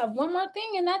 I have one more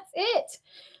thing and that's it.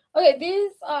 Okay,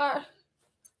 these are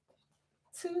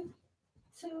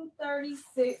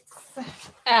 236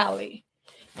 Alley.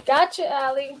 Gotcha,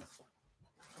 Alley.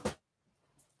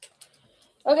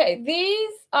 Okay,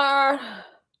 these are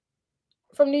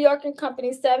from New York and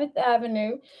Company, 7th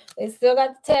Avenue. They still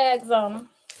got the tags on them.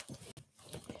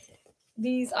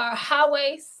 These are high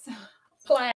waist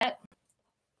plaid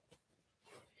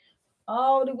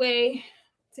all the way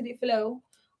to the flow.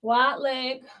 Wide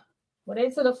leg, well, they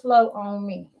to the flow on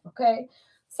me. Okay,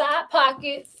 side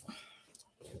pockets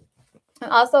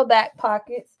and also back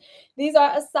pockets. These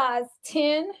are a size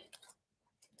 10.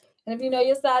 And if you know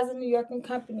your size in New York and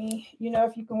Company, you know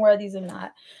if you can wear these or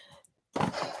not.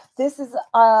 This is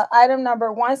item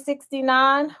number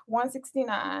 169.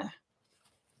 169.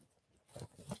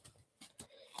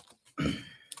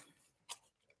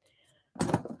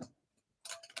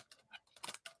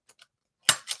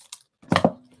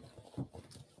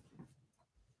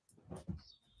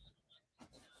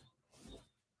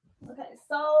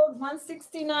 sold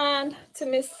 $169 to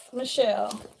Miss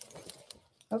Michelle.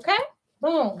 Okay,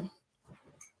 boom.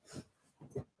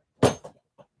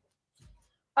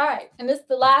 All right, and this is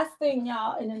the last thing,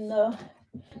 y'all, and then the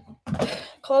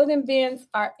clothing bins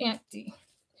are empty.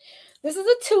 This is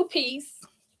a two-piece,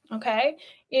 okay?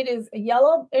 It is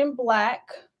yellow and black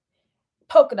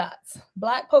polka dots.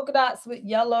 Black polka dots with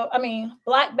yellow,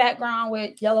 black background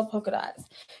with yellow polka dots.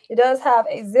 It does have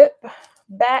a zip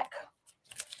back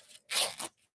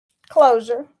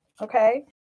closure, okay?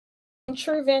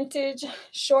 True vintage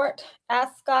short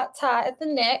ascot tie at the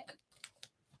neck.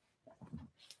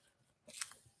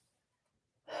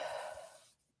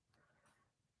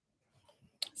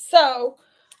 So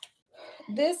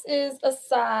this is a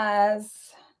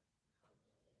size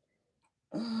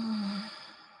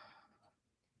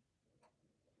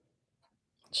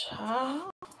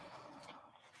child,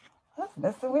 that's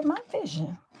messing with my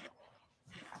vision.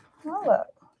 Hold up.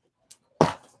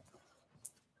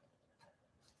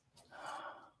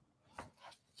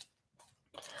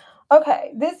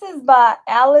 Okay, this is by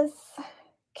Alice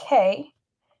K.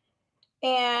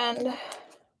 And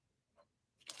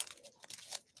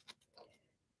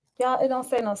y'all, it don't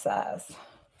say no size.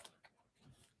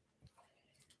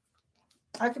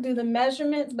 I could do the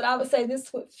measurements, but I would say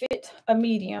this would fit a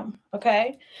medium,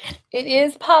 okay? It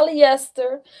is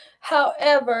polyester.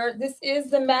 However, this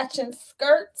is the matching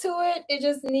skirt to it. It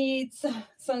just needs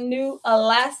some new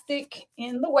elastic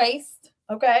in the waist,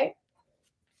 okay?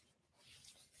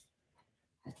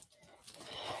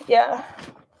 Yeah.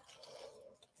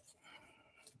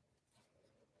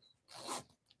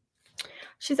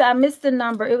 She said, I missed the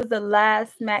number. It was the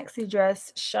last maxi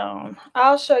dress shown.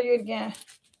 I'll show you it again.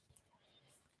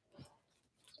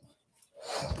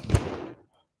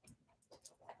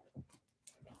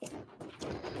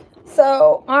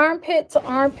 So armpit to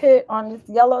armpit on this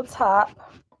yellow top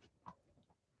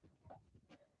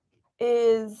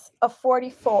is a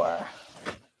 44.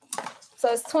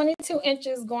 So it's 22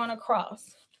 inches going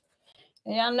across.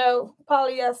 And y'all know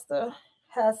polyester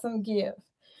has some give.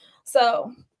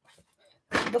 So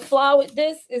the flaw with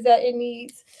this is that it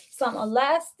needs some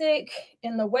elastic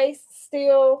in the waist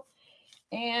still.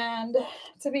 And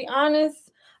to be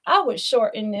honest, I would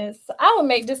shorten this. I would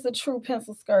make this a true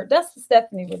pencil skirt. That's what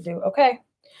Stephanie would do, okay?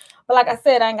 But like I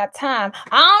said, I ain't got time.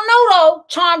 I don't know though,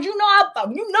 Charms. You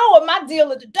know what my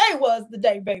deal of the day was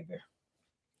today, baby.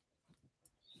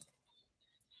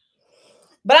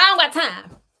 But I don't got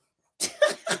time.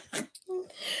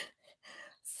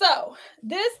 So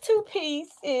this two-piece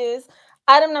is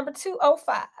item number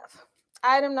 205.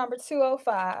 Item number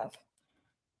 205.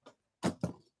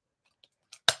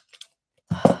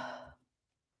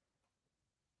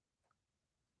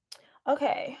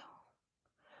 Okay.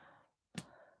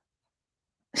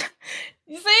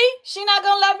 You see? She not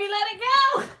gonna let me let it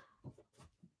go.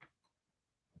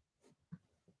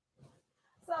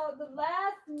 So the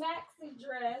last maxi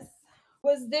dress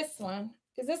was this one.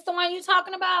 Is this the one you're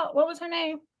talking about? What was her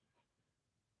name?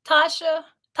 Tasha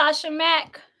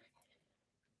Mack.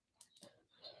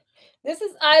 This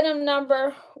is item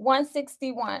number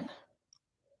 161.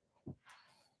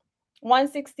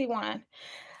 161.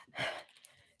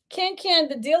 Ken,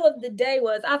 the deal of the day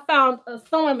was I found a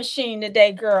sewing machine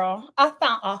today, girl. I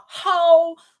found a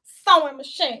whole sewing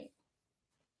machine.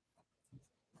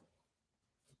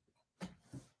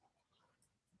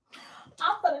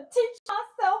 I'm gonna teach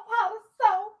myself how to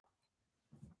sew.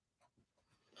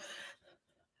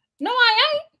 No,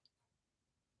 I ain't.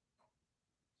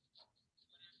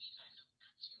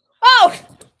 Oh!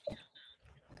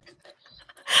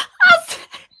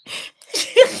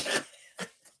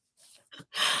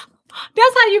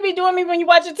 That's how you be doing me when you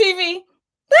watch your TV.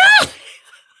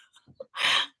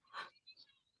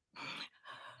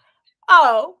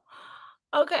 Oh,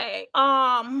 okay.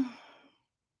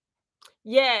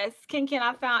 Yes, Ken,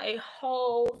 I found a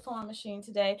whole sewing machine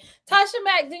today. Tasha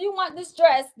Mack, do you want this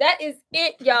dress? That is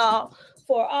it, y'all,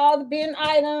 for all the bin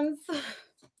items.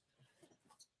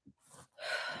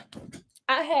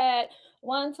 I had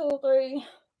 1, 2, 3,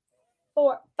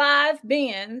 4, 5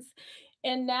 bins,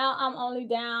 and now I'm only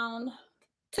down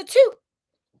to 2.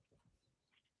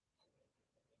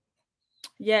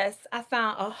 Yes, I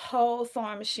found a whole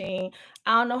sewing machine.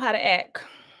 I don't know how to act.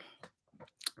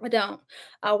 I don't.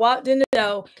 I walked in the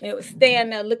door and it was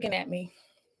standing there looking at me.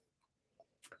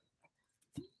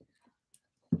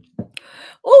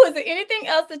 Oh, is there anything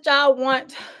else that y'all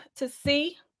want to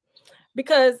see?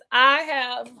 Because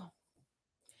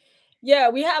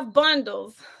we have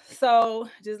bundles. So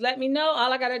just let me know.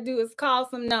 All I got to do is call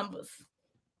some numbers.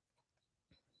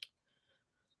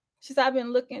 She said, I've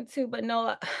been looking too, but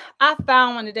no, I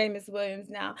found one today, Miss Williams,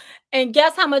 now. And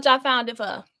guess how much I found it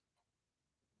for?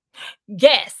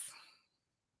 Guess.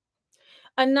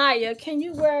 Anaya, can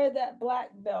you wear that black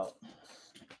belt?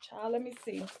 Child, let me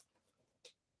see.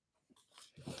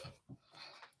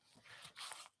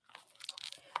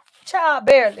 Child,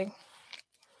 barely.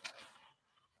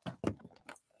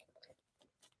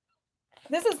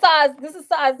 This is size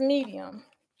medium.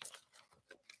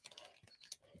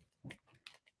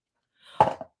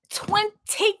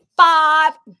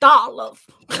 $25.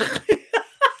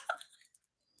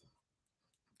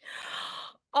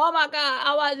 Oh my God,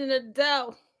 I was in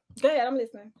Adele. Go ahead, I'm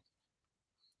listening.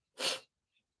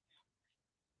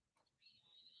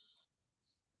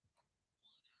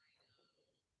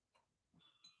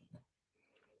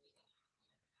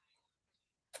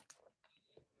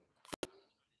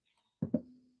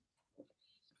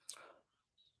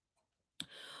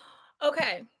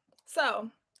 Okay, so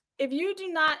if you do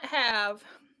not have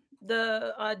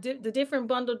the different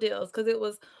bundle deals, because it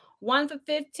was 1 for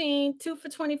 15, 2 for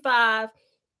 25,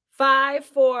 5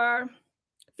 for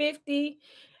 50,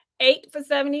 8 for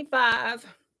 75,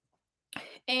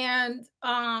 and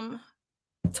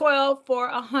 12 for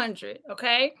 100.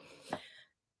 Okay,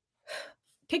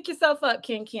 pick yourself up,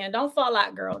 Ken. Don't fall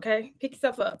out, girl. Okay, pick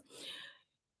yourself up.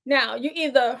 Now you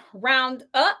either round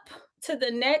up to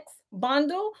the next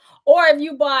bundle, or if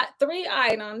you bought 3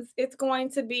 items, it's going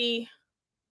to be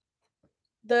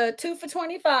the 2 for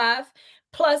 25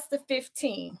 plus the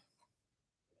 15.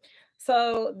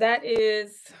 So that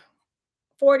is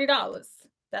 $40.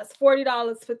 That's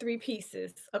 $40 for 3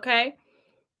 pieces. Okay.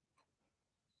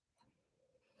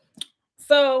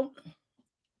 So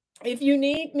if you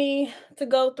need me to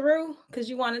go through because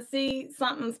you want to see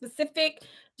something specific,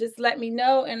 just let me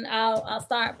know and I'll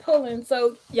start pulling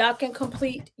so y'all can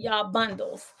complete y'all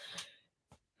bundles.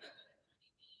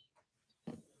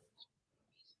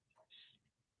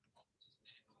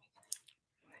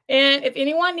 And if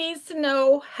anyone needs to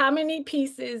know how many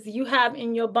pieces you have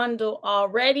in your bundle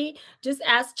already, just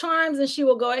ask Charms and she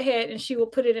will go ahead and she will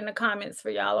put it in the comments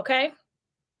for y'all, okay?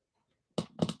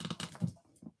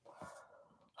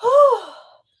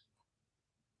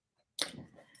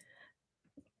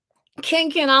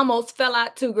 Ken almost fell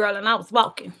out too, girl, and I was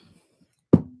walking.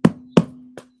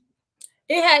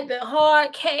 It had the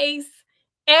hard case.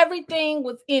 Everything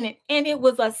was in it, and it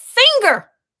was a singer.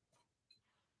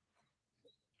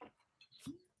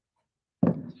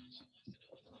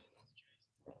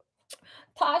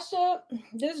 Tasha,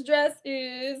 this dress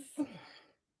is,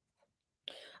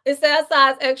 it says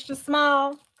size extra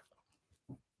small.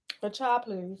 But child,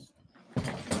 please.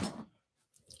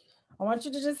 I want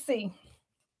you to just see.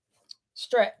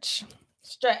 Stretch,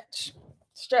 stretch,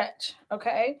 stretch,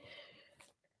 okay?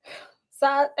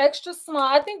 Size extra small.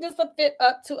 I think this will fit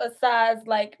up to a size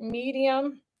like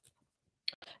medium.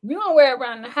 If you want to wear it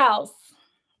around the house,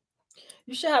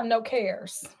 you should have no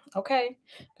cares, okay?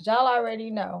 Because y'all already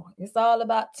know it's all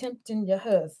about tempting your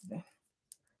husband.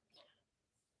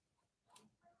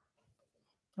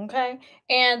 Okay?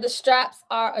 And the straps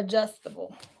are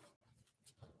adjustable.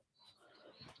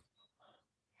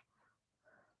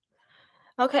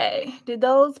 Okay, did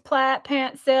those plaid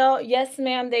pants sell? Yes,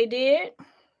 ma'am, they did.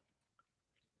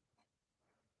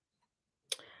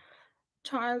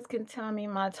 Charms can tell me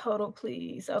my total,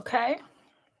 please, okay?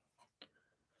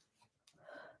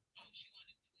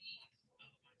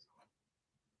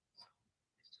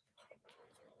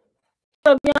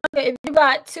 So Bianca, if you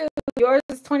got 2, yours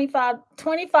is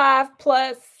 $25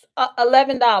 plus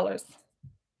 $11.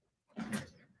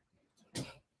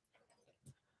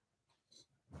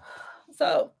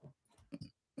 So,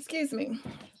 excuse me.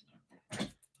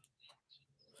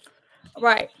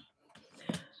 Right.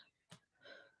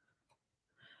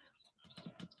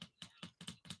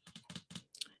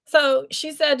 So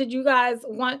she said, did you guys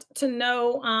want to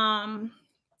know,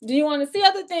 do you want to see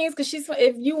other things? Because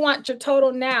if you want your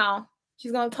total now,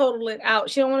 she's going to total it out.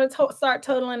 She don't want to start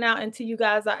totaling out until you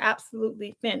guys are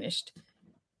absolutely finished.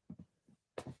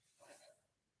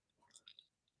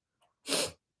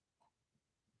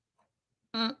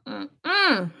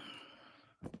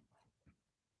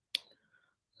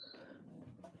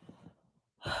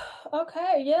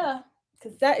 Okay, yeah,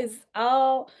 because that is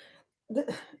all.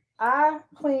 I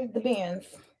cleaned the bins.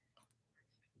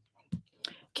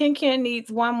 Ken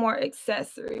needs one more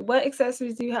accessory. What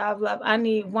accessories do you have left? I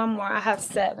need one more. I have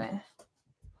 7.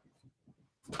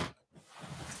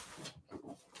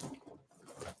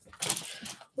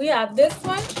 We have this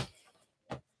one.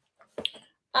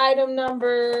 Item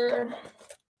number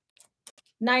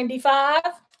 95.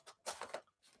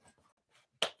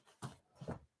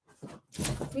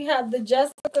 We have the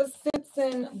Jessica Jessica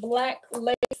Simpson black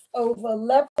lace over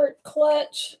leopard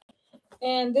clutch.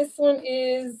 And this one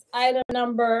is item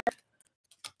number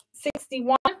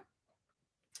 61.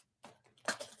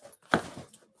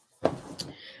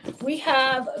 We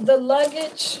have the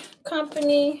luggage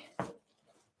company.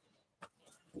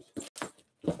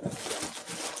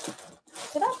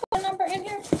 Did I put a number in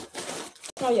here?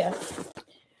 Oh, yeah.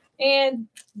 And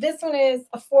this one is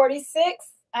a 46,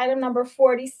 item number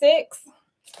 46.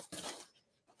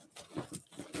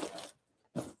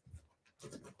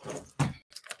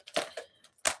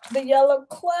 The yellow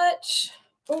clutch.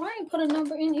 Oh, I didn't put a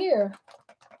number in here.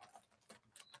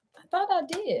 I thought I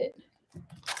did.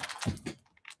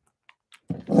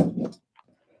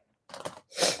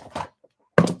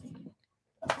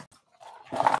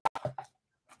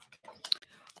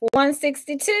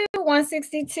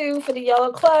 $162 for the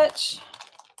yellow clutch.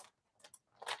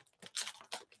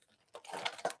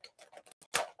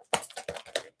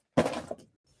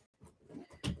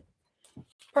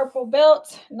 Purple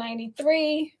belt,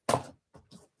 $93.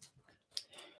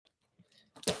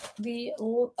 The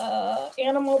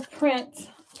animal print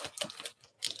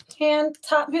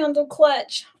top handle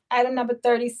clutch, item number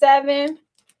 37.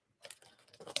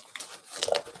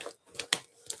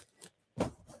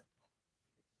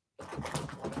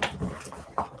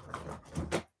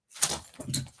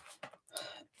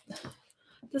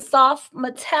 The soft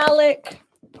metallic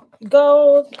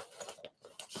gold,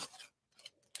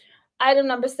 item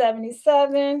number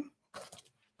 77.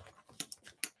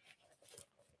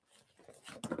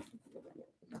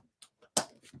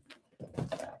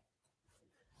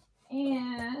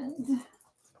 And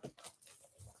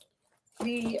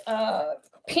the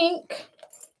pink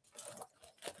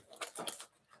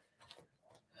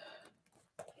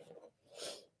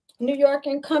New York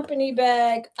 & Company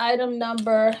bag, item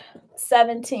number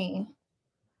 17.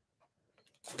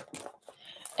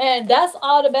 And that's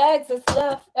all the bags that's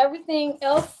left. Everything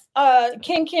else,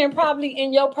 Ken probably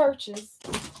in your purchase.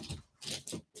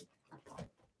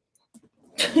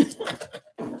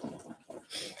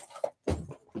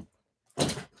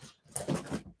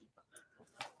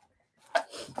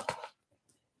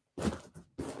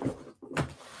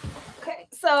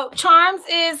 So Charms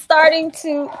is starting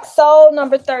to sold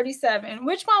number 37.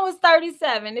 Which one was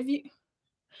 37?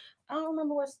 I don't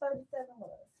remember which 37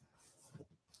 was.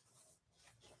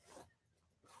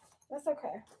 That's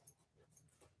okay.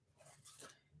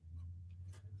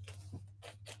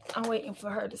 I'm waiting for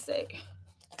her to say.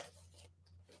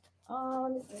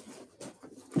 Let me see.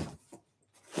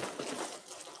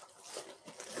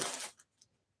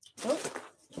 Oh.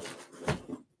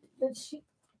 Did she?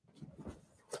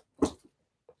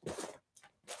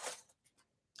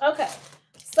 Okay,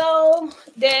 so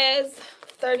there's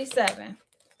 37.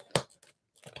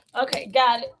 Okay,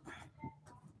 got it.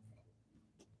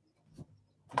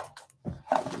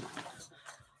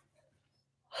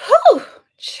 Whew,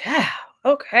 child.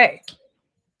 Okay.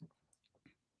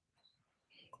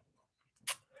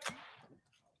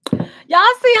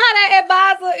 Y'all see how that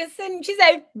advisor is sitting? She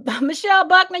said, Michelle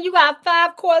Buckner, you got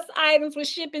 5 course items with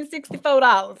shipping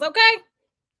 $64. Okay.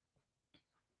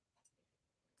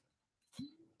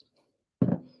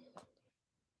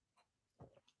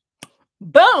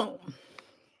 Boom.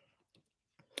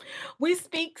 We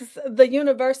speak the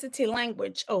university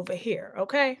language over here,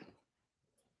 okay?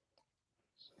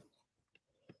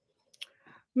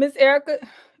 Miss Erica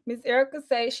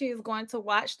says she is going to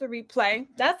watch the replay.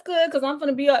 That's good because I'm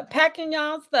going to be up packing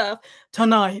y'all stuff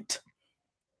tonight.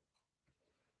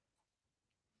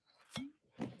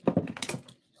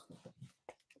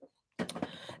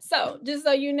 So just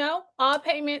so you know, all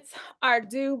payments are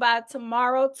due by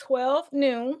tomorrow, 12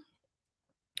 noon.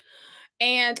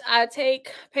 And I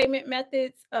take payment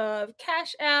methods of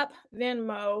Cash App,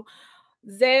 Venmo,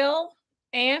 Zelle,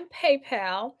 and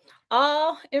PayPal.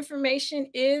 All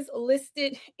information is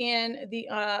listed in the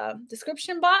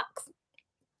description box.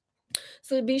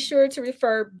 So be sure to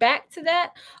refer back to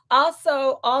that.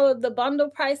 Also, all of the bundle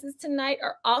prices tonight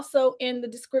are also in the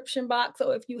description box.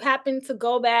 So if you happen to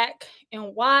go back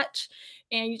and watch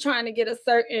and you're trying to get a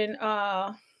certain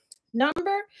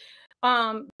number,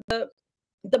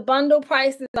 the bundle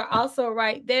prices are also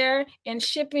right there. And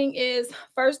shipping is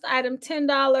first item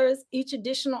 $10. Each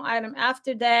additional item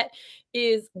after that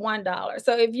is $1.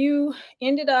 So if you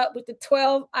ended up with the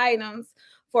 12 items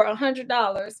for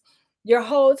 $100, your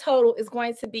whole total is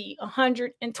going to be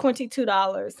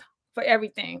 $122 for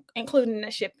everything, including the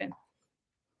shipping.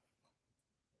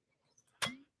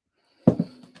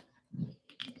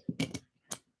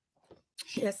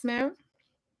 Yes, ma'am.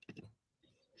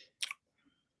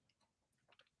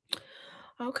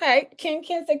 Okay. Ken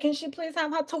said, can she please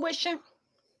have her tuition?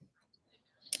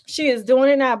 She is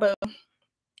doing it now, boo.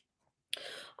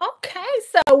 Okay,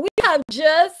 so we have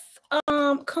just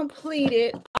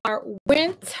completed our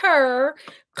winter,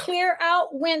 clear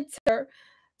out winter,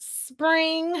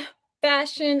 spring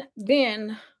fashion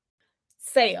bin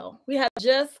sale. We have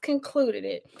just concluded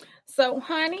it. So,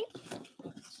 honey,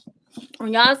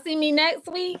 when y'all see me next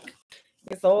week,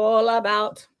 it's all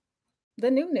about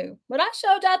the new. But I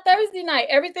showed y'all Thursday night.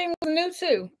 Everything was new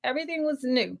too. Everything was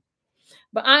new.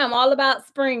 But I am all about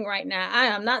spring right now. I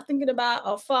am not thinking about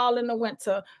a fall and a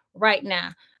winter right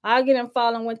now. I'll get in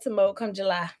fall and winter mode come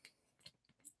July.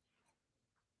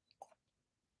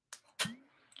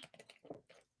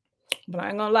 But I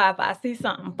ain't gonna lie, if I see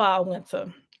something fall,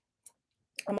 winter,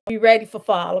 I'm gonna be ready for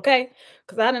fall, okay?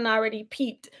 Because I done already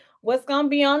peeped what's gonna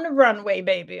be on the runway,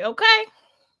 baby, okay?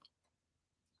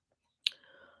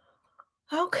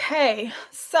 Okay,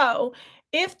 so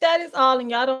if that is all and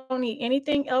y'all don't need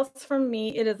anything else from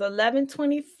me, it is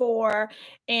 11:24,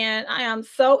 and I am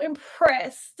so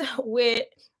impressed with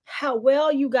how well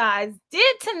you guys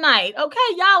did tonight. Okay,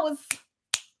 y'all was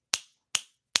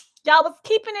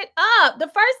keeping it up. The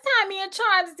first time me and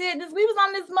Charms did this, we was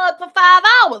on this mug for 5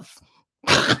 hours.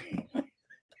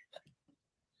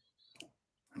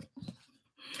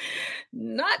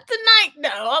 Not tonight,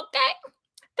 though, okay?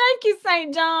 Thank you,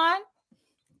 St. John.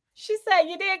 She said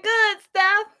you did good,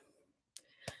 Steph.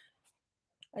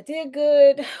 I did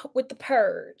good with the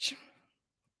purge.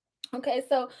 Okay,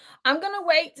 so I'm going to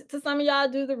wait till some of y'all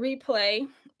do the replay,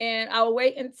 and I'll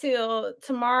wait until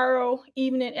tomorrow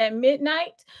evening at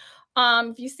midnight.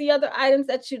 If you see other items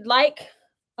that you'd like,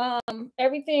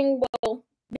 everything will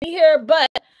be here, but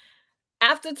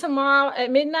after tomorrow at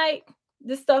midnight,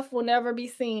 this stuff will never be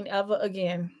seen ever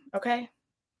again, okay?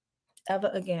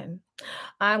 Ever again.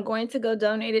 I'm going to go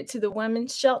donate it to the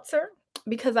women's shelter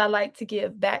because I like to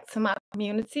give back to my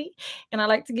community, and I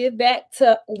like to give back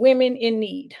to women in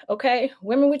need, okay?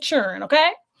 Women with children,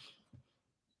 okay?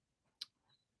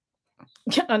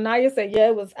 Anaya said, yeah,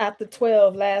 it was after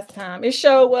 12 last time. It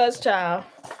sure was, child.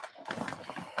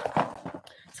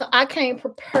 So I came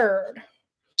prepared.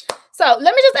 So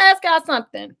let me just ask y'all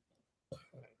something.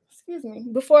 Excuse me.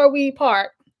 Before we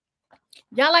part,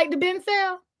 y'all like the bin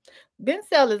sale? Bin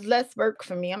sale is less work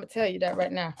for me. I'm going to tell you that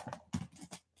right now.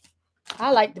 I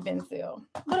like the bin sale.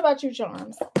 What about you,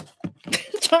 Charms?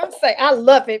 Charms say, I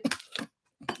love it.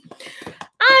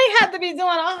 I ain't have to be doing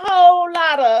a whole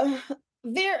lot of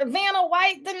Vanna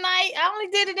White tonight. I only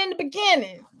did it in the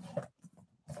beginning.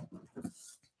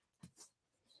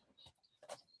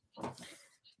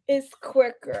 It's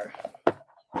quicker.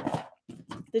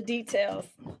 The details.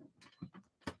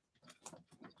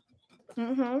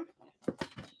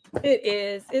 It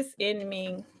is. It's in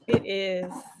me. It is.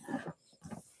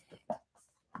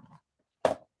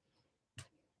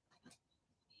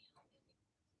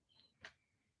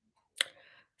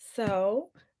 So,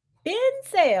 bin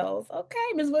sales. Okay,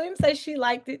 Ms. Williams says she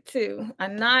liked it too.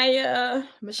 Anaya,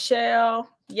 Michelle,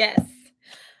 yes.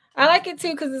 I like it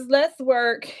too because it's less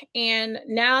work. And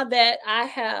now that I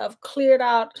have cleared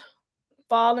out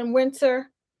fall and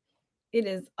winter, it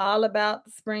is all about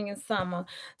the spring and summer.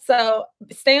 So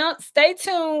stay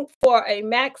tuned for a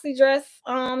maxi dress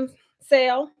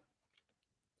sale.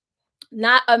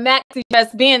 Not a maxi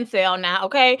dress bin sale now,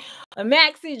 okay? A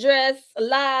maxi dress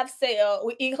live sale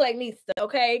with Eclecticnista,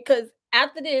 okay? Because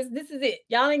after this is it.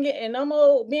 Y'all ain't getting no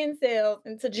more bin sales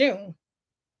until June.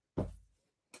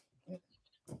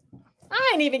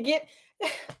 I ain't even get,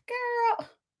 girl,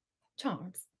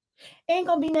 Charms. Ain't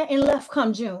gonna be nothing left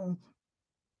come June.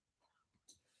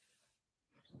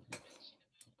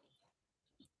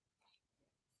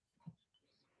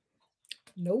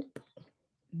 Nope.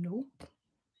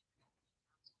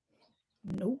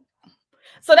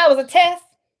 So that was a test.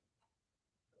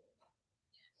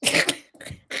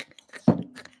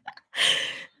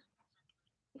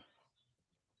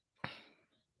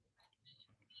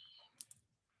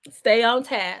 Stay on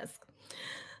task.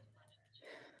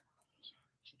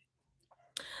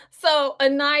 So,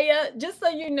 Anaya, just so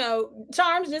you know,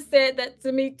 Charms just said that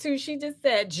to me too. She just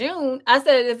said June. I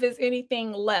said if there's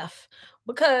anything left,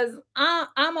 because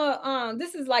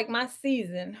this is like my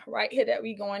season right here that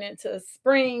we going into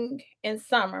spring and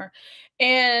summer.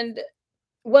 And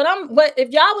what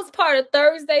if y'all was part of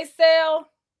Thursday sale,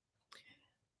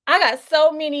 I got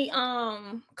so many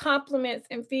compliments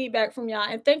and feedback from y'all,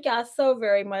 and thank y'all so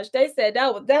very much. They said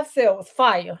that sale was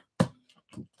fire.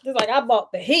 Just like I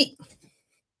bought the heat.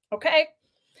 Okay,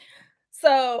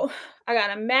 so I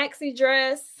got a maxi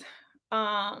dress,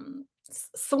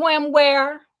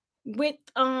 swimwear with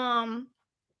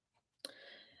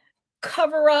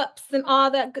cover-ups and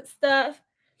all that good stuff.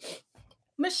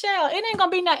 Michelle, it ain't gonna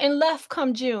be nothing left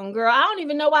come June, girl. I don't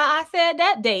even know why I said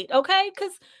that date, okay?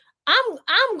 Because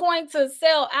I'm going to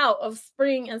sell out of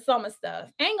spring and summer stuff.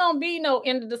 Ain't gonna be no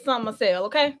end of the summer sale,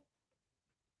 okay?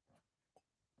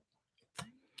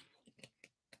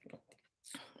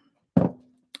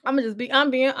 I'm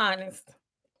being honest.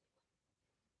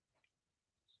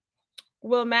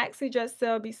 Will maxi dress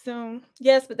sale be soon?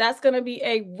 Yes, but that's going to be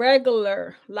a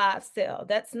regular live sale.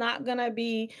 That's not going to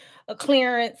be a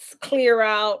clearance, clear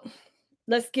out,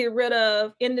 let's get rid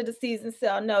of, end of the season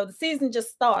sale. No, the season just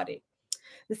started.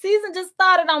 The season just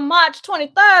started on March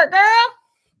 23rd, girl.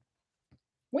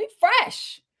 We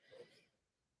fresh.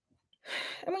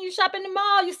 And when you shop in the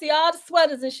mall, you see all the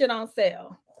sweaters and shit on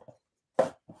sale.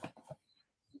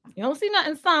 You don't see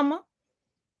nothing summer.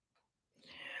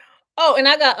 Oh, and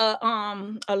I got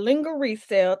a lingerie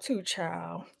sale too,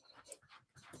 child.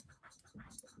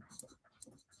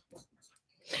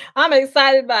 I'm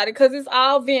excited about it because it's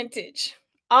all vintage.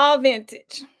 All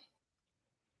vintage.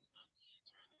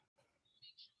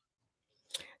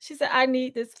 She said, I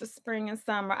need this for spring and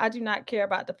summer. I do not care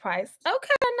about the price. Okay,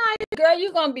 nice girl,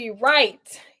 you're gonna be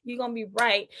right. You're gonna be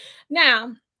right.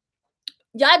 Now,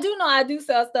 y'all do know I do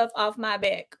sell stuff off my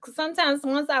back. Because sometimes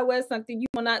once I wear something, you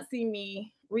will not see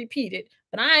me repeat it.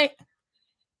 But I'm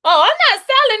not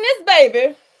selling this,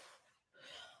 baby.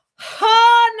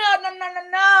 Oh,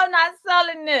 no, not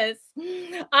selling this.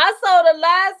 I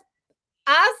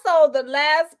sold the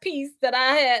last piece that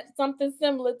I had something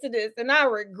similar to this, and I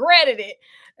regretted it.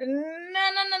 No.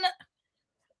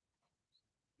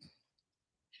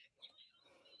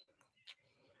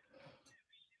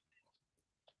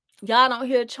 Y'all don't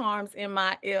hear charms in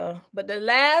my ear, but the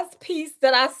last piece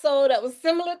that I sold that was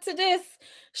similar to this,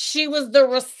 she was the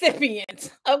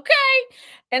recipient, okay?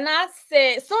 And I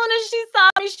said, as soon as she saw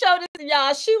me show this to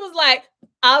y'all,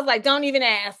 I was like, don't even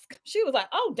ask. She was like,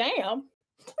 oh, damn.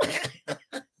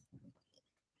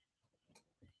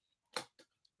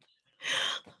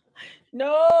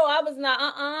 No, I was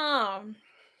not,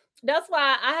 That's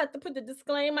why I have to put the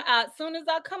disclaimer out. As soon as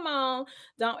I come on,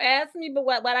 don't ask me but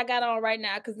what I got on right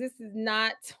now, because this is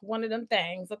not one of them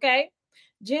things, okay?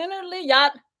 Generally,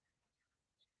 y'all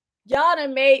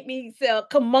done made me sell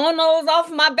kimonos off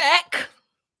my back.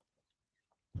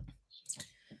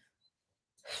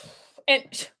 And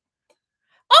she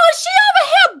over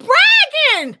here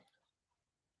bragging.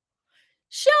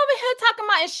 She over here talking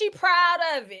about, and she proud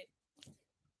of it.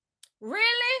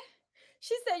 Really?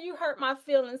 She said, you hurt my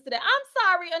feelings today. I'm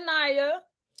sorry, Anaya.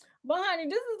 But, honey,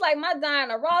 this is like my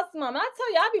Diana Ross mom. I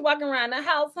tell you, I be walking around the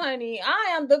house, honey.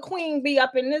 I am the queen bee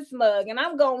up in this mug, and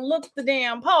I'm going to look the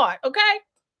damn part, okay?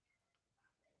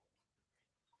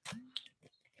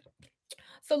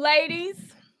 So, ladies,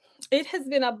 it has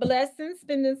been a blessing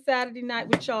spending Saturday night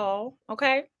with y'all,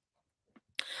 okay?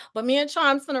 But me and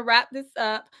Charm's going to wrap this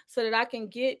up so that I can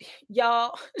get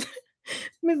y'all...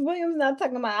 Ms. Williams not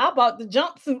talking about, I bought the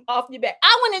jumpsuit off your back.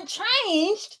 I went and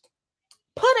changed,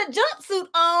 put a jumpsuit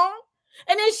on,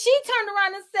 and then she turned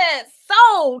around and said,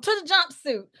 sold to the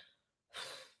jumpsuit.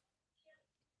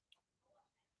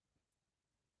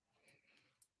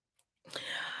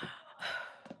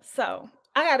 So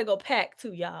I got to go pack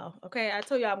too, y'all. Okay, I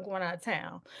told y'all I'm going out of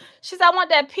town. She said, I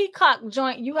want that peacock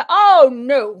joint you have. Oh,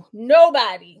 no,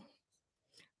 nobody.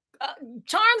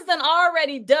 Charms done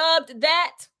already dubbed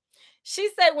that.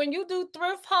 She said, when you do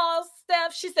thrift haul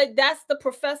stuff, she said, that's the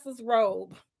professor's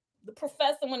robe. The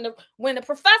professor, when the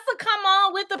professor come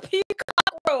on with the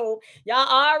peacock robe, y'all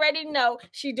already know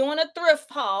she doing a thrift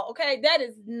haul, okay? That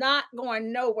is not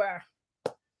going nowhere.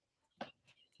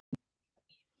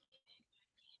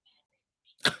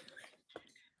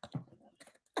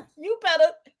 You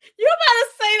better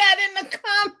say that in the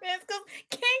comments, because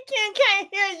Ken can't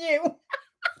hear you.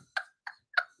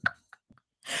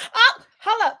 Oh,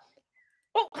 hold up.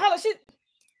 Oh,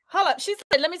 hold up. She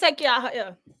said, let me take you out her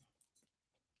ear.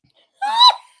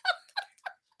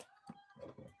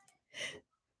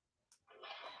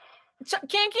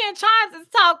 Ken Charms is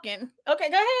talking. Okay,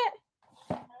 go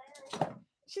ahead.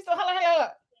 She said, hello.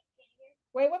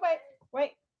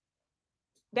 Wait.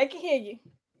 They can hear you.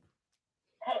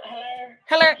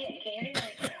 Hello. Can you hear me?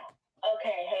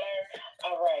 Okay,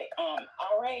 hello.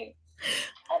 All right.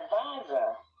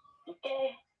 Advisor,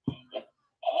 okay? If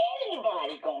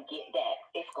anybody gonna get that,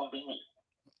 it's gonna be me.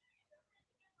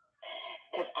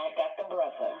 Because I got the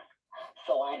brother.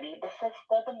 So I need the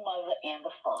sister, the mother, and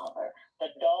the father. The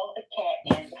dog, the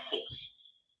cat, and the fish.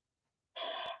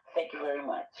 Thank you very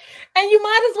much. And you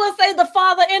might as well say the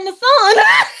father and the son.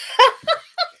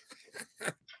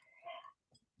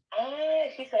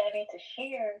 She said I need to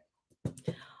share.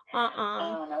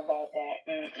 I don't know about that.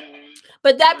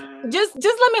 But that just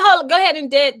let me go ahead and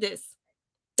dead this.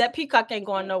 That peacock ain't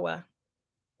going nowhere.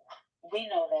 We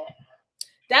know that.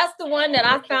 That's the one that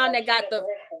I found that got the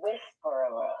whisperer.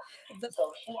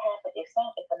 So she happens if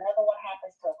another one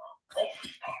happens to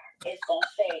whisper, it's gonna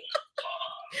say.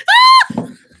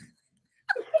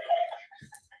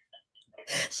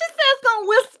 She says it's gonna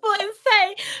whisper and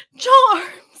say,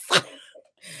 Charms.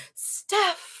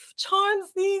 Steph,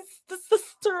 Charms needs the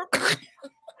sister.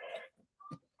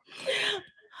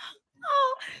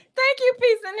 Oh, thank you,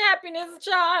 peace and happiness,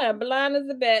 child. I'm blind as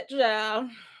a bat,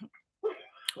 child.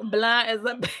 Blind as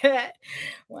a bat.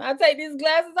 When I take these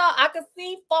glasses off, I can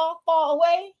see far, far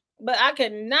away, but I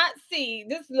cannot see.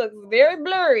 This looks very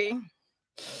blurry.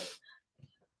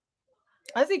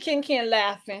 I see Ken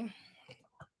laughing.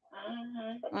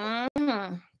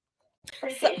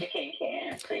 Appreciate you,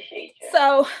 Ken. Appreciate you.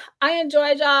 So I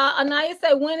enjoyed y'all. Anaya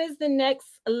said, when is the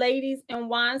next ladies and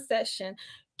wine session?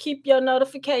 Keep your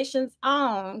notifications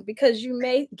on because you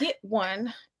may get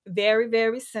one very,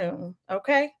 very soon.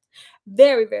 Okay?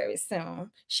 Very, very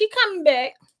soon. She coming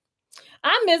back.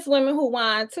 I miss women who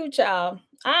wine too, child.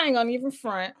 I ain't gonna even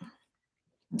front.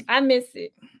 I miss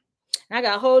it. I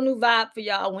got a whole new vibe for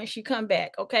y'all when she come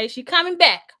back. Okay? She coming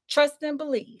back. Trust and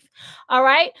believe. All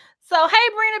right? So, hey,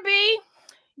 Brina B.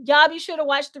 Y'all be sure to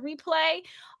watch the replay.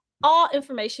 All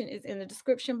information is in the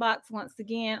description box. Once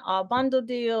again, all bundle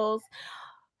deals,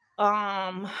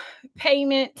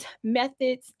 payment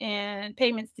methods and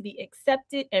payments to be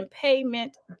accepted and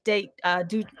payment date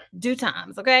due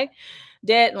times, okay?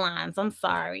 Deadlines. I'm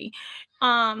sorry.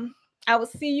 I will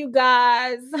see you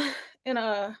guys in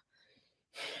a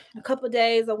couple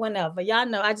days or whenever. Y'all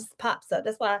know I just pops up.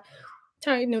 That's why I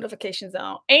turn your notifications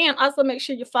on. And also make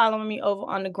sure you're following me over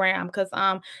on the gram because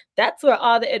that's where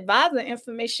all the advisor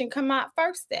information come out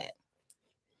first at.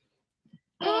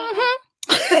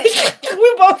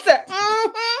 We both said,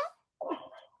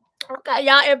 Okay,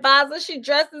 y'all, advisor, she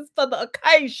dresses for the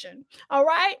occasion. All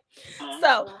right?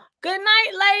 So, good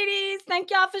night, ladies.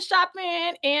 Thank y'all for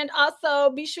shopping. And also,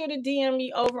 be sure to DM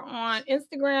me over on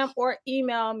Instagram or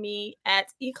email me at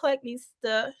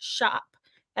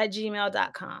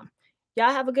eclecticnistashop@gmail.com.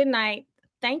 Y'all have a good night.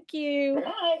 Thank you. Good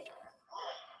night.